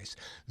belly-wise.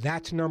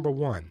 That's number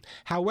one.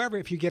 However,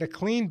 if you get a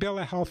clean bill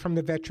of health from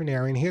the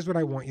veterinarian, here's what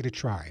I want you to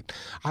try.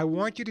 I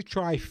want you to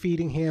try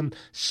feeding him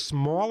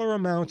smaller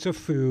amounts of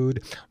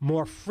food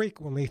more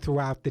frequently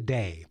throughout the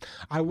day.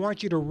 I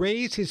want you to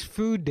raise his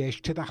food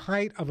dish to the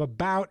height of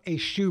about a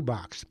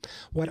shoebox.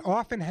 What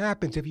often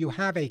happens if you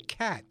have a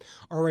cat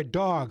or a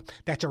dog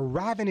that's a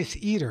ravenous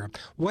eater,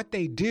 what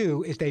they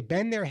do is they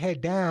bend their head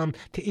down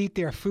to eat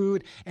their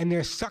food, and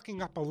they're sucking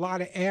up a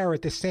lot of air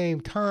at the same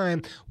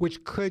time,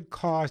 which could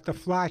cause the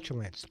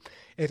flatulence.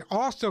 It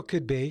also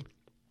could be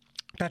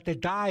that the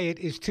diet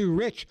is too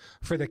rich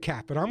for the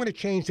cat, but I'm going to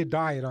change the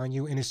diet on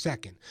you in a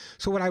second.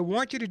 So what I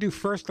want you to do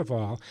first of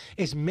all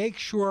is make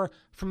sure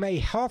from a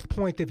health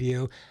point of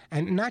view,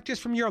 and not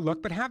just from your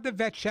look, but have the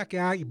vet check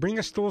out. You bring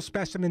a stool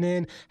specimen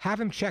in,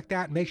 have him checked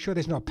out, make sure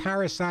there's no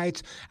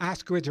parasites,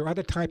 ascarids, or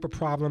other type of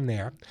problem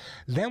there.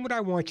 Then what I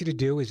want you to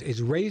do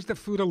is raise the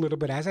food a little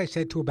bit, as I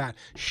said, to about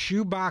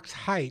shoebox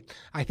height.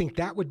 I think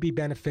that would be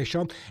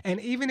beneficial. And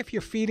even if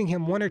you're feeding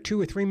him 1 or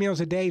 2 or 3 meals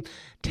a day,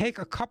 take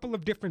a couple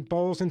of different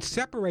bowls and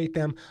separate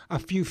them a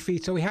few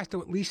feet so he has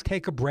to at least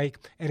take a break.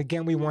 And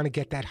again, we want to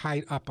get that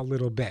height up a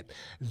little bit.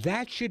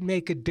 That should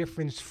make a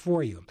difference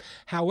for you.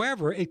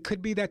 However, it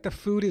could be that the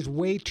food is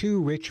way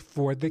too rich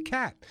for the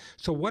cat.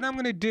 So what I'm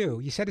going to do,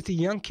 you said it's a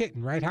young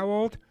kitten, right? How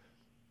old?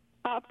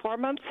 4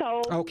 months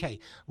old. Okay,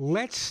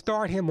 let's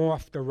start him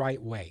off the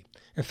right way.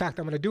 In fact,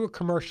 I'm going to do a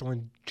commercial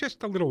in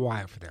just a little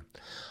while for them.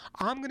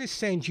 I'm going to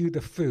send you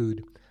the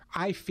food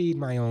I feed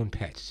my own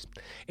pets.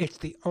 It's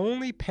the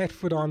only pet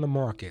food on the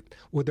market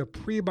with a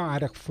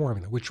prebiotic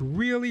formula, which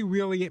really,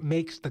 it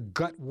makes the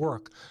gut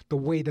work the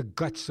way the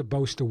gut's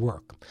supposed to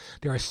work.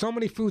 There are so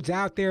many foods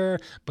out there,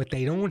 but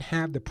they don't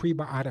have the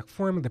prebiotic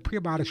formula. The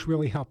prebiotics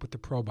really help with the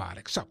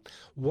probiotics. So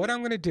what I'm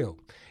going to do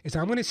is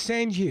I'm going to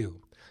send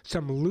you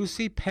some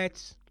Lucy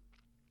Pets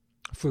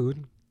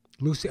food.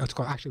 It's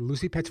called actually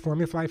Lucy Pets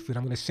Formula food.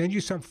 I'm going to send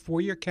you some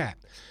for your cat.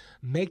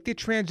 Make the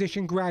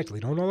transition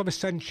gradually. Don't all of a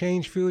sudden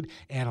change food,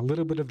 add a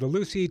little bit of the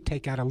Lucy,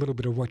 take out a little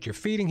bit of what you're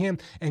feeding him,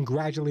 and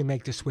gradually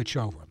make the switch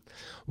over.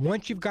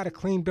 Once you've got a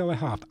clean bill of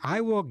health,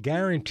 I will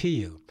guarantee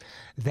you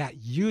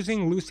that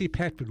using Lucy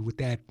Pet Food with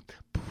that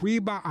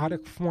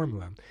prebiotic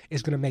formula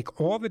is going to make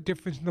all the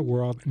difference in the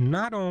world,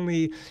 not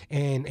only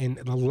in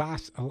the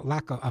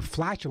lack of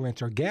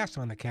flatulence or gas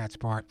on the cat's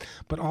part,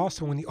 but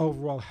also in the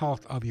overall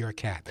health of your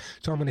cat.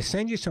 So I'm going to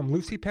send you some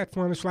Lucy Pet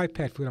Formula Life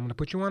Pet Food. I'm going to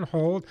put you on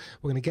hold.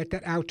 We're going to get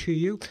that out to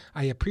you.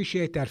 I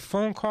appreciate that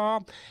phone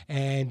call,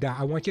 and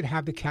I want you to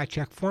have the cat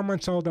check. 4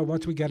 months old, though,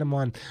 once we get him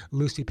on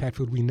Lucy Pet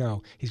Food, we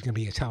know he's going to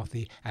be as healthy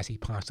as he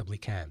possibly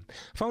can.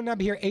 Phone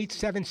number here,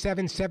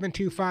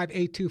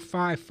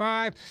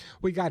 877-725-8255.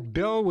 We got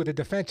Bill with a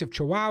defensive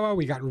Chihuahua.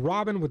 We got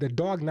Robin with a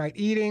dog night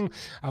eating.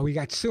 We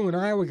got Sue and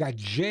I. We got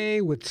Jay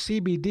with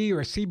CBD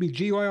or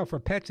CBG oil for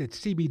pets. It's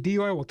CBD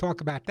oil. We'll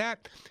talk about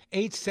that.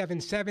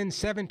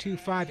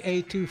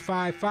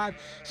 877-725-8255.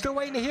 Still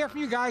waiting to hear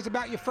from you guys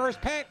about your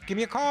first pet. Give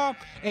me a call,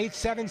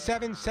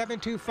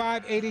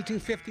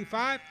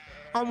 877-725-8255.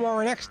 I'm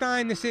Warren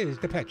Eckstein. This is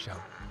The Pet Show.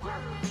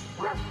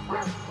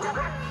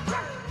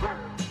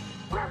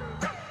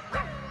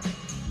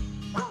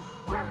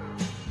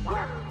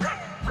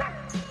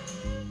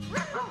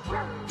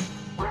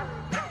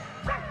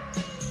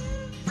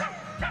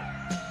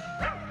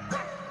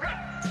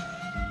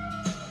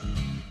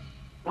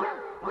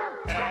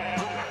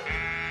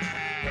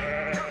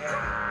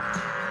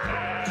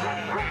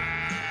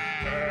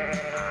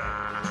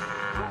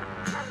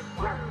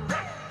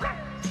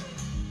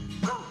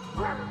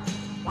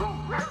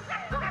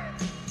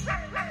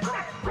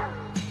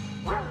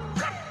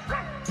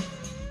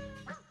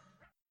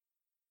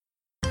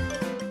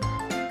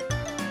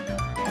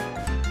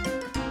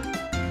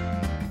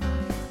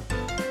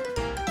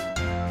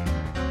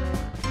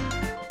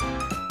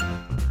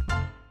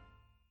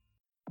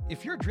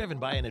 If you're driven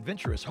by an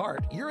adventurous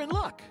heart, you're in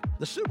luck.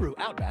 The Subaru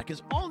Outback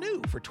is all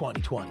new for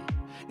 2020.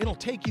 It'll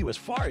take you as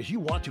far as you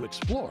want to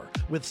explore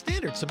with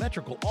standard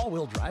symmetrical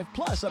all-wheel drive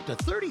plus up to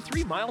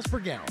 33 miles per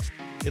gallon.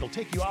 It'll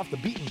take you off the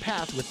beaten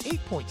path with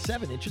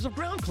 8.7 inches of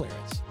ground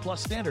clearance,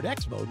 plus standard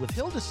X mode with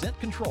hill descent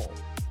control.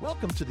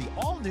 Welcome to the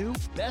all-new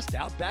best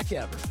Outback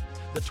ever,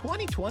 the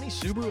 2020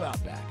 Subaru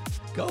Outback.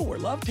 Go where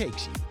love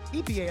takes you.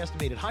 EPA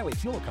estimated highway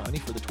fuel economy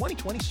for the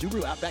 2020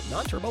 Subaru Outback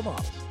non-turbo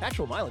models.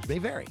 Actual mileage may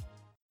vary.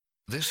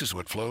 This is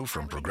what Flo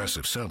from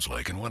Progressive sounds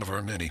like in one of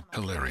our many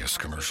hilarious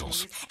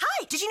commercials.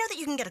 Hi, did you know that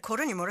you can get a quote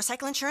on your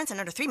motorcycle insurance in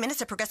under 3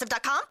 minutes at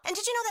Progressive.com? And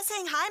did you know that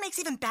saying hi makes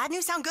even bad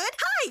news sound good?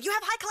 Hi, you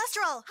have high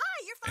cholesterol.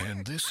 Hi, you're fine.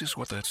 And this is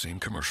what that same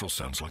commercial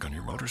sounds like on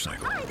your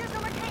motorcycle. Hi, there's no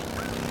more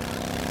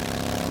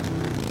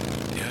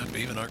pain. Yeah,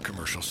 even our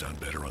commercials sound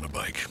better on a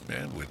bike.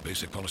 And with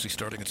basic policy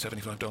starting at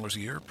 $75 a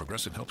year,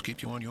 Progressive helps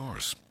keep you on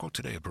yours. Quote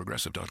today at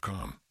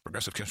Progressive.com.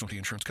 Progressive Casualty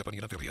Insurance Company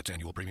and affiliates.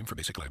 Annual premium for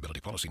basic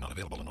liability policy not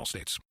available in all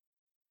states.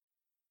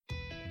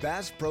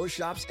 Bass Pro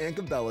Shops and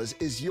Cabela's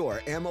is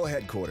your ammo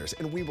headquarters,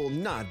 and we will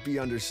not be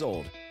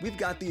undersold. We've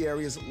got the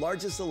area's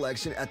largest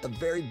selection at the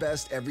very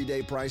best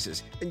everyday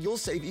prices, and you'll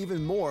save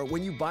even more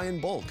when you buy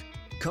in bulk.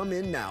 Come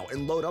in now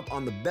and load up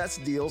on the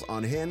best deals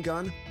on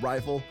handgun,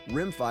 rifle,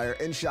 rimfire,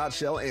 and shot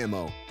shell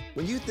ammo.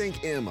 When you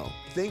think ammo,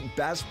 think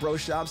Bass Pro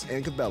Shops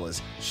and Cabela's.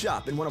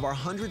 Shop in one of our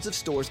hundreds of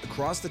stores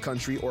across the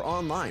country or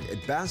online at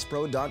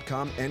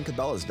BassPro.com and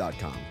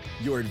Cabela's.com.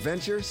 Your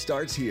adventure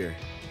starts here.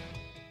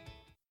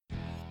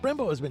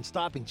 Brembo has been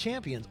stopping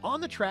champions on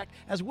the track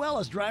as well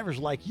as drivers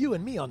like you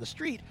and me on the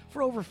street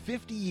for over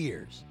 50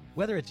 years.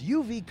 Whether it's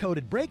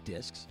UV-coated brake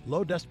discs,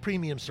 low-dust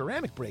premium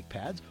ceramic brake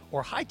pads,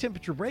 or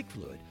high-temperature brake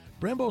fluid,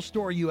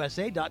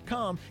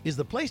 BremboStoreUSA.com is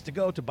the place to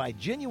go to buy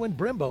genuine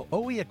Brembo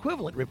OE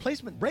equivalent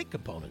replacement brake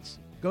components.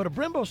 Go to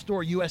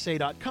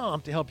BremboStoreUSA.com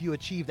to help you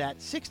achieve that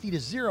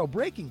 60-0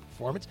 braking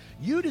performance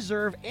you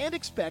deserve and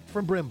expect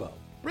from Brembo.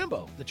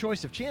 Brembo, the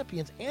choice of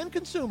champions and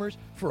consumers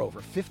for over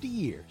 50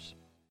 years.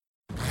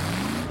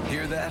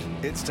 Hear that?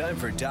 It's time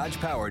for Dodge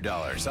Power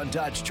Dollars on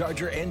Dodge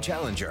Charger and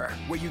Challenger,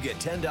 where you get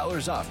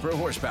 $10 off per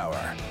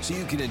horsepower. So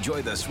you can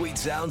enjoy the sweet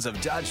sounds of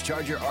Dodge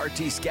Charger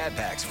RT Scat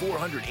Pack's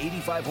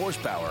 485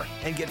 horsepower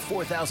and get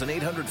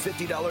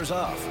 $4,850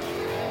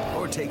 off.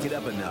 Or take it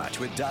up a notch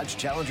with Dodge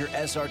Challenger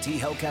SRT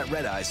Hellcat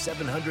Red Eye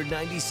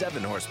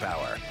 797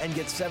 horsepower and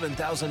get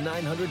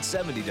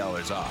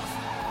 $7,970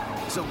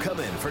 off. So come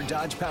in for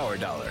Dodge Power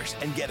Dollars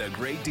and get a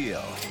great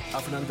deal.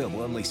 Offer not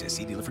available on leases.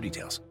 See dealer for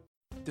details.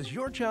 Does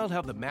your child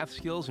have the math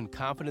skills and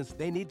confidence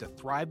they need to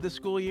thrive this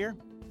school year?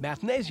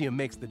 Mathnasium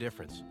makes the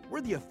difference. We're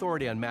the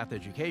authority on math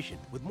education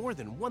with more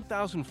than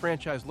 1,000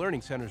 franchise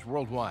learning centers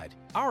worldwide.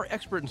 Our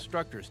expert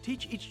instructors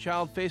teach each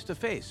child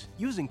face-to-face,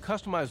 using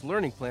customized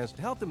learning plans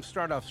to help them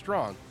start off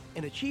strong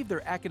and achieve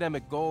their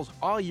academic goals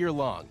all year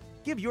long.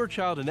 Give your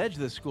child an edge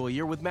this school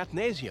year with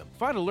Mathnasium.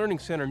 Find a learning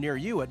center near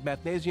you at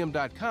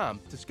mathnasium.com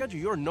to schedule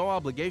your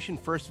no-obligation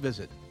first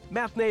visit.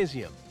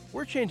 Mathnasium.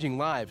 We're changing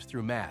lives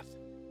through math.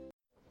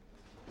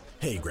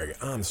 Hey, Greg,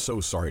 I'm so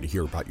sorry to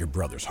hear about your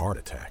brother's heart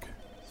attack.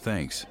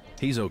 Thanks.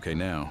 He's okay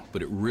now,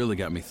 but it really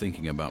got me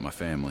thinking about my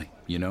family.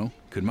 You know,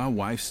 could my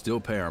wife still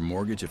pay our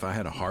mortgage if I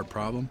had a heart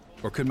problem?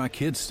 Or could my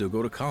kids still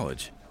go to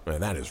college?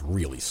 Man, that is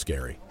really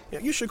scary. Yeah,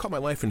 you should call my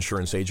life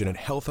insurance agent at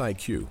Health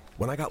IQ.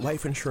 When I got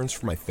life insurance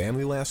for my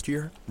family last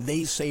year,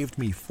 they saved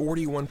me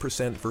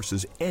 41%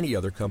 versus any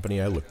other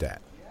company I looked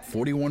at.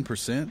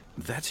 41%?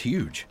 That's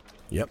huge.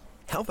 Yep.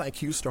 Health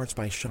IQ starts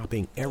by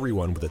shopping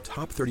everyone with the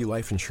top 30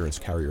 life insurance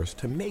carriers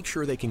to make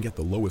sure they can get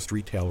the lowest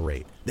retail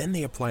rate. Then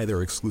they apply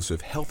their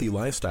exclusive healthy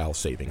lifestyle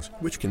savings,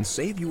 which can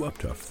save you up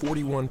to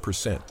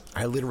 41%.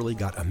 I literally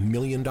got $1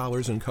 million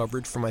in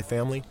coverage for my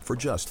family for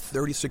just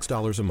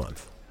 $36 a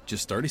month.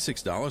 Just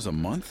 $36 a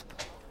month?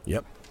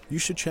 Yep. You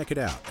should check it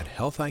out at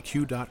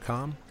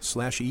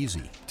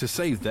healthiq.com/easy. To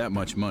save that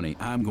much money,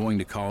 I'm going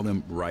to call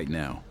them right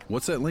now.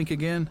 What's that link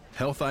again?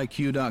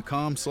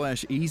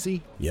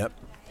 healthiq.com/easy? Yep.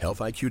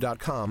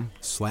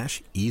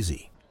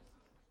 healthiq.com/easy.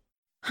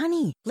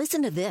 Honey,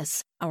 listen to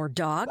this. Our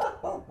dog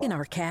and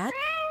our cat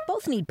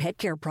both need pet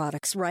care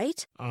products,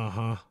 right?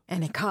 Uh-huh.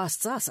 And it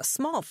costs us a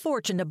small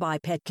fortune to buy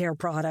pet care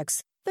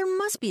products. There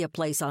must be a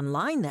place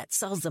online that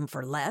sells them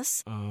for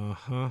less.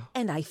 Uh-huh.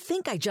 And I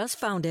think I just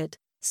found it.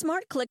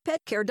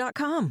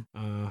 SmartClickPetCare.com.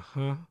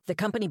 Uh-huh. The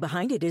company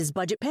behind it is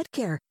Budget Pet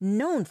Care,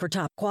 known for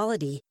top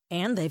quality.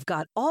 And they've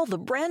got all the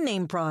brand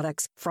name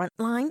products,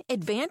 Frontline,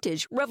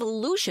 Advantage,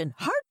 Revolution,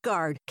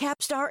 HeartGuard,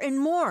 Capstar, and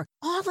more.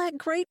 All at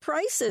great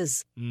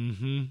prices.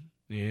 Mm-hmm.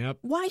 Yep.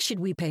 Why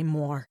should we pay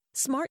more?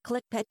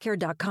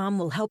 SmartClickPetCare.com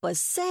will help us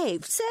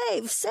save.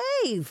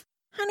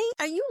 Honey,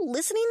 are you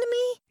listening to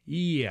me?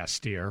 Yes,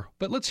 dear.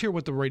 But let's hear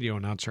what the radio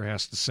announcer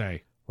has to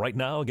say. Right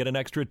now, get an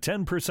extra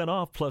 10%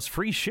 off plus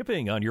free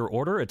shipping on your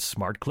order at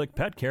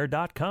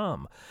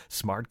smartclickpetcare.com.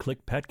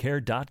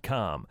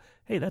 Smartclickpetcare.com.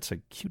 Hey, that's a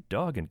cute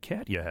dog and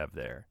cat you have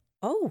there.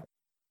 Oh,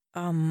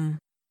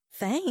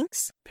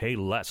 thanks. Pay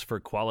less for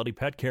quality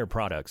pet care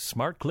products.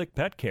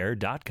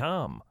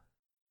 Smartclickpetcare.com.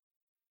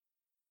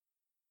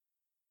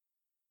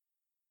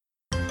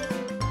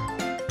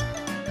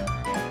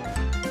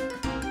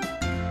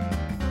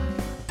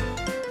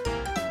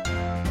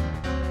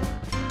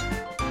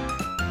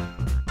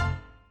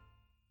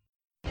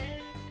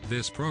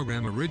 This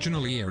program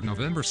originally aired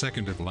November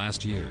 2nd of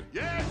last year.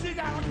 Yeah, she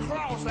got a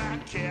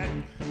cross-eyed cat.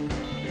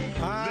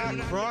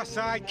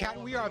 Cross-eyed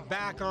cat. We are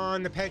back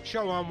on the Pet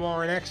Show. I'm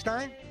Warren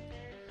Eckstein.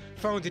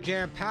 Phones are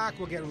jam-packed.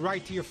 We'll get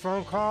right to your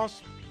phone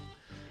calls.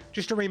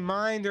 Just a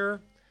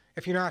reminder,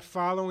 if you're not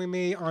following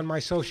me on my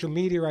social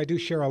media, I do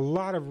share a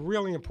lot of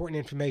really important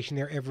information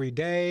there every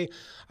day.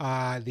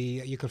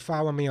 You can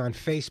follow me on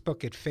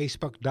Facebook at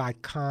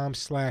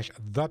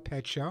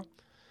facebook.com/thepetshow.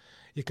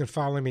 You can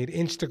follow me at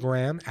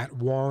Instagram at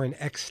Warren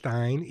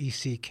Eckstein,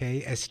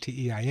 Eckstein.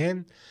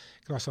 You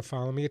can also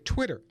follow me at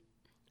Twitter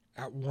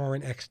at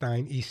Warren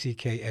Eckstein,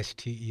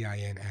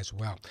 Eckstein as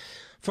well.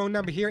 Phone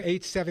number here,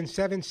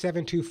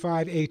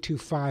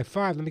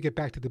 877-725-8255. Let me get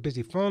back to the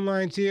busy phone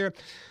lines here.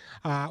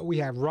 We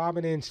have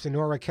Robin in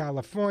Sonora,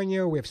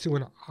 California. We have Sue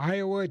in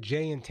Iowa,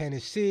 Jay in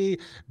Tennessee,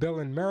 Bill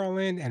in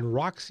Maryland, and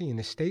Roxy in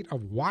the state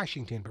of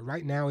Washington. But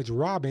right now it's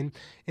Robin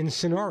in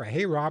Sonora.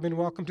 Hey, Robin,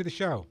 welcome to the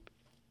show.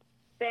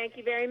 Thank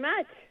you very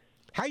much.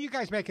 How are you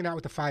guys making out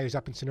with the fires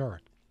up in Sonora?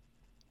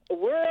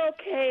 We're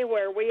okay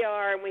where we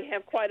are, and we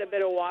have quite a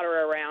bit of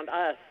water around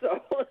us,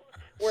 so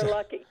we're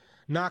lucky.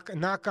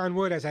 Knock on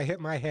wood as I hit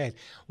my head.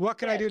 What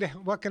can I do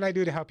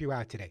to help you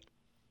out today?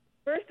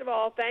 First of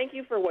all, thank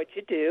you for what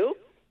you do.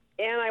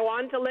 And I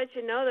wanted to let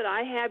you know that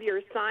I have your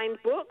signed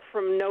book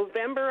from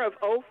November of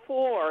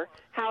 '04,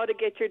 How to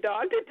Get Your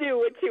Dog to Do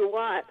What You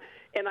Want,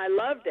 and I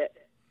loved it.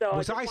 So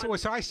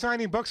was I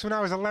signing books when I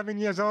was 11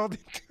 years old?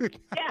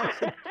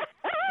 Yeah.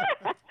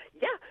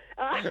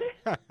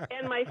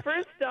 And my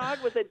first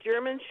dog was a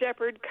German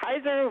Shepherd,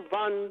 Cesar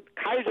von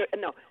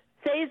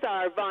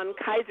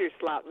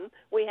Kaiserslautern.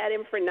 We had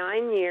him for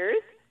 9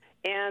 years,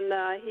 and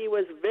he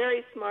was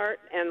very smart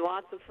and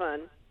lots of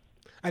fun.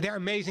 They're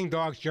amazing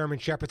dogs, German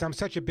Shepherds. I'm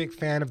such a big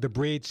fan of the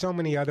breed. So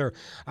many other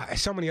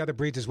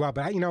breeds as well.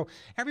 But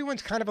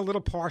everyone's kind of a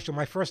little partial.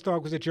 My first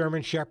dog was a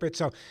German Shepherd,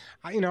 so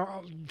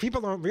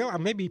people don't realize.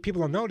 Maybe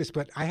people don't notice,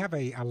 but I have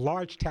a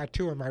large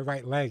tattoo on my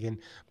right leg, and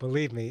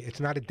believe me, it's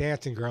not a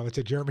dancing girl. It's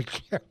a German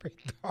Shepherd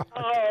dog.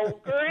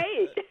 Oh,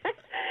 great!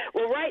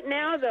 Well, right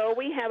now though,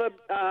 we have a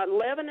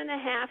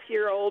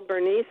 11-and-a-half-year-old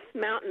Bernese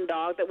Mountain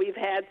Dog that we've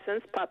had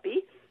since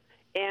puppy,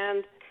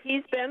 and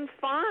he's been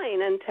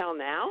fine until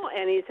now,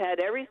 and he's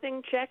had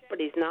everything checked, but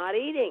he's not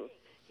eating.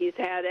 He's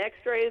had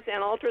x-rays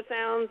and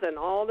ultrasounds and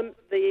all the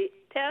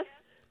tests,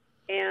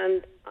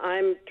 and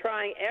I'm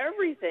trying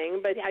everything,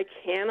 but I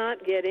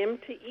cannot get him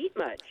to eat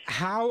much.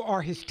 How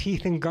are his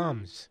teeth and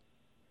gums?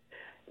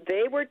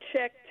 They were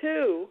checked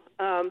too.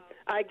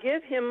 I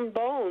give him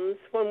bones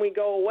when we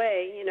go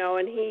away,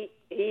 and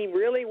he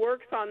really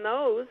works on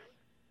those.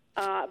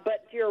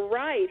 But you're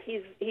right;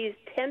 he's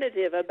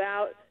tentative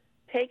about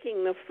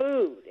taking the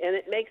food, and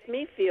it makes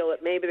me feel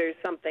that maybe there's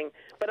something.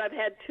 But I've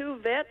had 2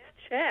 vets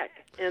check,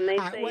 and they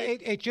say well,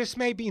 it just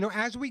may be.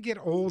 As we get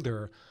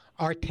older,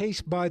 our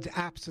taste buds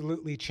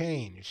absolutely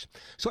change.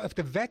 So if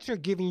the vets are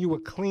giving you a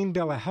clean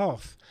bill of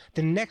health,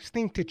 the next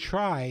thing to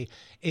try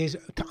is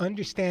to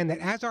understand that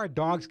as our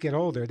dogs get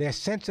older, their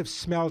sense of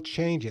smell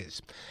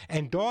changes.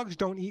 And dogs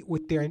don't eat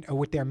with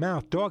their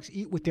mouth. Dogs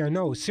eat with their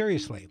nose.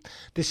 Seriously.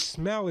 The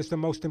smell is the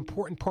most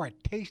important part.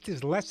 Taste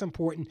is less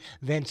important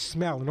than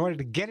smell. In order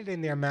to get it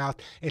in their mouth,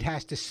 it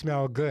has to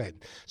smell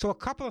good. So a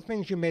couple of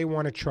things you may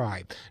want to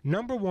try.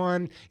 Number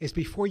one is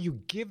before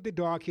you give the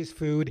dog his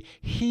food,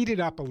 heat it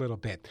up a little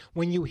bit.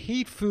 When you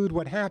heat food,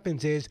 what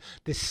happens is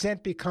the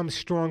scent becomes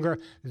stronger.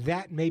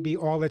 That may be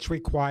all that's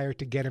required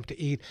to get him to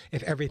eat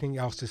if everything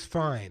else is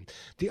fine.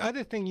 The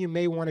other thing you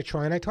may want to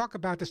try, and I talk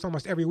about this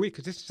almost every week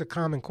because this is a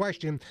common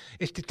question,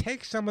 is to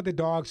take some of the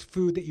dog's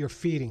food that you're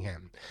feeding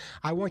him.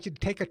 I want you to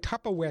take a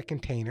Tupperware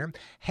container,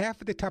 half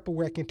of the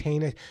Tupperware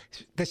container,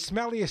 the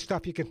smelliest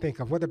stuff you can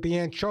think of, whether it be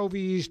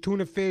anchovies,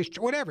 tuna fish,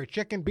 whatever,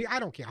 chicken, beef, I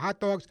don't care, hot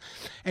dogs,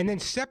 and then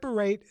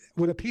separate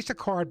with a piece of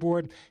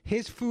cardboard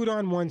his food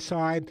on one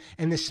side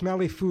and the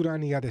smelly food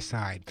on the other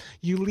side.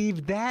 You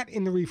leave that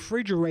in the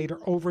refrigerator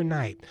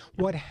overnight.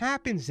 What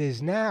happens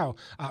is now,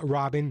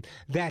 Robin,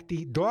 that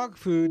the dog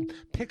food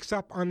picks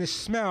up on the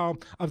smell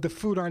of the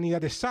food on the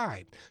other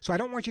side. So I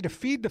don't want you to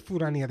feed the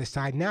food on the other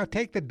side. Now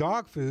take the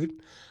dog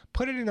food,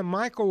 put it in the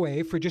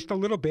microwave for just a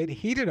little bit,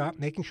 heat it up,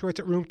 making sure it's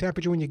at room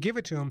temperature when you give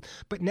it to him.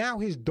 But now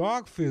his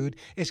dog food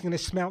is going to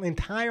smell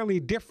entirely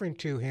different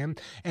to him,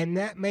 and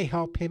that may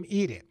help him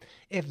eat it.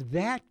 If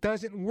that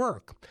doesn't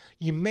work,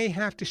 you may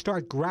have to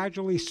start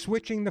gradually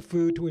switching the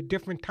food to a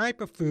different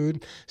type of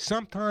food.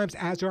 Sometimes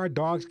as our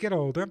dogs get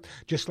older,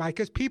 just like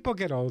as people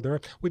get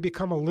older, we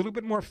become a little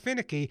bit more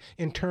finicky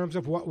in terms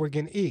of what we're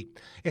going to eat.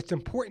 It's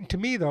important to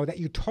me, though, that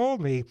you told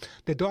me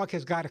the dog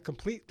has got a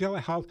complete bill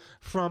of health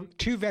from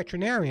 2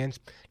 veterinarians.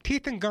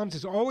 Teeth and gums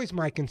is always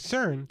my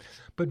concern,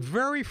 but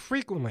very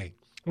frequently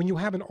when you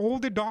have an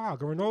older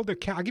dog or an older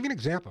cat, I'll give you an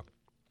example.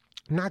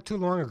 Not too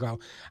long ago,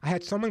 I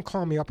had someone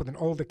call me up with an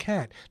older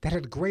cat that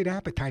had a great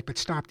appetite but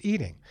stopped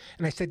eating.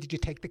 And I said, did you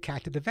take the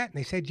cat to the vet? And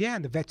they said, yeah.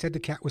 And the vet said the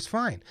cat was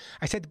fine.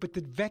 I said, but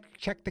the vet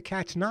checked the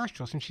cat's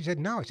nostrils. And she said,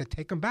 no. I said,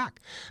 take them back.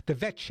 The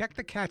vet checked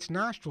the cat's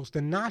nostrils.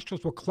 The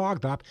nostrils were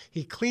clogged up.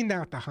 He cleaned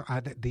out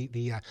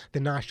the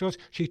nostrils.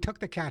 She took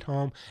the cat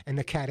home, and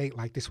the cat ate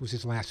like this was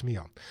his last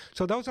meal.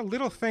 So those are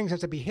little things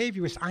as a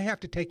behaviorist I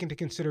have to take into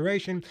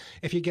consideration.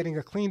 If you're getting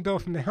a clean bill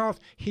from the health,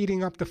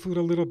 heating up the food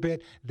a little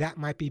bit, that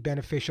might be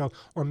beneficial.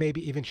 Or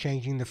maybe even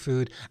changing the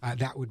food,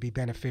 that would be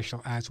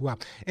beneficial as well.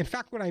 In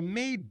fact, what I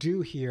may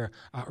do here,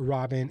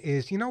 Robin,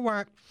 is, you know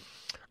what?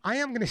 I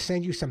am going to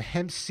send you some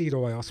hemp seed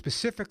oil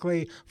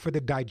specifically for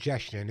the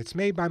digestion. It's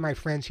made by my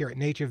friends here at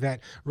Nature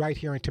Vet right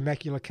here in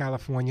Temecula,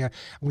 California.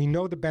 We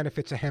know the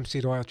benefits of hemp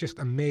seed oil. It's just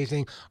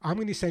amazing. I'm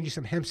going to send you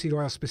some hemp seed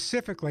oil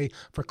specifically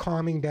for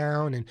calming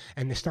down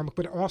and the stomach,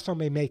 but it also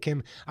may make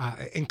him,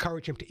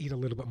 encourage him to eat a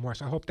little bit more.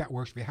 So I hope that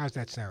works for you. How's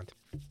that sound?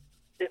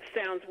 It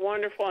sounds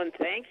wonderful, and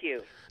thank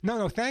you.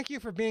 No, thank you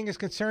for being as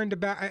concerned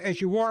about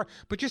as you are,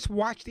 but just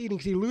watch the eating.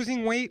 Is he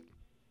losing weight?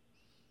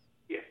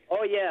 Yeah.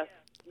 Oh, yes.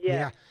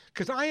 Yeah,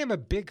 because I am a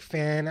big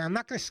fan. I'm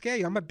not going to scare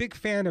you. I'm a big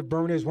fan of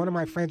Berners. One of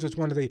my friends was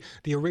one of the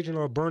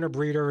original Berner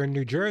breeder in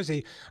New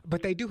Jersey,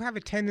 but they do have a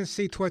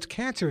tendency towards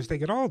cancer as they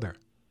get older.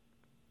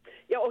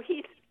 Yeah,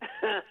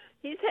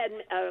 he's had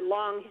a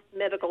long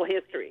medical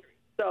history.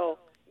 So,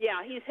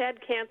 yeah, he's had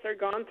cancer,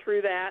 gone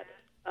through that.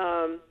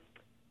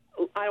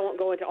 I won't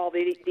go into all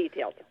the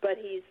details, but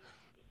he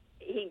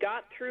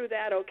got through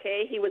that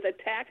okay. He was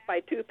attacked by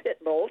 2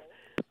 pit bulls.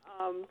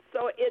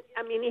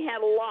 He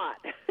had a lot.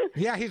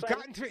 Yeah, he's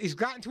gotten through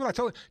a lot.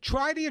 So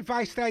try the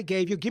advice that I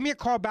gave you. Give me a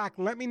call back.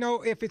 Let me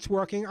know if it's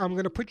working. I'm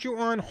going to put you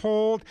on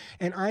hold,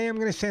 and I am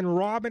going to send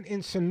Robin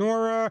in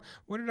Sonora.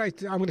 I'm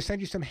going to send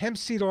you some hemp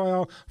seed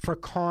oil for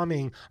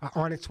calming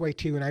on its way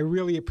to you, and I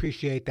really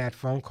appreciate that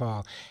phone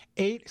call.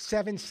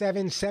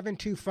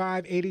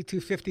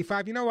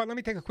 877-725-8255. You know what? Let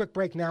me take a quick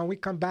break now. When we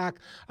come back,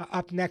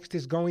 up next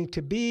is going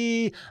to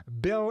be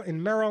Bill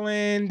in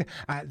Maryland.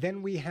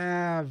 Then we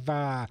have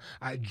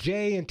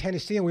Jay in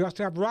Tennessee, and we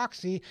also have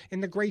Roxy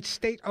in the great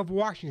state of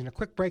Washington. A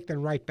quick break,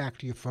 then right back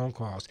to your phone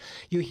calls.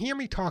 You hear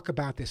me talk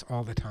about this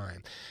all the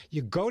time.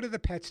 You go to the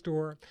pet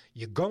store,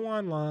 you go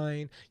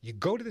online, you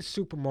go to the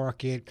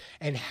supermarket,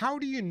 and how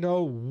do you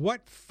know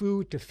what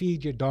food to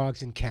feed your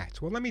dogs and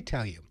cats? Well, let me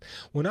tell you.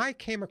 When I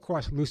came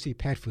across Lucy Lucy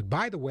Pet Food.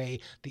 By the way,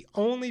 the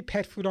only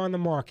pet food on the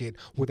market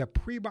with a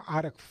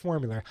prebiotic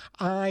formula.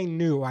 I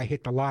knew I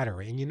hit the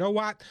lottery. And you know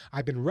what?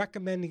 I've been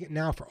recommending it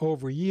now for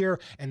over a year,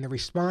 and the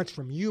response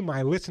from you,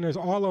 my listeners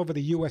all over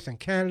the U.S. and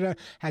Canada,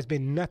 has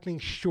been nothing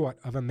short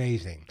of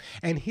amazing.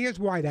 And here's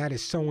why that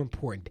is so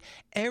important.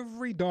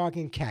 Every dog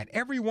and cat,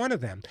 every one of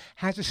them,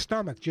 has a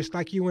stomach just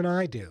like you and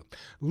I do.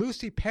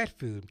 Lucy Pet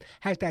Food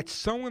has that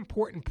so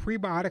important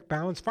prebiotic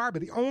balanced fiber,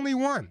 the only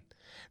one.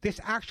 This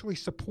actually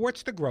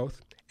supports the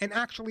growth and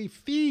actually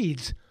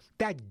feeds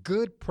that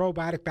good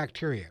probiotic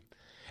bacteria.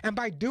 And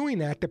by doing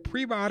that, the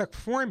prebiotic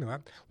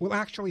formula will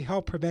actually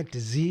help prevent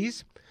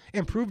disease,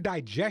 improve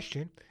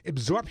digestion,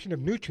 absorption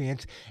of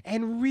nutrients,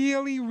 and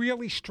really,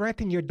 really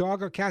strengthen your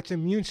dog or cat's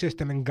immune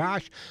system. And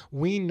gosh,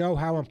 we know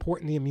how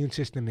important the immune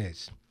system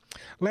is.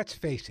 Let's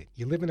face it,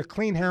 you live in a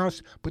clean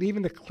house, but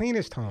even the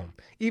cleanest home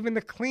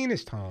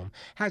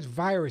has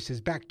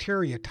viruses,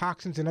 bacteria,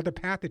 toxins, and other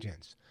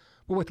pathogens.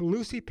 But with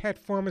Lucy Pet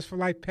Farmers for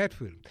Life pet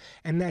food,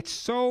 and that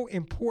so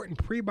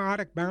important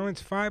prebiotic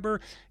balanced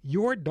fiber,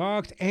 your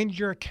dogs and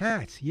your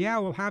cats,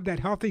 will have that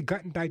healthy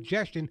gut and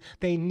digestion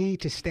they need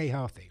to stay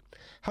healthy.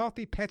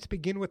 Healthy pets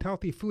begin with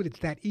healthy food. It's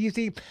that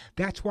easy.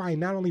 That's why I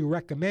not only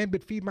recommend,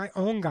 but feed my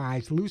own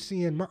guys,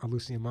 Willie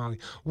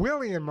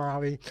and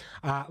Molly,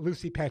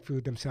 Lucy Pet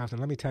Food themselves. And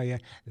let me tell you,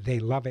 they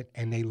love it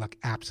and they look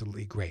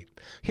absolutely great.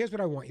 Here's what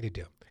I want you to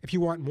do. If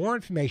you want more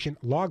information,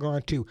 log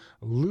on to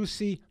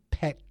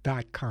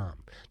LucyPet.com.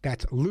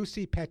 That's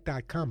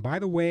LucyPet.com. By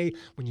the way,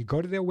 when you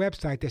go to their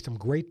website, there's some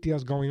great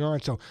deals going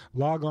on. So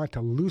log on to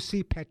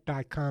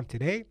LucyPet.com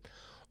today.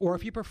 Or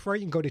if you prefer,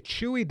 you can go to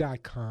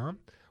Chewy.com,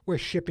 where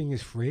shipping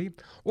is free.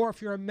 Or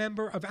if you're a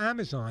member of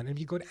Amazon, and if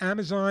you go to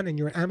Amazon and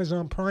you're an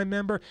Amazon Prime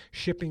member,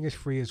 shipping is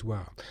free as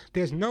well.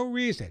 There's no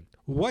reason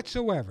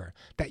whatsoever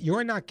that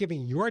you're not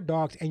giving your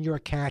dogs and your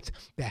cats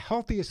the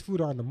healthiest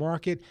food on the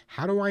market.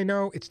 How do I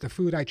know? It's the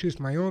food I choose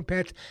for my own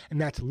pets,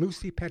 and that's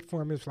Lucy Pet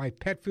Farmers Life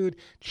Pet Food.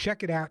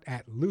 Check it out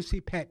at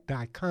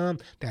LucyPet.com.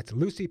 That's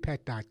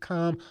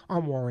LucyPet.com.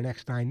 I'm Warren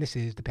Eckstein. This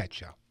is The Pet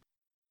Show.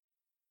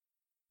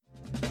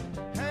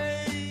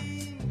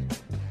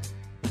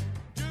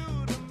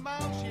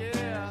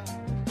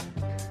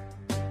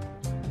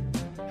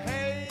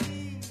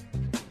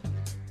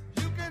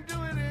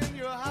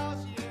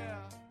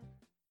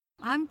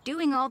 I'm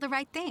doing all the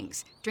right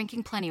things,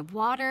 drinking plenty of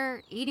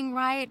water, eating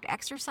right,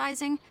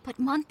 exercising. But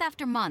month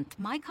after month,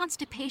 my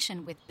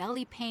constipation with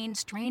belly pain,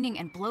 straining,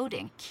 and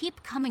bloating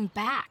keep coming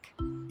back.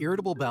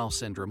 Irritable bowel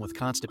syndrome with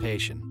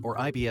constipation, or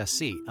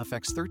IBS-C,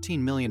 affects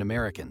 13 million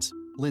Americans.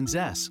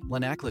 Linzess,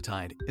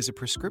 linaclotide, is a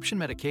prescription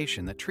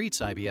medication that treats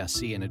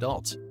IBS-C in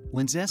adults.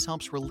 Linzess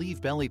helps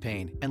relieve belly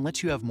pain and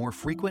lets you have more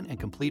frequent and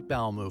complete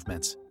bowel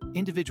movements.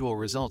 Individual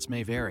results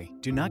may vary.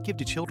 Do not give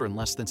to children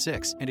less than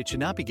 6, and it should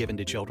not be given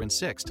to children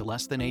 6 to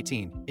less than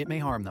 18. It may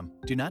harm them.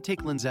 Do not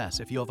take Linzess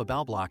if you have a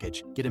bowel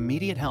blockage. Get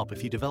immediate help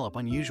if you develop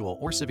unusual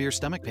or severe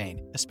stomach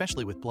pain,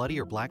 especially with bloody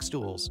or black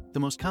stools. The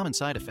most common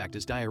side effect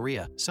is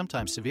diarrhea,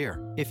 sometimes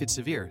severe. If it's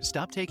severe,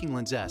 stop taking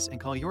Linzess and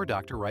call your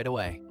doctor right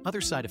away.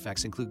 Other side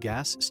effects include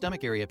gas,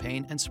 stomach area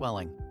pain, and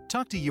swelling.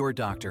 Talk to your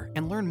doctor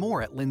and learn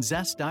more at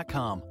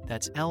linzess.com.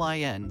 That's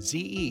LINZESS.com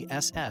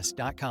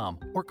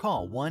or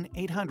call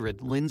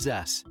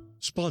 1-800-LINZESS.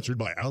 Sponsored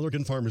by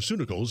Allergan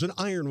Pharmaceuticals and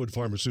Ironwood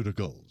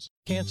Pharmaceuticals.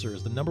 Cancer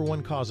is the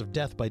 #1 cause of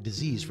death by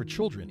disease for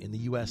children in the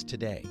U.S.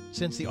 today.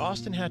 Since the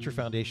Austin Hatcher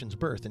Foundation's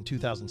birth in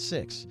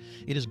 2006,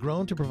 it has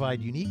grown to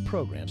provide unique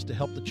programs to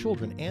help the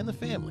children and the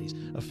families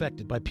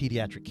affected by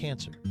pediatric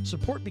cancer.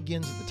 Support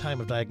begins at the time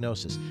of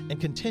diagnosis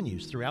and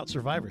continues throughout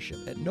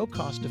survivorship at no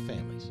cost to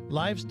families.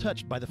 Lives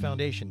touched by the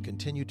foundation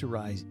continue to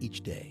rise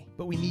each day,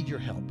 but we need your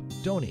help.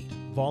 Donate,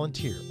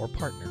 volunteer, or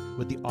partner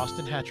with the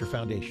Austin Hatcher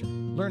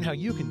Foundation. Learn how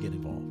you can get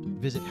involved.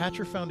 Visit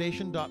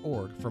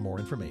HatcherFoundation.org for more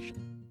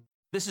information.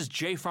 This is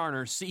Jay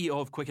Farner, CEO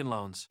of Quicken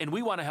Loans, and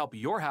we want to help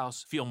your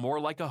house feel more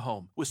like a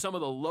home with some of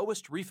the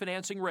lowest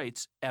refinancing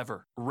rates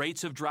ever.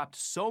 Rates have dropped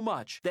so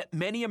much that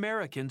many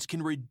Americans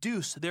can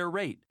reduce their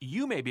rate.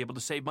 You may be able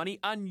to save money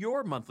on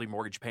your monthly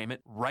mortgage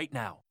payment right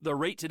now. The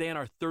rate today on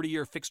our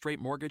 30-year fixed-rate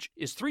mortgage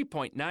is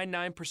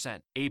 3.99%,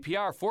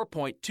 APR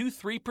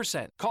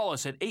 4.23%. Call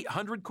us at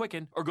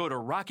 800-QUICKEN or go to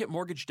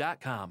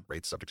rocketmortgage.com.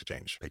 Rates subject to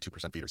change. Pay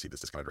 2% fee to receive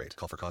this discounted rate.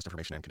 Call for cost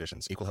information and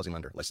conditions. Equal housing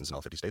lender. Licensed in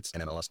all 50 states.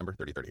 NMLS number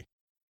 3030.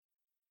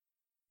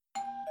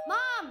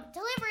 Mom,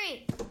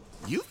 delivery!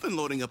 You've been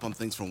loading up on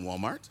things from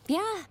Walmart.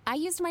 Yeah, I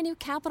used my new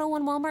Capital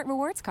One Walmart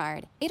Rewards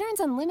card. It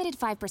earns unlimited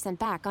 5%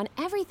 back on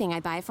everything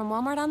I buy from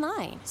Walmart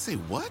online. Say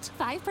what?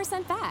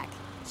 5% back.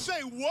 Say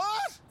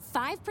what?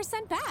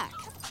 5% back.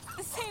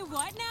 Say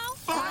what now?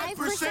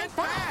 5%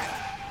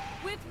 back!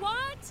 With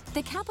what?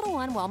 The Capital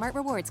One Walmart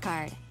Rewards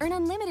card. Earn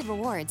unlimited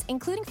rewards,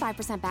 including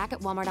 5% back at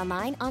Walmart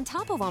online on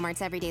top of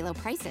Walmart's everyday low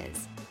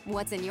prices.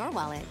 What's in your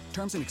wallet?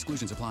 Terms and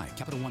exclusions apply.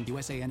 Capital One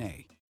USA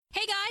NA.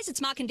 Hey guys, it's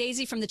Mock and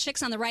Daisy from the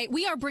Chicks on the Right.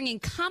 We are bringing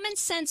common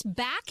sense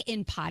back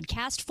in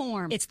podcast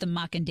form. It's the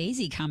Mock and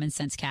Daisy Common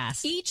Sense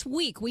Cast. Each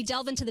week, we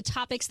delve into the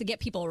topics that get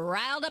people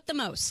riled up the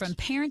most. From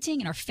parenting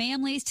and our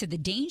families to the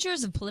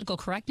dangers of political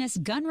correctness,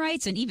 gun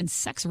rights, and even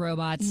sex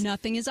robots.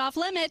 Nothing is off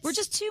limits. We're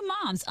just two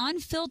moms,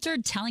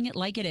 unfiltered, telling it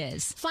like it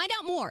is. Find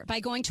out more by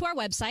going to our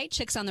website,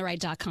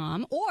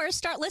 chicksontheright.com, or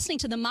start listening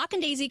to the Mock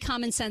and Daisy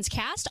Common Sense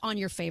Cast on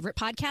your favorite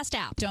podcast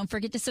app. Don't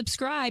forget to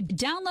subscribe,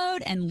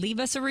 download, and leave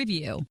us a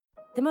review.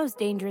 The most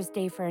dangerous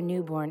day for a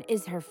newborn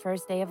is her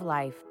first day of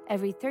life.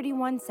 Every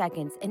 31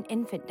 seconds, an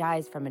infant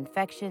dies from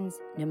infections,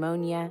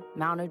 pneumonia,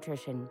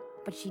 malnutrition.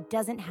 But she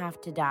doesn't have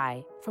to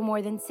die. For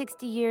more than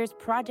 60 years,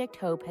 Project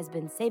Hope has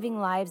been saving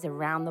lives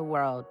around the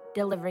world,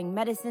 delivering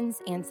medicines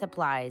and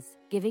supplies,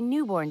 giving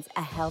newborns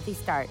a healthy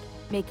start,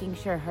 making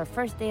sure her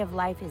first day of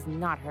life is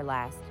not her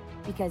last,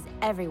 because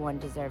everyone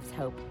deserves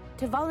hope.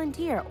 To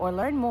volunteer or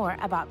learn more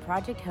about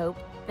Project Hope,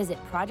 visit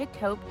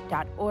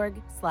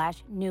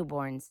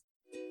projecthope.org/newborns.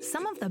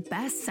 Some of the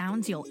best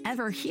sounds you'll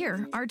ever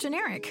hear are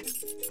generic,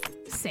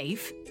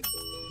 safe,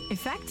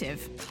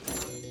 effective,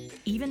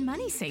 even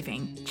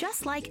money-saving,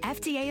 just like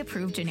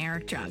FDA-approved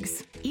generic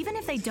drugs. Even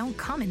if they don't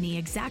come in the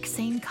exact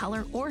same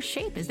color or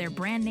shape as their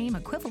brand name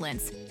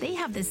equivalents, they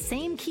have the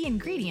same key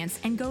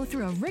ingredients and go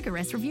through a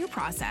rigorous review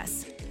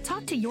process.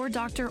 Talk to your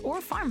doctor or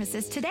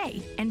pharmacist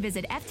today and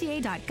visit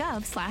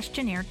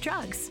fda.gov/generic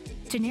drugs.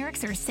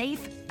 Generics are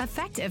safe,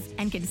 effective,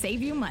 and can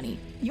save you money.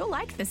 You'll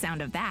like the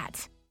sound of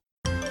that.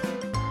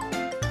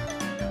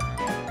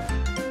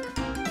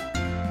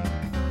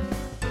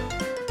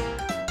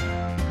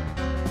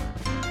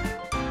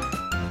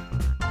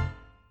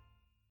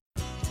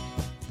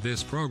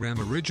 This program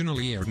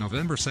originally aired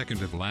November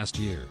 2nd of last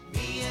year.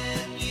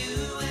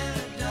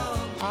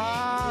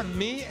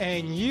 Me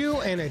and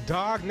You and a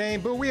Dog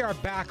Named Boo. We are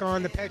back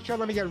on the Pet Show.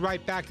 Let me get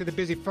right back to the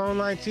busy phone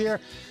lines here.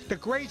 The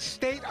great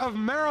state of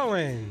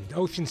Maryland.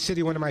 Ocean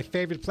City, one of my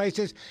favorite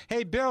places.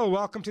 Hey, Bill,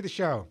 welcome to the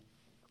show.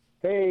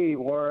 Hey,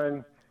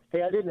 Warren.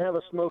 Hey, I didn't have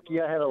a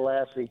Smokey. I had a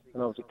Lassie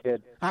when I was a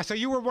kid. So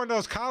you were one of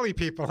those collie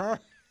people, huh?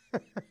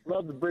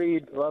 Loved the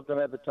breed. Loved them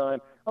at the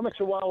time. I'm a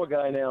Chihuahua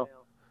guy now.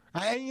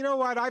 And you know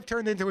what? I've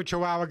turned into a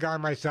Chihuahua guy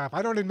myself.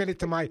 I don't admit it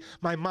to my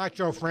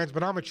macho friends,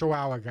 but I'm a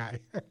Chihuahua guy.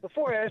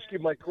 Before I ask you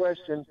my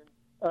question,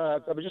 I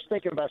was just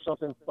thinking about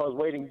something while I was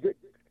waiting.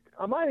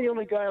 Am I the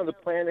only guy on the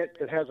planet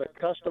that has a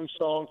custom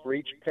song for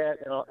each pet?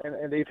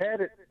 And they've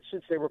had it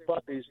since they were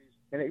puppies,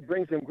 and it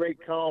brings them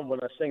great calm when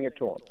I sing it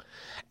to them.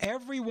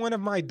 Every one of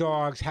my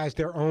dogs has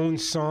their own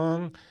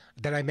song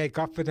that I make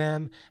up for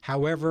them.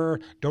 However,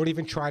 don't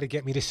even try to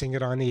get me to sing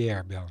it on the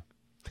air, Bill.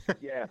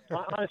 Yeah,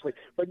 honestly.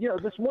 But,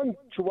 this one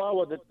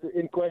Chihuahua that's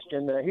in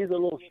question, he's a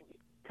little,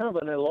 kind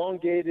of an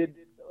elongated,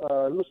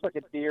 looks like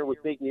a deer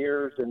with big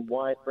ears and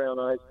wide brown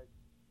eyes.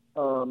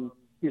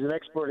 He's an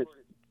expert at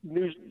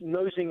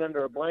nosing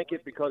under a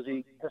blanket because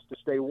he has to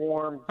stay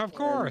warm. Of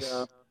course.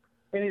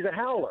 And he's a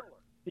howler.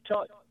 He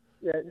taught,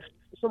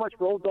 so much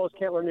for old dogs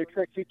can't learn new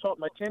tricks. He taught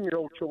my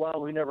 10-year-old Chihuahua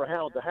who never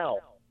howled to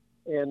howl.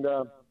 And,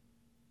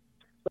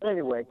 but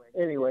anyway,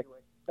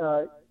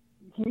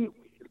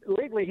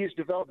 lately he's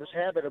developed this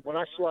habit of when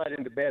I slide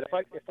into bed,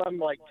 if I'm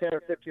like 10 or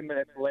 15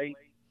 minutes late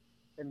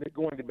in the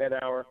going to bed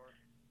hour,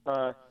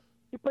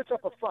 he puts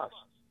up a fuss.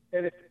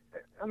 And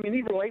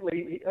even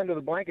lately under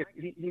the blanket,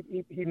 he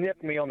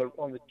nipped me on the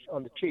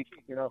cheek,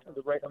 on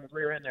the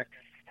rear end there,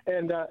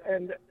 and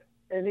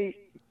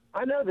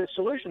I know the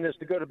solution is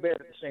to go to bed at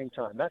the same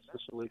time. That's the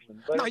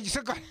solution. But no,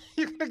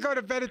 you're going to go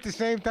to bed at the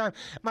same time.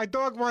 My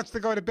dog wants to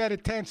go to bed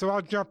at 10, so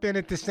I'll jump in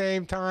at the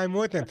same time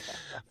with him.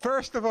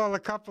 First of all, a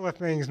couple of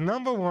things.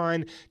 Number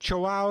one,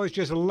 Chihuahuas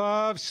just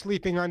love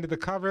sleeping under the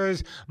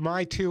covers.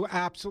 My two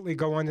absolutely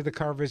go under the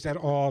covers at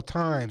all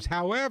times.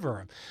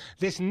 However,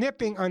 this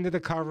nipping under the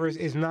covers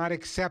is not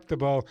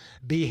acceptable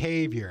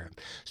behavior.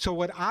 So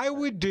what I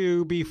would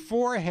do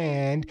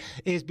beforehand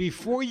is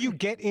before you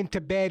get into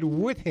bed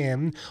with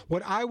him,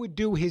 what I would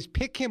do is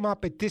pick him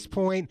up at this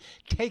point,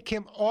 take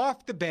him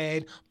off the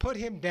bed, put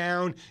him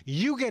down,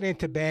 you get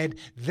into bed,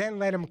 then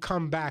let him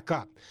come back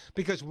up.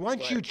 Because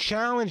once you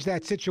challenge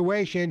that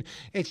situation,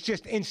 it's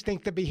just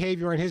instinctive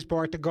behavior on his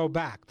part to go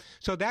back.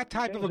 So that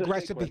type of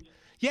aggressive behavior.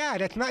 Yeah,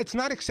 it's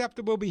not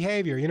acceptable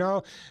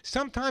behavior,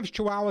 Sometimes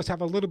Chihuahuas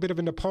have a little bit of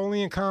a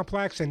Napoleon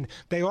complex, and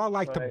they all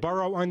like to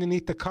burrow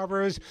underneath the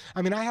covers.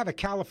 I have a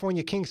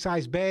California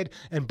king-size bed,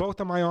 and both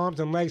of my arms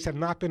and legs have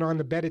not been on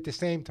the bed at the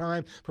same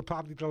time for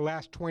probably the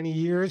last 20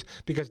 years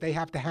because they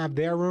have to have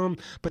their room.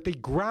 But the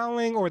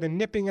growling or the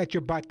nipping at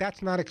your butt,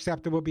 that's not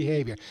acceptable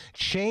behavior.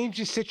 Change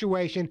the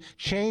situation,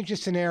 change the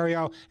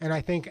scenario, and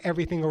I think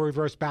everything will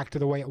reverse back to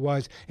the way it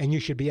was, and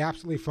you should be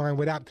absolutely fine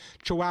without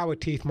Chihuahua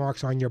teeth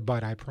marks on your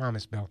butt, I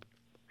promise, Bill.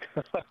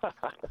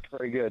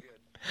 Very good.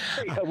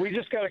 Hey, we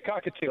just got a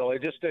cockatiel. I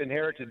just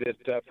inherited it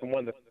from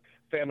one of the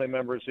family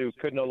members who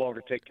could no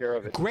longer take care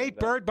of it. Great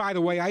bird, by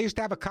the way. I used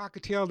to have a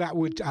cockatiel that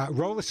would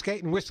roller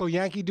skate and whistle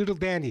Yankee Doodle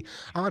Dandy.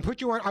 I'm going to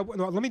put you on.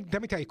 Let me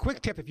tell you a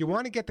quick tip. If you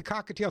want to get the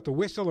cockatiel to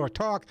whistle or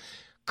talk,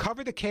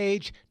 Cover the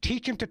cage.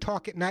 Teach him to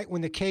talk at night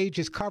when the cage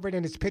is covered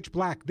and it's pitch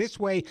black. This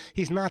way,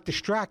 he's not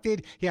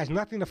distracted. He has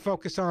nothing to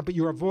focus on but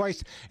your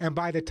voice. And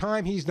by the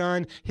time he's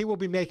done, he will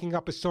be making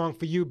up a song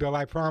for you, Bill,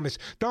 I promise.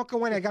 Don't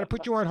go in. I got to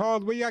put you on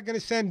hold. We are going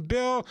to send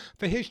Bill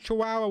for his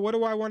chihuahua. What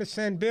do I want to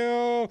send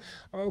Bill?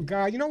 Oh,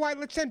 God. You know what?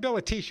 Let's send Bill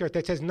a T-shirt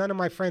that says, "None of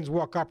my friends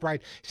walk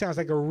upright." Sounds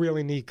like a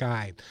really neat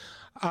guy.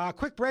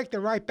 Quick break,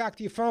 then right back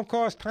to your phone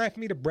calls. Time for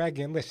me to brag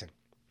in. Listen.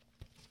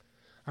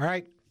 All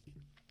right?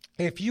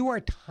 If you are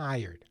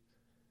tired,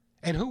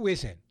 and who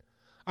isn't,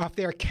 of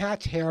their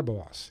cat's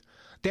hairballs,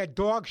 their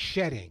dog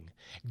shedding,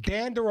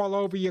 dander all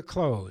over your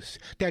clothes,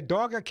 their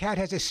dog or cat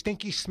has a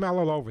stinky smell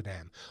all over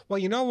them, well,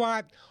 you know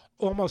what?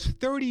 Almost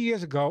 30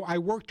 years ago, I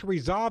worked to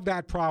resolve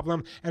that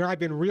problem, and I've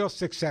been real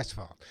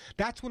successful.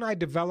 That's when I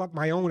developed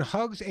my own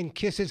Hugs and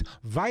Kisses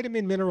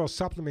vitamin mineral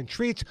supplement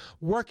treats,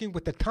 working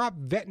with the top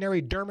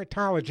veterinary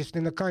dermatologist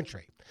in the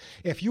country.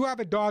 If you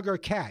have a dog or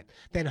cat,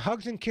 then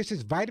Hugs and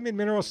Kisses vitamin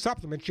mineral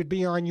supplement should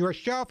be on your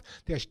shelf.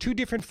 There's 2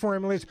 different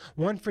formulas,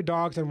 one for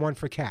dogs and one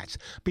for cats.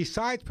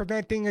 Besides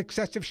preventing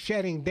excessive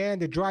shedding,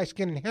 dander, dry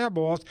skin, and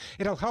hairballs,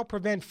 it'll help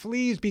prevent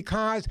fleas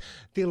because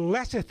the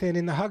lecithin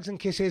in the Hugs and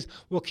Kisses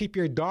will keep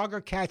your dog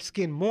or cat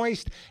skin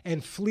moist,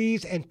 and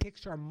fleas and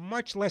ticks are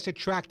much less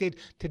attracted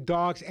to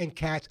dogs and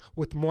cats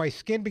with moist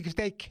skin because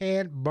they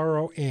can't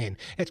burrow in.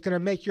 It's going to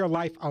make your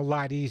life a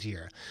lot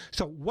easier.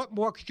 So what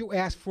more could you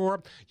ask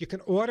for? You can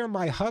order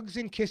my Hugs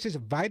and Kisses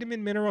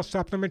vitamin mineral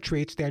supplement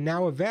treats. They're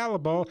now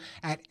available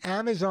at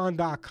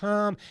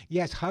Amazon.com.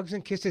 Yes, Hugs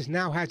and Kisses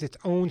now has its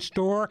own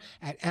store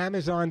at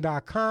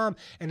Amazon.com.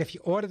 And if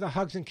you order the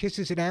Hugs and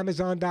Kisses at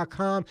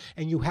Amazon.com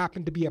and you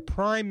happen to be a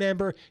Prime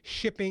member,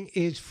 shipping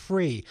is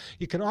free.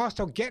 You can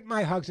also get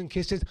my Hugs and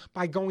Kisses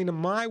by going to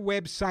my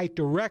website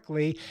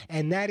directly,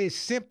 and that is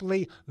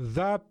simply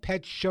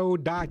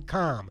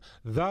thepetshow.com.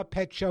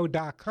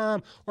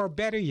 Thepetshow.com, or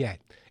better yet,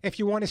 if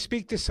you want to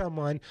speak to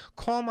someone,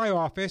 call my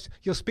office.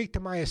 You'll speak to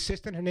my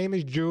assistant. Her name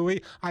is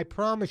Julie. I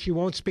promise you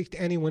won't speak to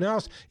anyone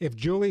else. If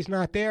Julie's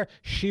not there,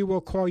 she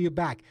will call you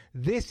back.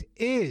 This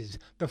is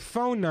the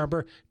phone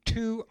number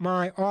to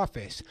my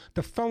office.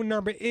 The phone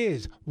number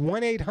is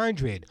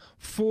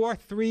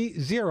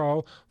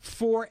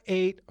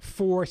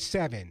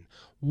 1-800-430-4847.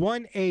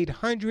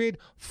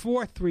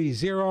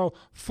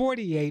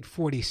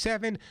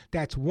 1-800-430-4847.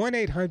 That's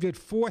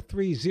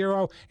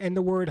 1-800-430 and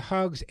the word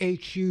HUGS,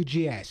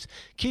 HUGS.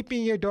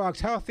 Keeping your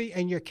dogs healthy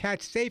and your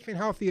cats safe and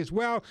healthy as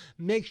well.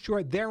 Make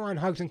sure they're on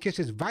Hugs and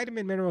Kisses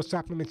vitamin mineral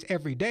supplements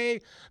every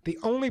day. The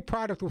only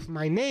product with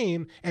my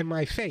name and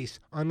my face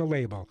on the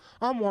label.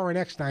 I'm Warren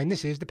Eckstein.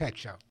 This is The Pet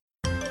Show.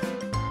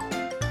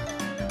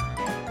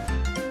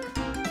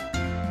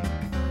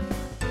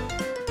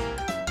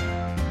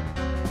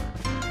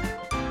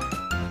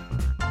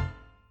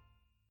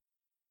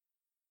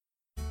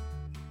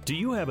 Do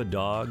you have a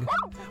dog?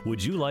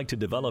 Would you like to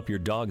develop your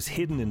dog's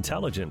hidden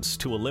intelligence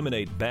to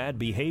eliminate bad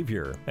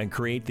behavior and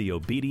create the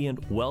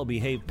obedient,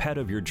 well-behaved pet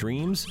of your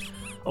dreams?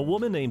 A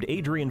woman named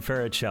Adrienne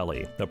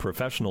Ferricelli, a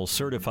professional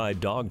certified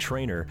dog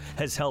trainer,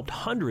 has helped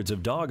hundreds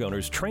of dog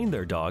owners train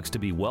their dogs to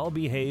be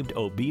well-behaved,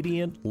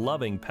 obedient,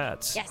 loving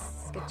pets.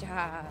 Yes, good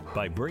job.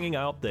 By bringing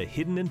out the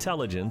hidden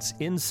intelligence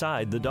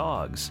inside the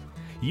dogs.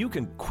 You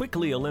can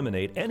quickly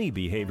eliminate any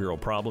behavioral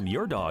problem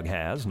your dog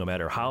has, no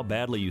matter how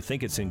badly you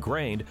think it's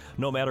ingrained,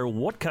 no matter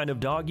what kind of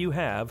dog you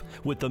have.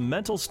 With the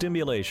mental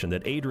stimulation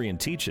that Adrienne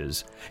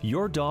teaches,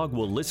 your dog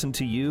will listen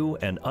to you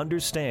and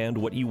understand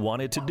what you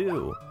want it to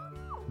do.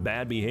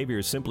 Bad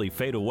behaviors simply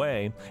fade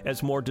away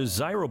as more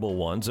desirable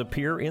ones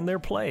appear in their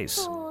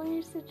place. Oh,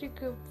 you're such a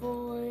good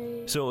boy.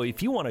 So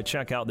if you want to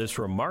check out this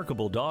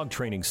remarkable dog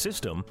training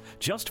system,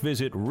 just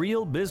visit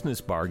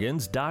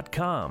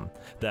realbusinessbargains.com.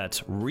 That's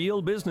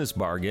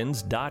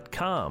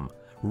realbusinessbargains.com.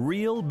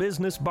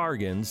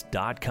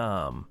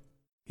 realbusinessbargains.com.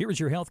 Here is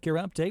your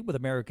healthcare update with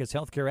America's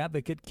healthcare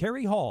advocate,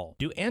 Carrie Hall.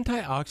 Do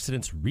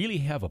antioxidants really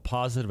have a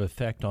positive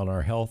effect on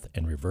our health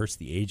and reverse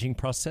the aging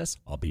process?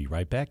 I'll be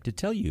right back to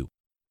tell you.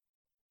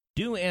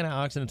 Do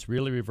antioxidants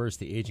really reverse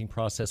the aging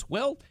process?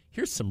 Well,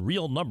 here's some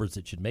real numbers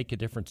that should make a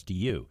difference to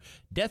you.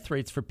 Death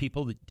rates for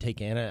people that take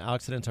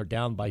antioxidants are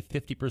down by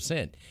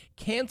 50%.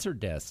 Cancer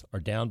deaths are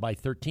down by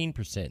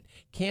 13%.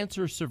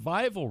 Cancer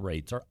survival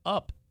rates are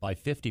up by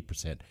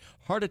 50%.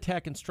 Heart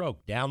attack and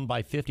stroke down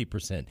by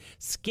 50%.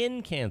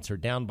 Skin cancer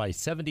down by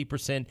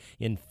 70%.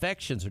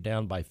 Infections are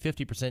down by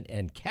 50%.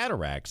 And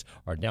cataracts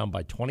are down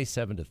by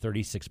 27 to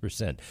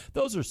 36%.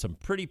 Those are some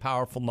pretty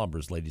powerful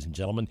numbers, ladies and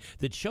gentlemen,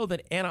 that show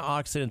that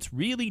antioxidants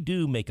really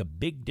do make a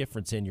big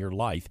difference in your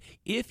life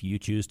if you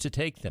choose to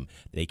take them.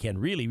 They can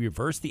really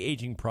reverse the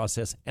aging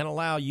process and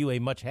allow you a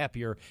much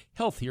happier,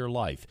 healthier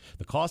life.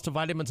 The cost of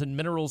vitamins and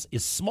minerals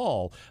is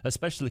small,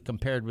 especially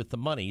compared with the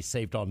money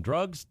saved on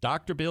drugs,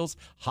 doctor bills,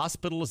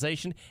 hospitalization,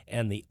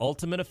 and the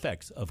ultimate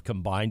effects of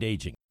combined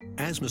aging.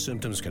 Asthma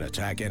symptoms can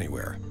attack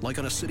anywhere, like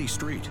on a city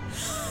street.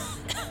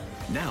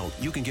 Now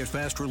you can get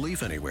fast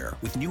relief anywhere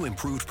with new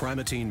improved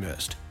Primatene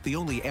Mist, the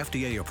only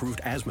FDA-approved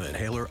asthma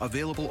inhaler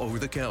available over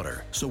the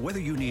counter. So whether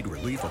you need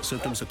relief on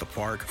symptoms at the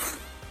park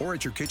or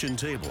at your kitchen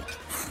table.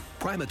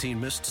 Primatene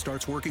Mist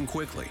starts working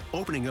quickly,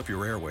 opening up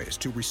your airways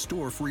to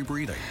restore free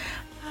breathing.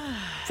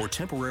 For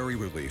temporary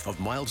relief of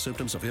mild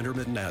symptoms of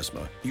intermittent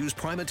asthma, use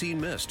Primatene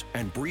Mist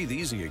and breathe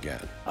easy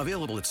again.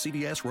 Available at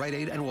CVS, Rite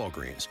Aid, and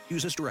Walgreens.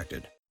 Use as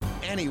directed.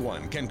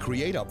 Anyone can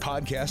create a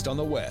podcast on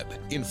the web.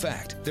 In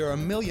fact, there are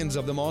millions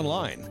of them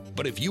online.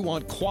 But if you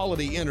want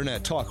quality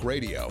internet talk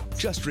radio,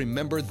 just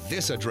remember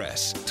this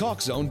address,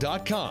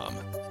 TalkZone.com.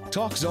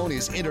 TalkZone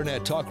is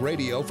internet talk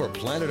radio for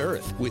planet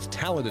Earth with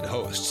talented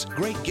hosts,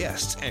 great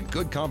guests, and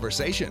good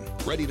conversation.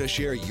 Ready to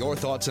share your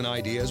thoughts and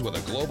ideas with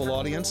a global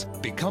audience?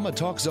 Become a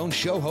TalkZone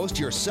show host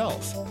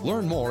yourself.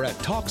 Learn more at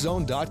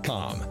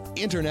TalkZone.com.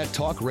 Internet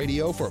talk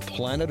radio for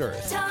planet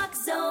Earth.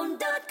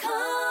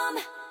 TalkZone.com.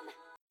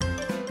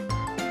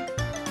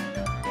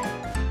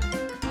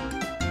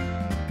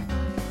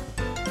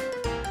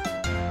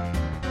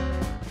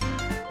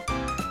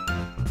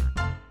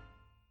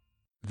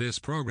 This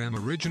program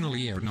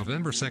originally aired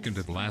November 2nd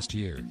of last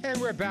year.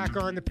 And we're back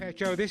on the Pet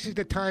Show. This is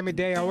the time of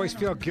day I always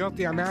feel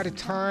guilty. I'm out of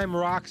time.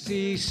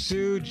 Roxy,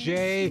 Sue,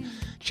 Jay.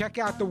 Check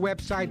out the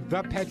website,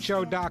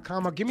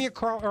 thepetshow.com. Or give me a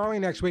call early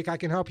next week. I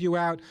can help you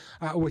out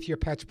with your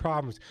pet's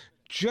problems.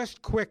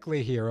 Just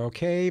quickly here,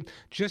 okay?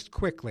 Just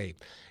quickly.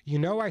 You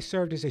know I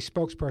served as a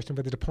spokesperson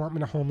for the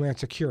Department of Homeland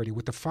Security.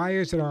 With the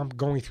fires that I'm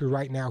going through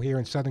right now here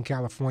in Southern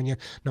California,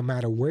 no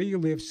matter where you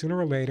live, sooner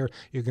or later,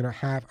 you're going to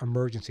have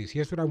emergencies.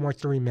 Here's what I want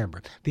you to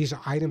remember. These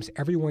are items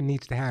everyone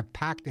needs to have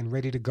packed and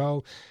ready to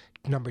go.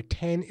 Number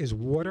 10 is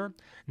water.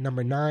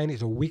 Number 9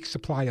 is a week's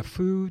supply of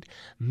food.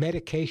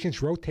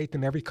 Medications, rotate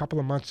them every couple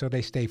of months so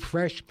they stay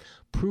fresh.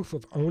 Proof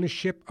of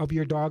ownership of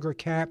your dog or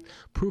cat.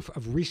 Proof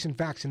of recent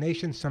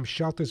vaccinations. Some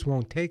shelters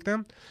won't take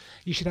them.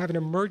 You should have an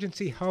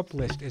emergency help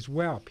list as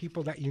well.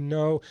 People that you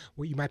know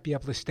where you might be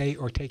able to stay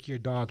or take your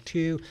dog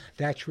to.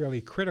 That's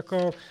really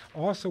critical.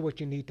 Also,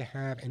 what you need to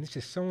have, and this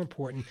is so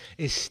important,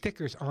 is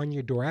stickers on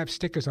your door. I have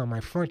stickers on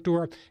my front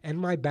door and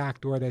my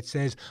back door that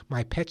says,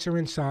 my pets are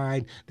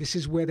inside. This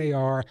is where they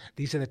are.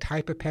 These are the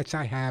type of pets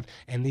I have,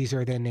 and these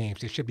are their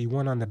names. There should be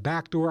one on the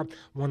back door,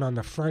 one on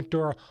the front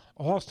door.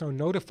 Also,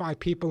 notify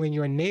people in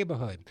your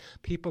neighborhood,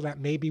 people that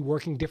may be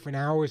working different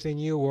hours than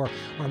you or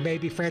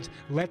maybe friends.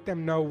 Let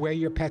them know where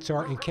your pets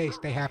are in case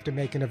they have to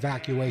make an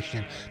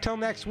evacuation. Till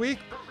next week,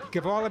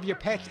 give all of your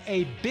pets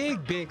a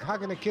big, big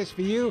hug and a kiss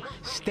for you.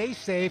 Stay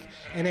safe,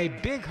 and a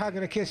big hug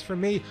and a kiss for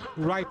me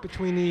right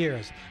between the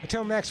ears.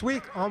 Until next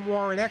week, I'm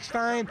Warren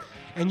Eckstein,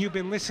 and you've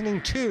been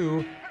listening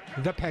to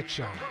The Pet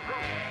Show.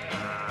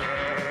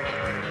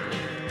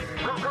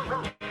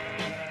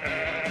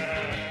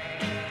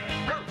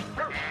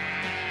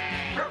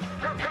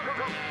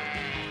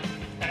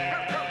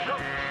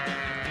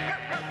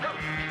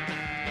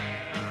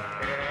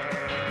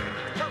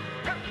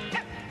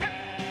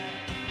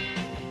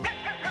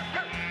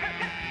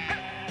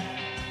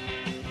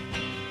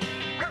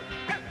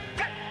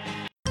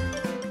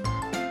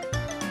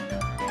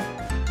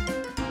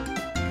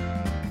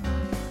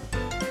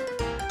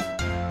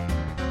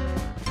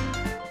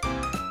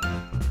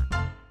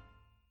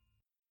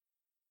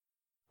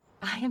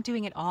 I am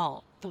doing it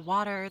all. The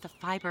water, the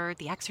fiber,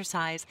 the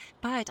exercise,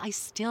 but I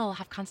still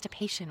have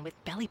constipation with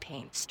belly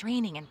pain,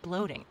 straining, and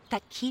bloating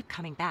that keep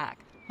coming back.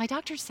 My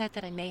doctor said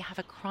that I may have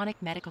a chronic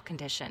medical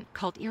condition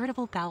called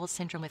irritable bowel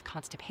syndrome with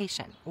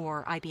constipation,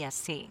 or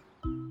IBS-C.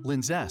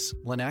 Linzess,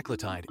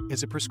 linaclotide,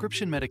 is a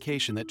prescription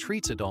medication that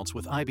treats adults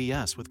with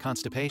IBS with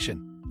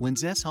constipation.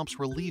 Linzess helps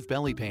relieve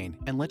belly pain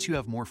and lets you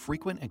have more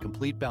frequent and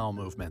complete bowel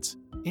movements.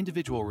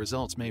 Individual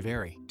results may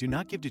vary. Do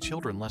not give to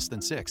children less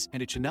than 6,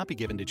 and it should not be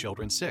given to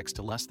children 6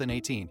 to less than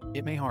 18.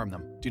 It may harm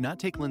them. Do not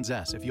take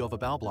Linzess if you have a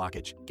bowel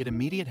blockage. Get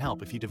immediate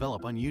help if you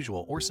develop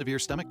unusual or severe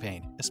stomach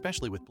pain,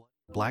 especially with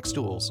black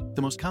stools.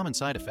 The most common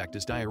side effect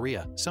is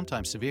diarrhea,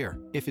 sometimes severe.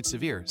 If it's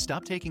severe,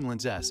 stop taking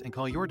Linzess and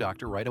call your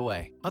doctor right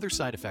away. Other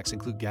side effects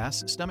include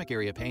gas, stomach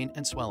area pain,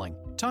 and swelling.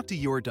 Talk to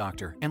your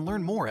doctor and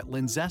learn more at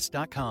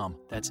linzess.com.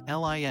 That's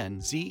LINZESS.com,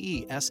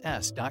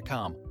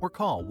 or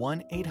call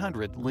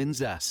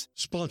 1-800-LINZESS.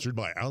 Sponsored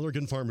by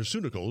Allergan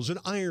Pharmaceuticals and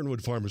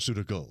Ironwood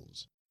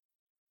Pharmaceuticals.